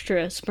little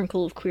extra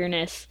sprinkle of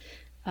queerness,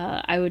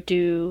 I would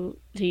do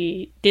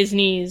the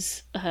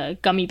Disney's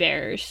Gummy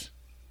Bears,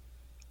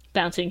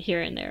 bouncing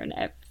here and there and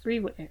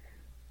everywhere.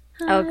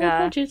 Oh god,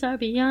 adventures are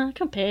beyond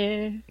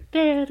compare.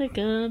 They're the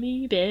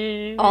Gummy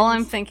Bears. All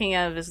I'm thinking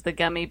of is the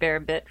Gummy Bear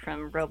bit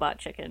from Robot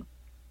Chicken.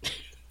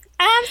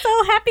 I'm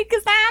so happy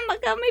because I'm a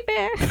gummy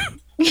bear.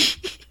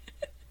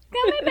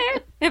 Gummy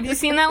bear. Have you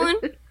seen that one?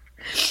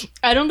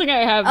 I don't think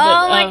I have.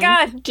 Oh my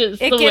god! Just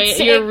the way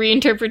your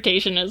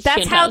reinterpretation is.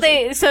 That's fantastic. how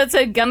they. So it's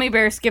a gummy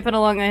bear skipping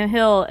along a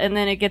hill, and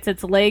then it gets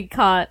its leg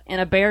caught in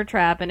a bear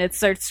trap, and it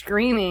starts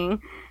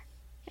screaming.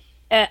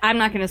 I'm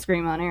not going to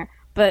scream on air,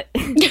 but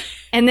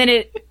and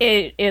then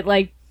it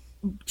like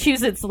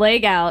chews its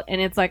leg out,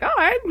 and it's like, oh,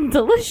 I'm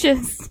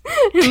delicious,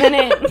 and then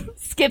it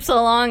skips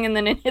along, and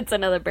then it hits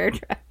another bear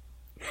trap.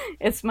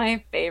 It's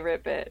my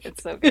favorite bit.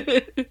 It's so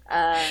good.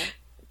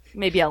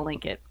 Maybe I'll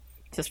link it.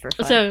 Just for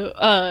fun.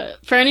 So,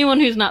 for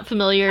anyone who's not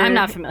familiar... I'm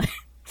not familiar.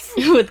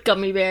 with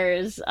gummy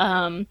bears,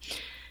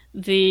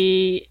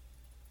 the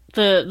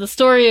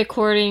story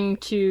according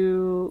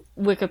to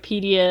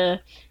Wikipedia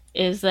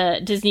is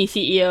that Disney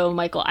CEO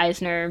Michael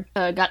Eisner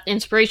got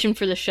inspiration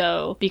for the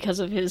show because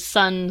of his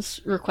son's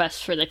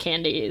request for the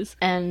candies.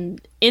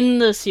 And in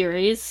the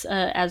series,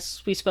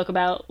 as we spoke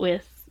about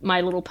with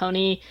My Little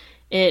Pony,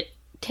 it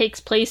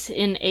takes place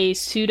in a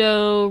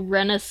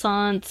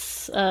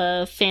pseudo-Renaissance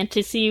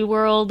fantasy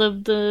world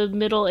of the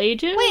Middle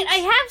Ages. Wait, I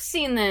have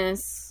seen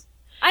this.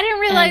 I didn't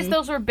realize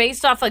those were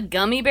based off of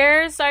gummy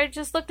bears. I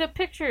just looked at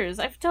pictures.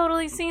 I've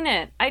totally seen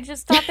it. I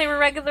just thought they were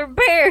regular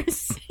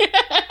bears.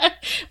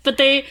 But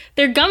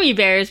they're gummy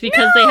bears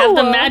because they have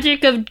the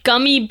magic of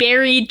gummy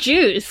berry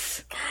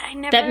juice. God, I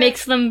never... That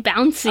makes them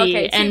bouncy,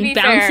 Okay, and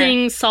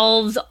bouncing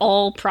solves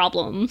all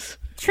problems.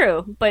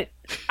 True, but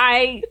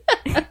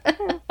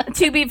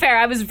to be fair,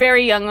 I was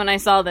very young when I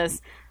saw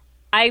this.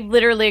 I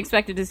literally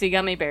expected to see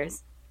gummy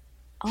bears.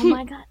 Oh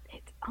my god.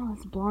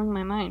 It's blowing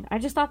my mind. I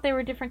just thought they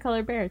were different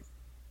colored bears.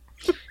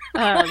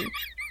 Wow.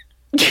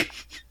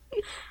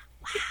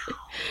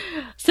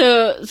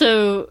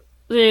 So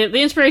the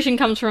inspiration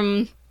comes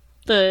from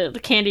the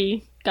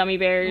candy gummy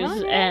bears,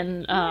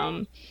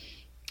 and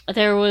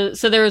there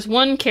was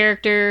one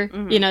character,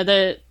 you know,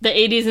 the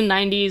 80s and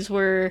 90s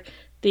were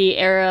the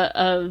era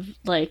of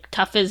like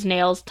tough as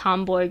nails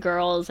tomboy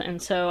girls, and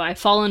so I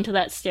fall into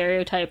that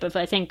stereotype of,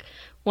 I think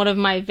one of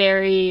my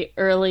very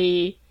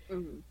early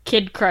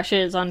kid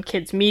crushes on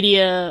kids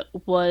media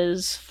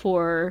was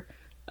for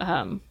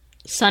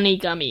Sunny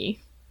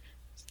Gummy,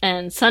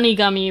 and Sunny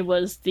Gummy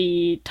was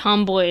the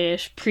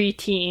tomboyish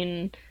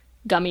preteen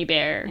gummy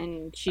bear,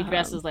 and she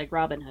dresses like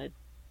Robin Hood.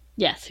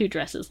 Yes, who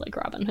dresses like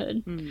Robin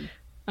Hood.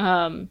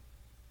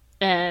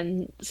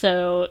 And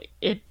so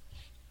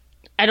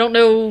I don't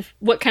know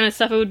what kind of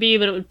stuff it would be,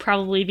 but it would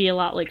probably be a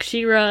lot like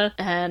She-Ra.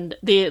 And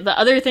the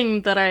other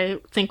thing that I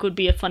think would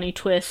be a funny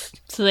twist,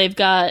 so they've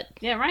got...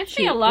 Yeah, it reminds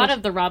me a lot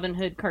of the Robin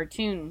Hood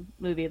cartoon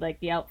movie, like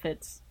the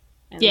outfits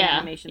and the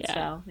animation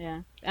style.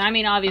 Yeah. I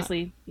mean,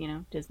 obviously, you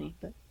know, Disney,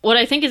 but... What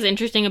I think is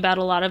interesting about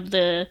a lot of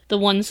the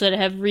ones that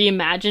have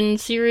reimagined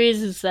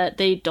series is that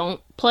they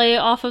don't play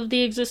off of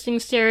the existing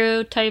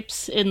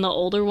stereotypes in the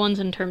older ones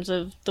in terms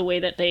of the way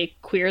that they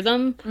queer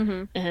them.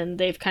 Mm-hmm. And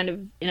they've kind of,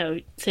 you know,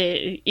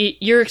 say,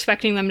 you're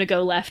expecting them to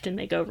go left and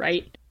they go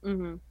right.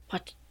 Mm-hmm.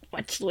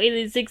 What's the way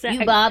they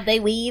zigzag? You bob,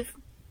 they weave.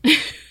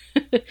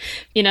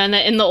 You know, and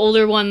in the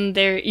older one,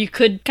 you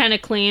could kind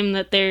of claim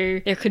that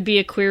there could be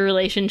a queer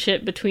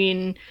relationship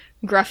between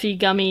Gruffy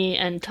Gummy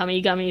and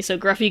Tummy Gummy. So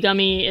Gruffy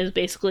Gummy is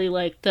basically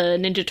like the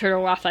Ninja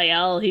Turtle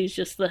Raphael. He's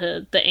just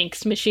the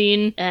angst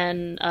machine,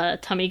 and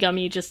Tummy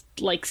Gummy just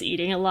likes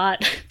eating a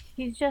lot.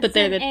 He's just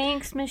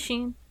angst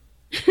machine.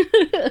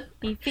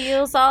 He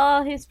feels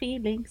all his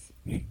feelings.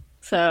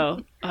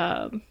 So,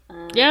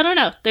 yeah, I don't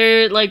know.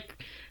 They're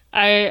like,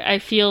 I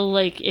feel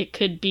like it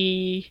could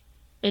be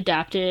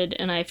adapted,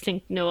 and I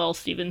think Noelle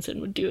Stevenson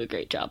would do a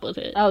great job with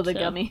it. Oh, the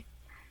gummy.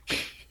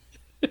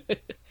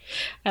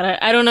 And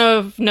I don't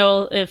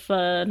know if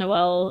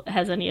Noelle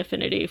has any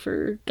affinity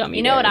for gummy.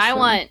 You know what I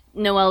want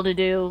Noelle to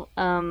do?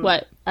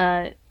 What?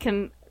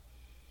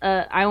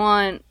 I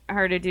want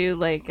her to do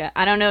like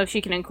I don't know if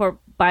she can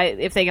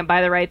if they can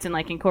buy the rights and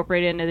like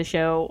incorporate it into the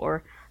show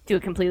or do a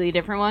completely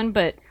different one.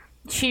 But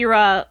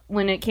She-Ra,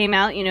 when it came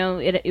out, you know,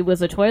 it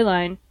was a toy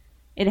line.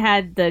 It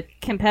had the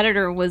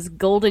competitor was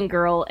Golden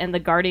Girl and the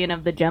Guardian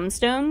of the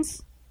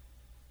Gemstones.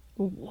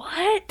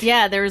 What?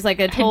 Yeah, there was like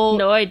a whole... I had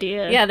no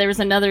idea. Yeah, there was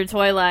another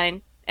toy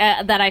line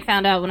that I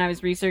found out when I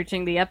was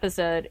researching the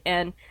episode,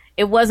 and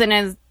it wasn't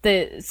as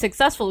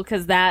successful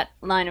because that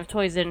line of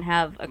toys didn't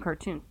have a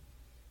cartoon.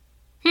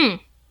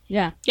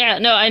 Yeah. Yeah,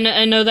 no,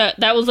 I know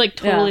that was like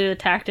totally the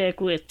tactic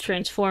with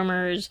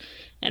Transformers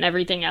and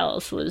everything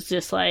else was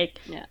just like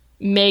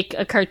make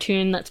a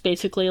cartoon that's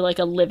basically like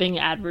a living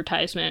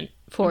advertisement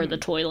for the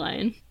toy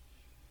line.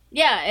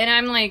 Yeah, and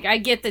I'm like, I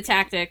get the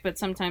tactic, but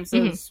sometimes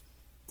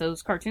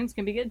those cartoons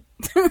can be good.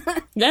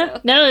 Yeah,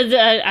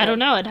 no, I don't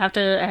know. I'd have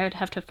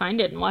to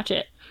find it and watch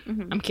it.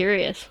 Mm-hmm. I'm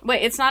curious.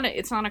 Wait, it's not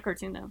a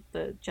cartoon though.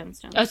 The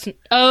Gemstones.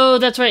 Oh,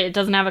 that's right. It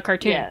doesn't have a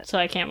cartoon, so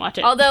I can't watch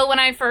it. Although when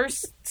I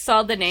first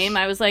saw the name,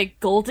 I was like,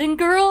 Golden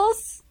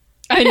Girls.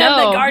 I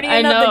know. The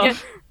Guardian of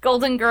the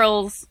Golden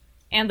Girls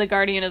and the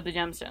Guardian of the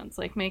Gemstones.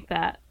 Like, make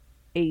that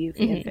a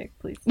fanfic,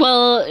 please.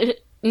 Well,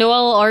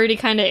 Noelle already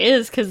kind of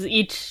is because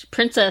each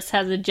princess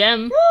has a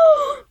gem.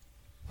 Oh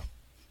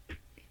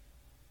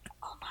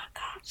my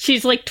god.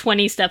 She's like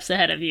 20 steps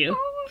ahead of you.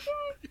 Oh my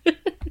god.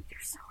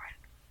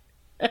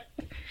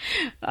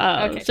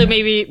 Okay. So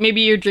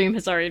maybe your dream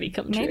has already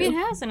come true. Maybe it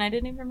has, and I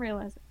didn't even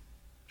realize it.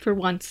 For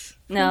once.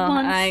 No, For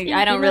once in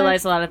I don't your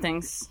realize life. a lot of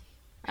things.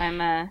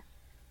 I'm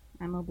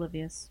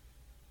oblivious.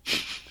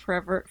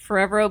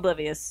 Forever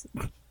oblivious.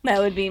 That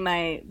would be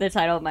the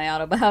title of my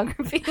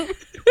autobiography.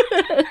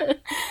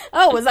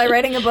 Oh, was I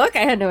writing a book? I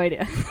had no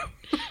idea.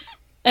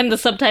 And the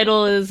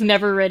subtitle is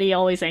Never Ready,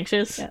 Always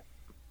Anxious. Yep.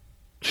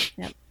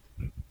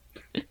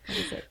 That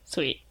is it.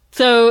 Sweet.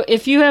 So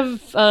if you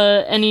have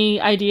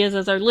any ideas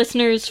as our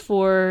listeners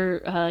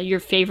for your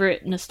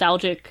favorite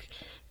nostalgic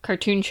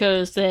cartoon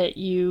shows that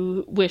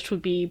you wish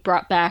would be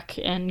brought back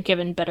and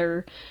given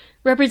better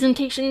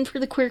representation for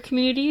the queer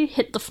community,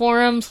 hit the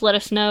forums, let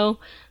us know.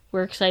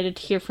 We're excited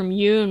to hear from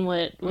you and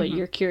what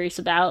you're curious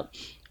about.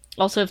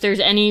 Also, if there's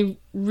any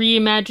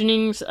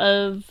reimaginings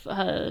of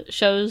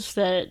shows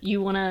that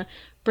you want to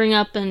bring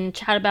up and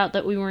chat about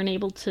that we weren't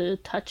able to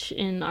touch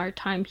in our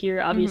time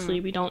here,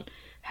 obviously we don't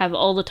have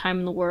all the time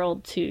in the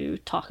world to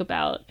talk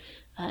about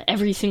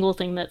every single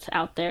thing that's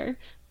out there,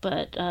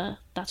 but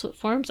that's what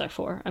forums are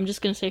for. I'm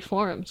just going to say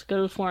forums. Go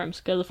to the forums.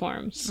 Go to the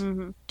forums.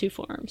 To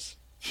forums.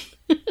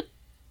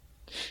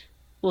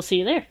 We'll see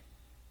you there.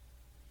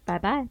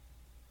 Bye-bye.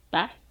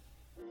 Bye.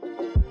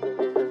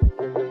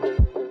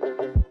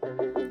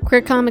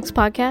 Queer Comics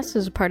Podcast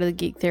is a part of the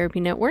Geek Therapy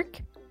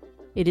Network.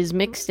 It is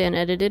mixed and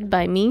edited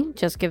by me,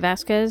 Jessica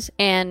Vasquez,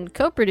 and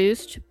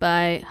co-produced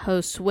by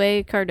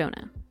Josue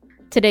Cardona.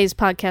 Today's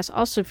podcast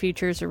also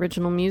features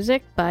original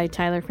music by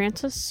Tyler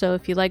Francis, so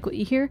if you like what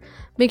you hear,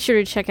 make sure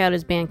to check out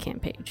his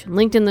Bandcamp page,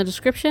 linked in the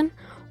description,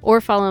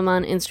 or follow him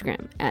on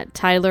Instagram at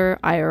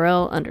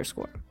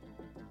TylerIRL_.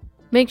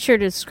 Make sure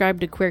to subscribe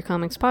to Queer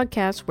Comics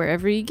Podcast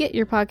wherever you get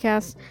your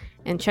podcasts,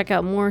 and check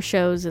out more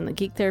shows in the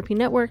Geek Therapy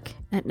Network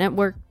at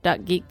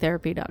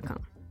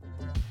network.geektherapy.com.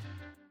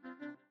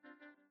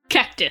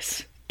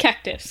 Cactus.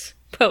 Cactus.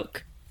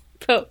 Poke.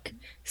 Poke.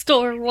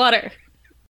 Store water.